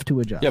 You have to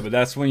adjust. Yeah, but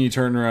that's when you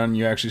turn around and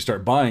you actually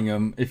start buying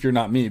him. If you're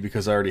not me,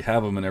 because I already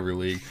have him in every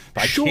league,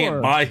 but I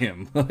can't buy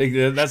him. Like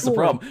that's the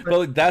problem. But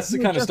like that's the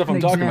kind of stuff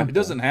I'm talking about. It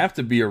doesn't have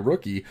to be a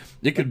rookie.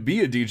 It could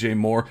be a DJ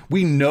Moore.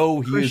 We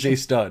know he is a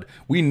stud.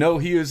 We know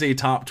he is a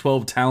top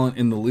 12 talent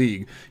in the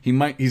league.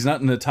 He's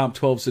not in a top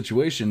 12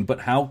 situation,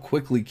 but how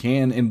quickly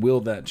can and will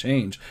that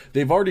change?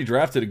 They've already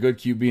drafted a good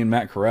QB in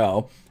Matt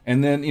Corral.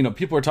 And then,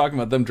 people are talking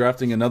about them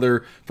drafting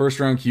another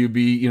first-round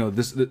QB,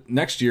 this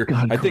next year.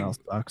 God, I think Corral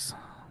sucks.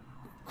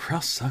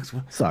 Corral sucks.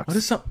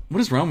 Sucks. What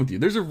is wrong with you?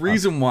 There's a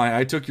reason why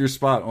I took your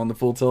spot on the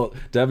Full Tilt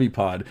Devi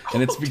pod,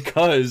 and it's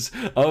because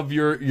of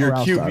your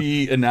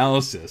QB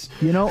analysis.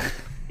 You know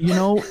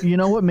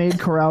what made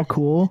Corral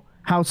cool?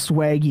 How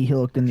swaggy he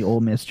looked in the Ole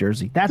Miss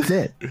jersey. That's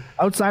it.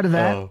 Outside of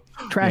that,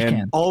 trash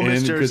can. Ole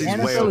Miss jersey is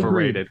way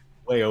overrated.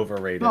 Way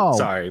overrated. Oh,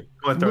 sorry.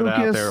 I'm going to throw that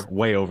out there.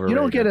 Way overrated. You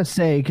don't get a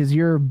say because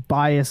you're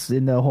biased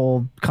in the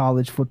whole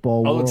college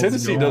football world.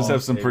 Tennessee does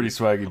have some pretty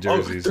swaggy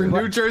jerseys.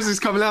 New jerseys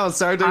coming out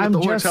Saturday with the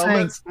orange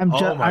helmets.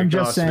 I'm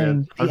just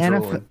saying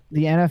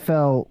the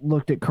NFL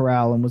looked at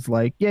Corral and was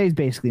like, yeah, he's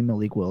basically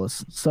Malik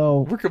Willis.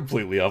 So we're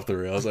completely off the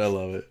rails. I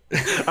love it.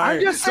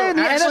 I'm just saying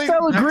the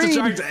NFL agreed.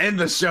 I'm trying to end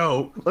the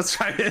show. Let's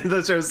try to end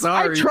the show.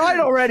 Sorry. I tried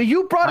already.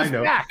 You brought us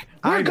back.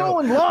 We're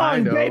going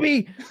long,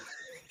 baby.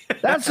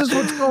 That's just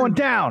what's going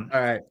down.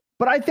 All right.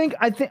 But I think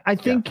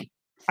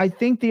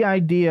the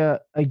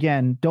idea,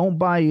 again, don't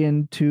buy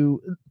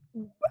into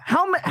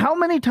how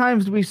many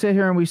times do we sit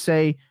here and we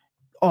say,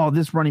 oh,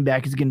 this running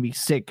back is going to be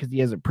sick because he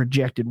has a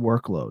projected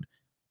workload.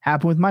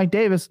 Happened with Mike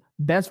Davis.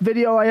 Best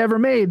video I ever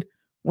made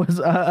was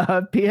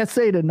a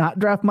PSA to not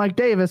draft Mike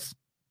Davis.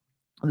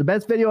 The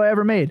best video I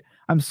ever made.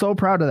 I'm so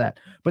proud of that.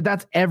 But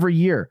that's every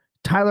year.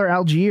 Tyler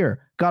Algier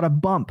got a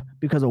bump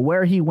because of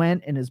where he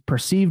went and his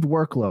perceived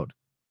workload.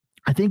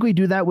 I think we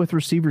do that with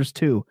receivers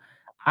too.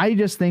 I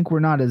just think we're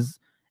not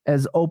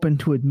as open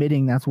to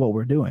admitting that's what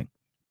we're doing.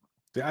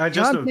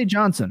 Deontay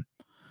Johnson,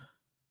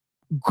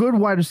 good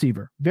wide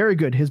receiver, very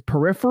good. His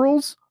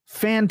peripherals,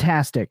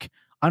 fantastic.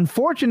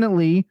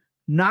 Unfortunately,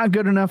 not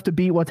good enough to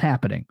beat what's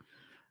happening.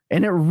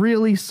 And it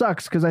really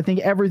sucks because I think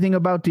everything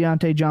about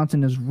Deontay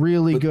Johnson is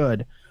really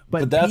good.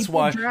 But that's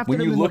why when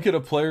you look at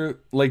a player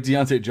like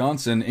Deontay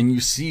Johnson and you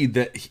see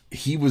that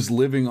he was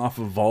living off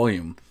of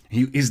volume,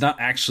 he's not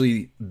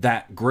actually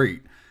that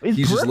great.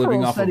 He's just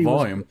living off of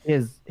volume.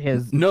 His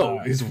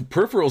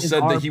peripherals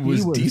said that he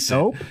was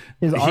decent.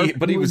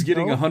 But he was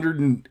getting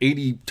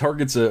 180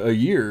 targets a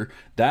year.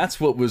 That's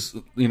what was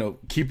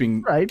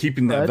keeping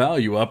that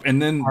value up. And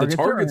then the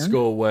targets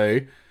go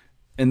away.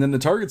 And then the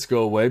targets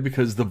go away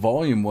because the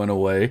volume went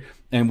away.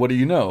 And what do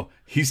you know?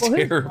 He's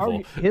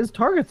terrible. His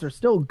targets are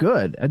still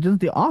good. Just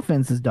the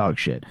offense is dog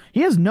shit.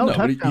 He has no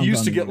touchdowns. He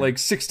used to get like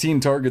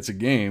 16 targets a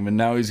game, and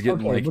now he's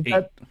getting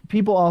 8.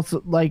 People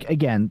also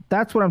again.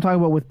 That's what I'm talking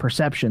about with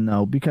perception,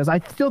 though, because I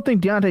still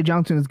think Deontay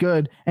Johnson is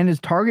good, and his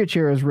target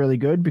share is really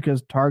good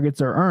because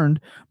targets are earned.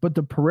 But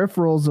the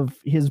peripherals of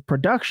his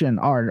production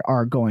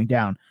are going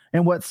down.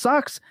 And what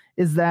sucks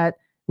is that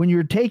when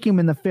you're taking him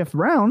in the 5th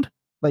round,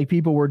 like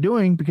people were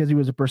doing because he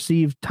was a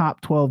perceived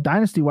top 12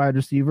 dynasty wide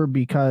receiver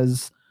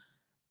because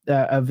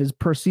of his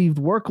perceived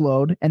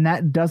workload, and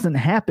that doesn't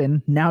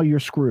happen, now you're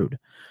screwed.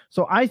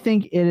 So I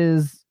think it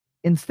is,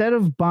 instead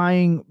of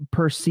buying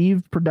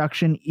perceived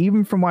production,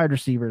 even from wide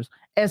receivers,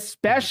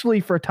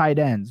 especially for tight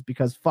ends,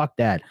 because fuck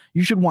that.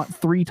 You should want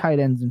 3 tight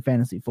ends in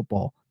fantasy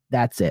football.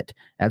 That's it.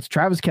 That's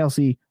Travis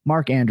Kelce,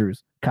 Mark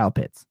Andrews, Kyle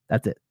Pitts.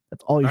 That's it.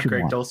 That's all you should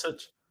want. Greg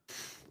Dulcich?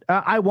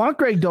 I want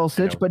Greg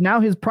Dulcich, but now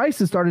his price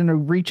is starting to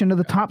reach into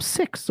the top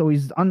 6, so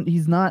he's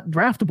not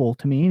draftable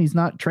to me, and he's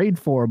not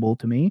trade-forable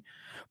to me.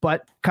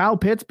 But Kyle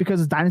Pitts, because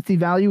his dynasty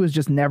value is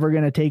just never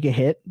going to take a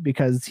hit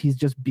because he's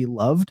just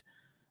beloved,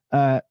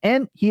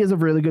 and he is a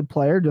really good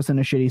player, just in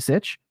a shitty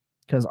sitch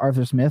because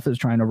Arthur Smith is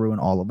trying to ruin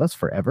all of us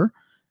forever.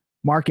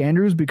 Mark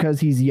Andrews because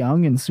he's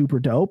young and super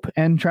dope,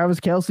 and Travis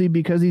Kelce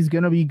because he's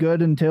going to be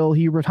good until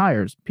he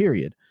retires,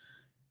 period.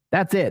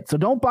 That's it. So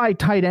don't buy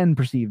tight end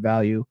perceived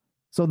value.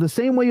 So the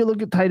same way you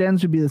look at tight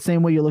ends should be the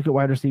same way you look at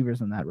wide receivers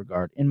in that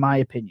regard, in my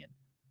opinion,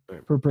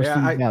 for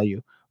perceived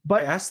value.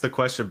 But I asked the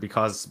question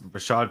because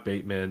Rashad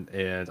Bateman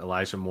and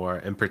Elijah Moore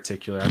in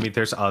particular, I mean,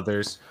 there's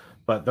others,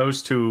 but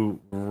those two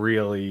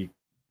really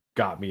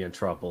got me in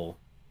trouble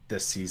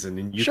this season.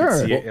 And you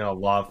can see it in a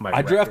lot of my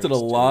I drafted a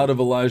lot of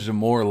Elijah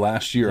Moore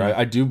last year.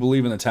 I do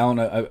believe in the talent.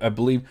 I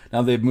believe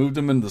now they've moved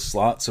him into the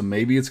slot, so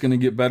maybe it's going to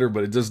get better,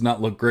 but it does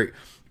not look great.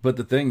 But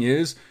the thing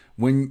is,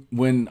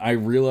 when I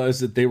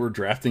realized that they were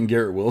drafting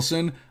Garrett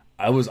Wilson,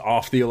 I was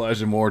off the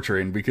Elijah Moore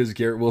train because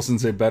Garrett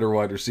Wilson's a better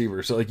wide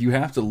receiver. So, like, you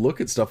have to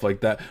look at stuff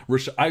like that.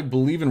 I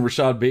believe in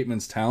Rashad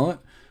Bateman's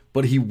talent,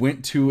 but he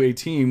went to a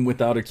team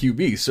without a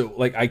QB. So,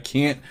 like, I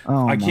can't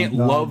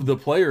love the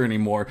player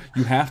anymore.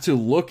 You have to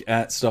look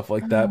at stuff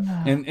like that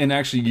and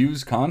actually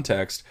use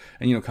context.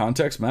 And, you know,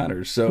 context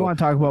matters. So, you want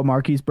to talk about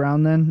Marquise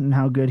Brown then and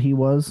how good he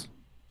was?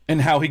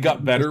 And how he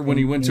got better when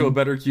he went to a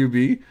better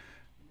QB?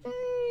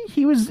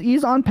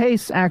 He's on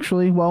pace,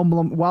 actually,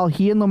 while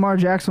he and Lamar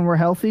Jackson were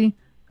healthy.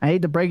 I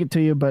hate to break it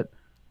to you, but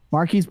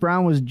Marquise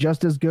Brown was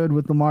just as good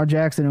with Lamar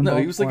Jackson. No,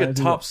 he was like a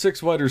top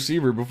 6 wide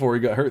receiver before he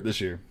got hurt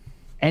this year.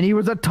 And he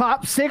was a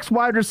top 6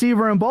 wide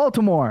receiver in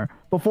Baltimore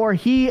before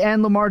he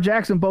and Lamar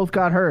Jackson both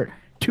got hurt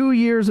 2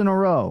 years in a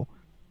row.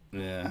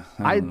 Yeah,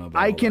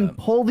 I can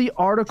pull the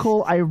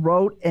article I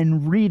wrote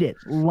and read it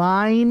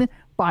line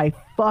by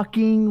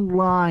fucking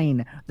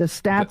line. The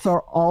stats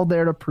are all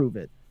there to prove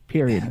it.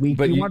 Period.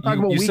 But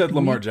you said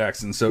Lamar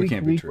Jackson, so it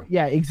can't be true.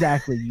 Yeah,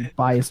 exactly. You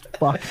biased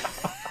fuck.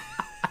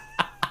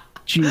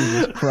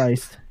 Jesus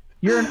Christ.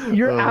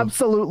 You're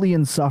absolutely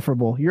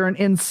insufferable. You're an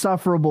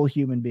insufferable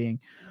human being.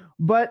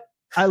 But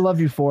I love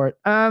you for it.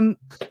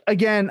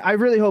 Again, I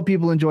really hope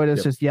people enjoyed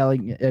us just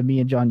yelling at me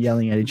and John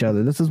yelling at each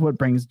other. This is what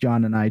brings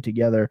John and I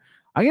together.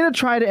 I'm going to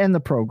try to end the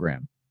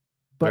program.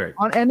 But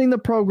on ending the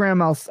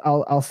program,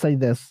 I'll say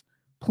this.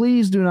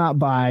 Please do not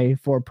buy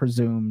for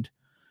presumed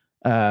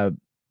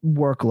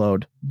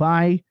workload.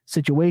 Buy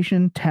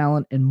situation,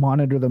 talent, and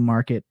monitor the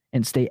market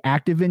and stay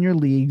active in your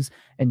leagues,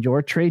 and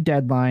your trade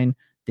deadline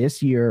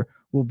this year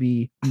will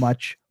be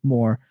much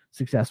more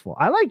successful.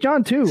 I like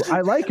John too.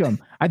 I like him.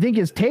 I think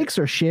his takes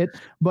are shit,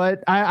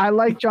 but I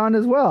like John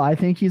as well. I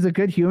think he's a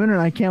good human, and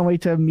I can't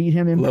wait to meet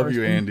him in person. Love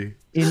you, Andy.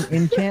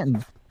 In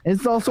Canton.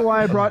 It's also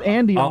why I brought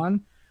Andy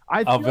on.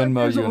 I'll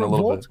Venmo you in a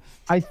little bit.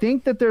 I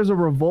think that there's a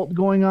revolt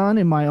going on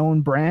in my own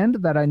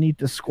brand that I need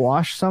to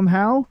squash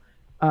somehow.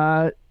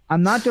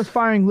 I'm not just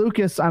firing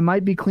Lucas. I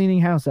might be cleaning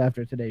house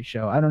after today's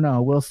show. I don't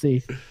know. We'll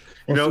see.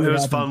 It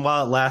was fun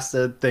while it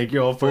lasted. Thank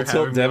you all for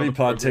having me. Debbie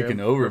Pod taking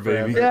over,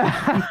 baby.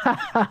 Yeah.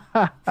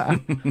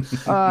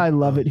 I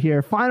love it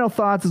here. Final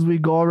thoughts as we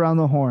go around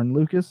the horn.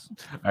 Lucas?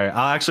 All right.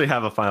 I'll actually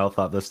have a final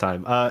thought this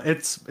time.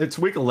 It's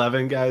week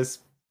 11, guys.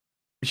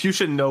 You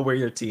should know where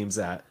your team's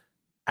at.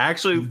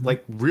 Actually,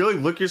 like, really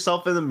look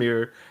yourself in the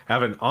mirror.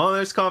 Have an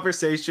honest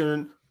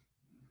conversation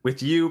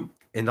with you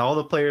and all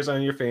the players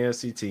on your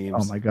fantasy teams.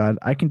 Oh my God.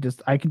 I can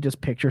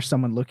just picture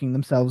someone looking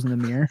themselves in the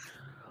mirror.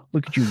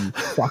 Look at you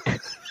fuck.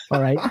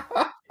 All right.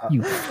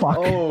 You fuck.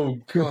 Oh,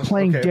 you're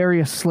playing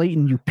Darius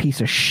Slayton, you piece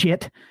of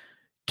shit.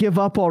 Give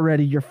up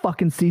already. Your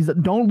fucking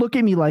season. Don't look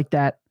at me like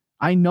that.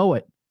 I know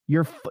it.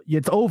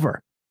 It's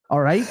over.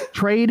 All right.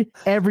 Trade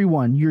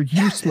everyone. You're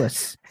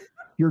useless.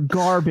 You're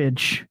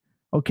garbage.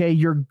 Okay.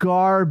 You're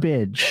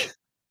garbage.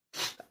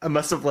 I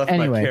must have left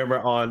my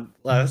camera on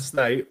last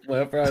night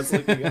whenever I was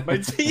looking at my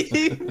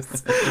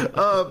teams.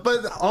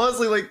 But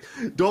honestly, like,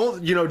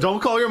 don't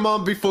call your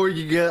mom before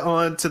you get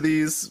on to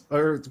these,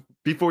 or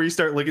before you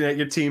start looking at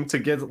your team to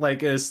get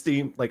like a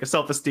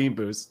self-esteem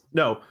boost.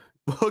 No,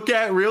 look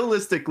at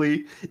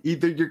realistically,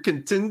 either you're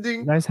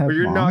contending or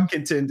you're not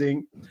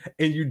contending,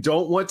 and you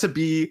don't want to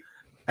be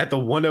at the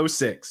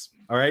 106.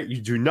 All right. You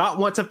do not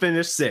want to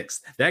finish 6th.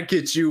 That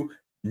gets you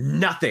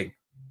nothing.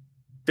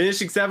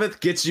 Finishing 7th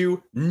gets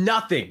you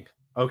nothing.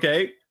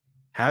 Okay.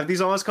 Have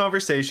these honest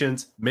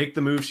conversations, make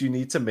the moves you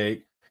need to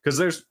make,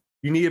 because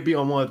you need to be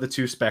on one of the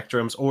two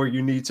spectrums, or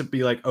you need to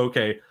be like,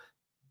 okay,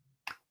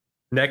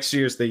 next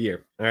year's the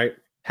year. All right.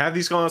 Have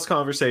these honest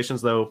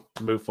conversations though,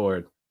 move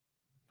forward.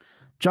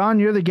 John,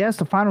 you're the guest.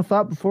 A final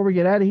thought before we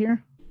get out of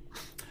here.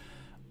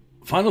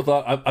 Final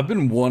thought. I've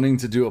been wanting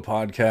to do a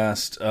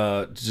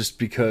podcast just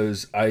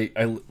because I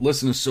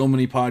listen to so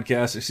many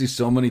podcasts. I see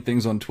so many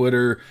things on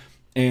Twitter.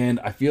 And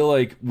I feel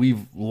like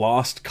we've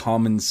lost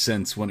common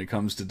sense when it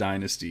comes to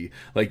Dynasty.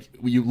 Like,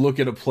 you look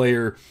at a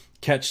player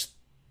catch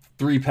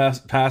 3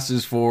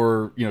 passes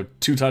for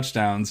 2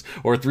 touchdowns,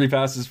 or 3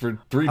 passes for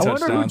 3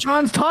 touchdowns. I wonder who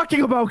John's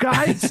talking about,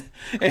 guys.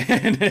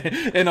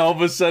 and all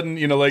of a sudden,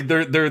 like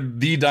they're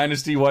the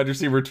Dynasty wide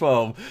receiver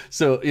 12.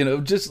 So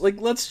just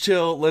like, let's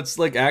chill. Let's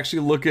like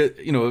actually look at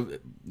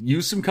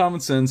use some common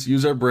sense,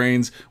 use our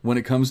brains when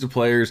it comes to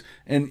players.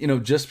 And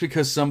just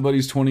because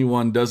somebody's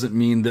 21 doesn't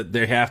mean that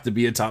they have to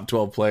be a top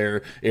 12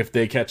 player if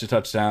they catch a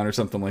touchdown or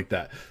something like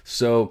that.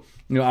 So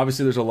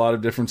obviously there's a lot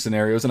of different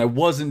scenarios, and I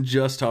wasn't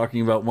just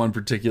talking about one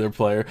particular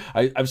player.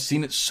 I've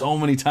seen it so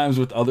many times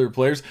with other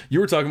players. You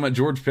were talking about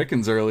George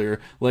Pickens earlier.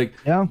 Like,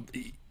 yeah,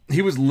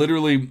 he was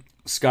literally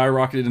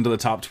skyrocketed into the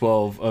top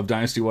 12 of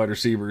dynasty wide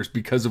receivers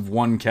because of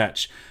one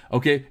catch.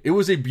 Okay, it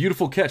was a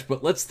beautiful catch,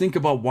 but let's think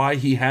about why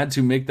he had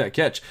to make that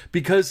catch.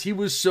 Because he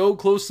was so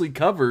closely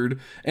covered,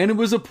 and it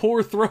was a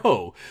poor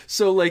throw.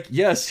 So, like,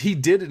 yes, he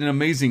did an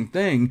amazing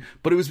thing,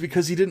 but it was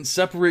because he didn't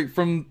separate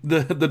from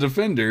the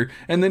defender,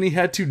 and then he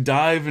had to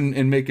dive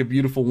and make a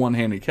beautiful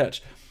one-handed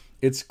catch.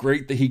 It's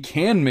great that he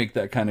can make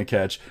that kind of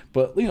catch,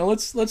 but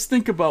let's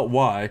think about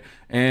why,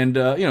 and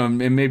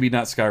and maybe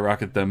not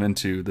skyrocket them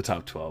into the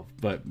top 12.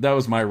 But that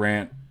was my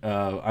rant.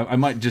 I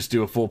might just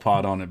do a full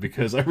pod on it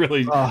because I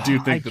really do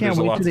think that there's a lot to talk about. I can't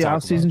wait to the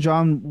off season,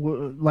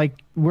 John.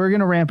 Like, we're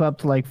gonna ramp up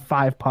to like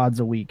 5 pods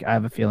a week. I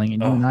have a feeling,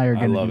 and you and I are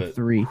gonna do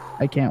 3.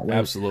 I can't wait.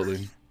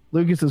 Absolutely.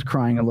 Lucas is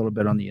crying a little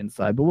bit on the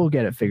inside, but we'll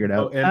get it figured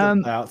out. And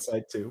on the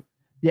outside too.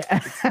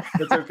 Yeah,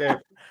 it's okay.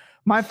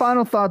 My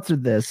final thoughts are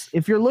this.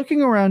 If you're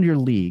looking around your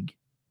league,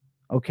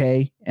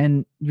 okay,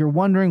 and you're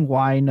wondering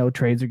why no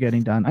trades are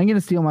getting done, I'm going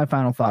to steal my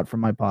final thought from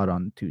my pod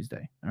on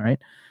Tuesday, all right?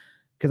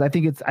 Because I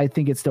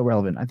think it's still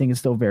relevant. I think it's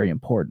still very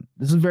important.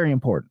 This is very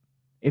important.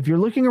 If you're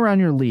looking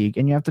around your league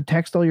and you have to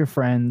text all your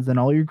friends and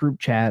all your group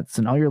chats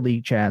and all your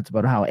league chats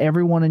about how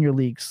everyone in your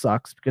league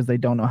sucks because they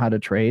don't know how to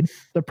trade,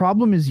 the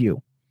problem is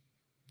you.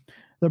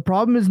 The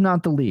problem is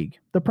not the league.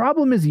 The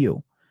problem is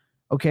you.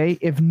 Okay,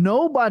 if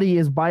nobody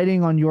is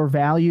biting on your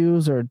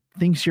values or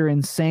thinks you're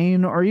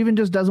insane or even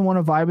just doesn't want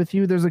to vibe with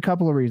you, there's a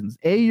couple of reasons.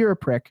 A, you're a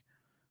prick,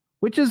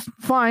 which is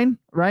fine,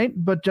 right?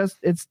 But just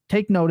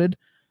take noted.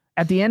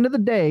 At the end of the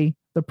day,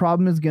 the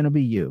problem is going to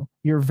be you.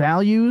 Your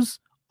values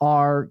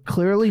are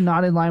clearly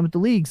not in line with the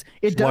league's.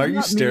 Why are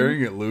you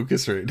staring at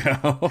Lucas right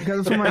now?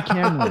 Because that's where my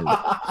camera is.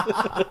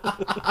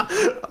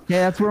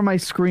 Yeah, that's where my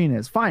screen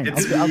is. Fine.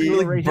 I'll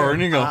do it right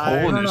burning here. A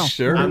hole in his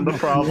shirt. I'm the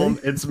problem.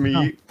 It's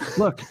me.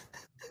 No.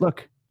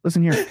 Look,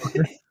 listen here.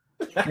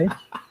 Okay?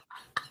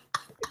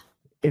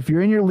 If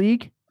you're in your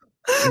league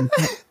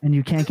and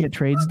you can't get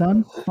trades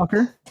done,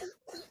 fucker,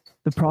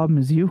 the problem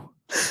is you.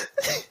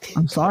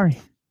 I'm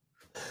sorry.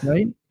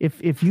 Right?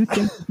 If you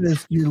think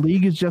your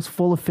league is just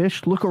full of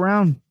fish, look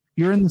around.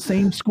 You're in the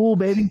same school,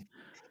 baby.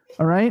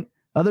 All right?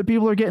 Other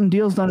people are getting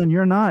deals done and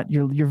you're not.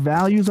 Your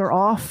values are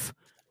off.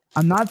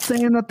 I'm not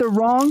saying that they're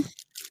wrong.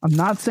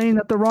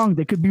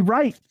 They could be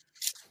right.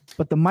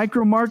 But the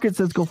micro market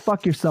says go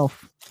fuck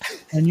yourself.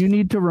 And you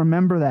need to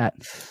remember that.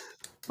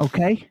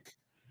 Okay?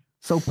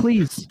 So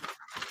please,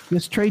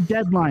 this trade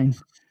deadline,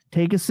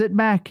 take a sit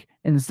back.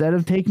 Instead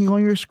of taking all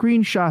your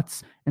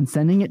screenshots and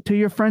sending it to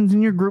your friends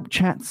in your group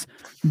chats,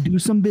 do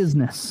some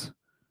business.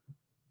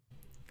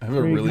 I have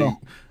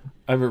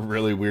a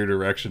really weird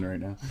erection right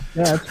now.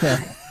 Yeah, that's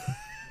fair.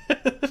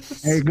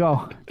 There you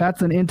go.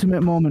 That's an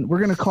intimate moment. We're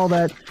going to call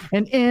that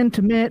an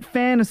intimate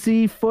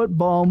fantasy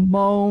football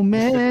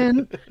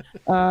moment.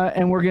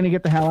 And we're going to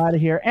get the hell out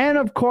of here. And,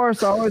 of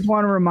course, I always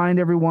want to remind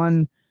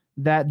everyone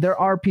that there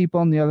are people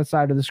on the other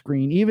side of the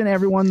screen, even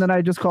everyone that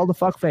I just called a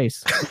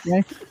fuckface.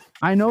 Okay?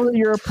 I know that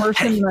you're a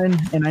person,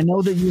 and I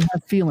know that you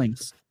have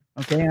feelings.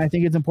 Okay? And I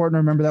think it's important to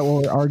remember that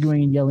while we're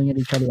arguing and yelling at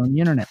each other on the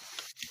internet.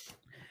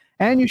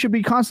 And you should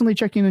be constantly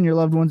checking on your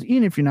loved ones,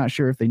 even if you're not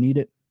sure if they need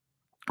it.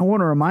 I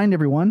want to remind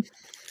everyone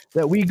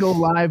that we go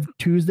live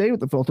Tuesday with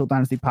the Full Tilt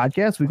Dynasty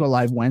podcast. We go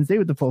live Wednesday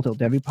with the Full Tilt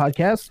Devy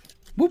podcast.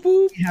 Whoop,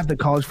 whoop. We have the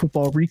college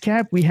football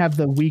recap. We have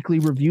the weekly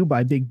review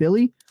by Big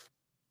Billy.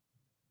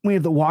 We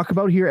have the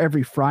walkabout here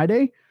every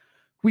Friday.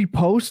 We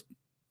post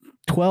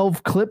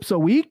 12 clips a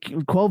week,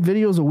 12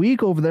 videos a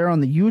week over there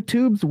on the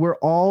YouTubes. We're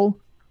all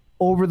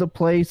over the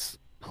place.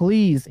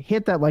 Please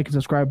hit that like and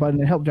subscribe button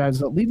and help drive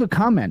us up. Leave a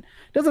comment.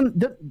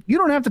 You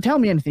don't have to tell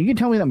me anything. You can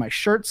tell me that my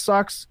shirt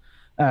sucks.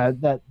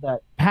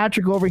 That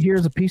Patrick over here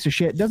is a piece of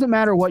shit. Doesn't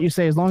matter what you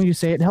say, as long as you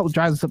say it helps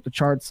drive us up the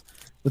charts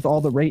with all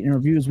the rate and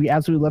reviews. We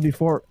absolutely love you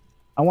for it.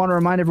 I want to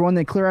remind everyone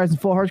that clear eyes and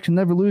full hearts can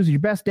never lose. Your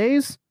best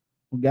days,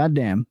 well,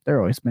 goddamn,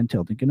 they're always spent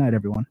tilting. Good night,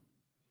 everyone.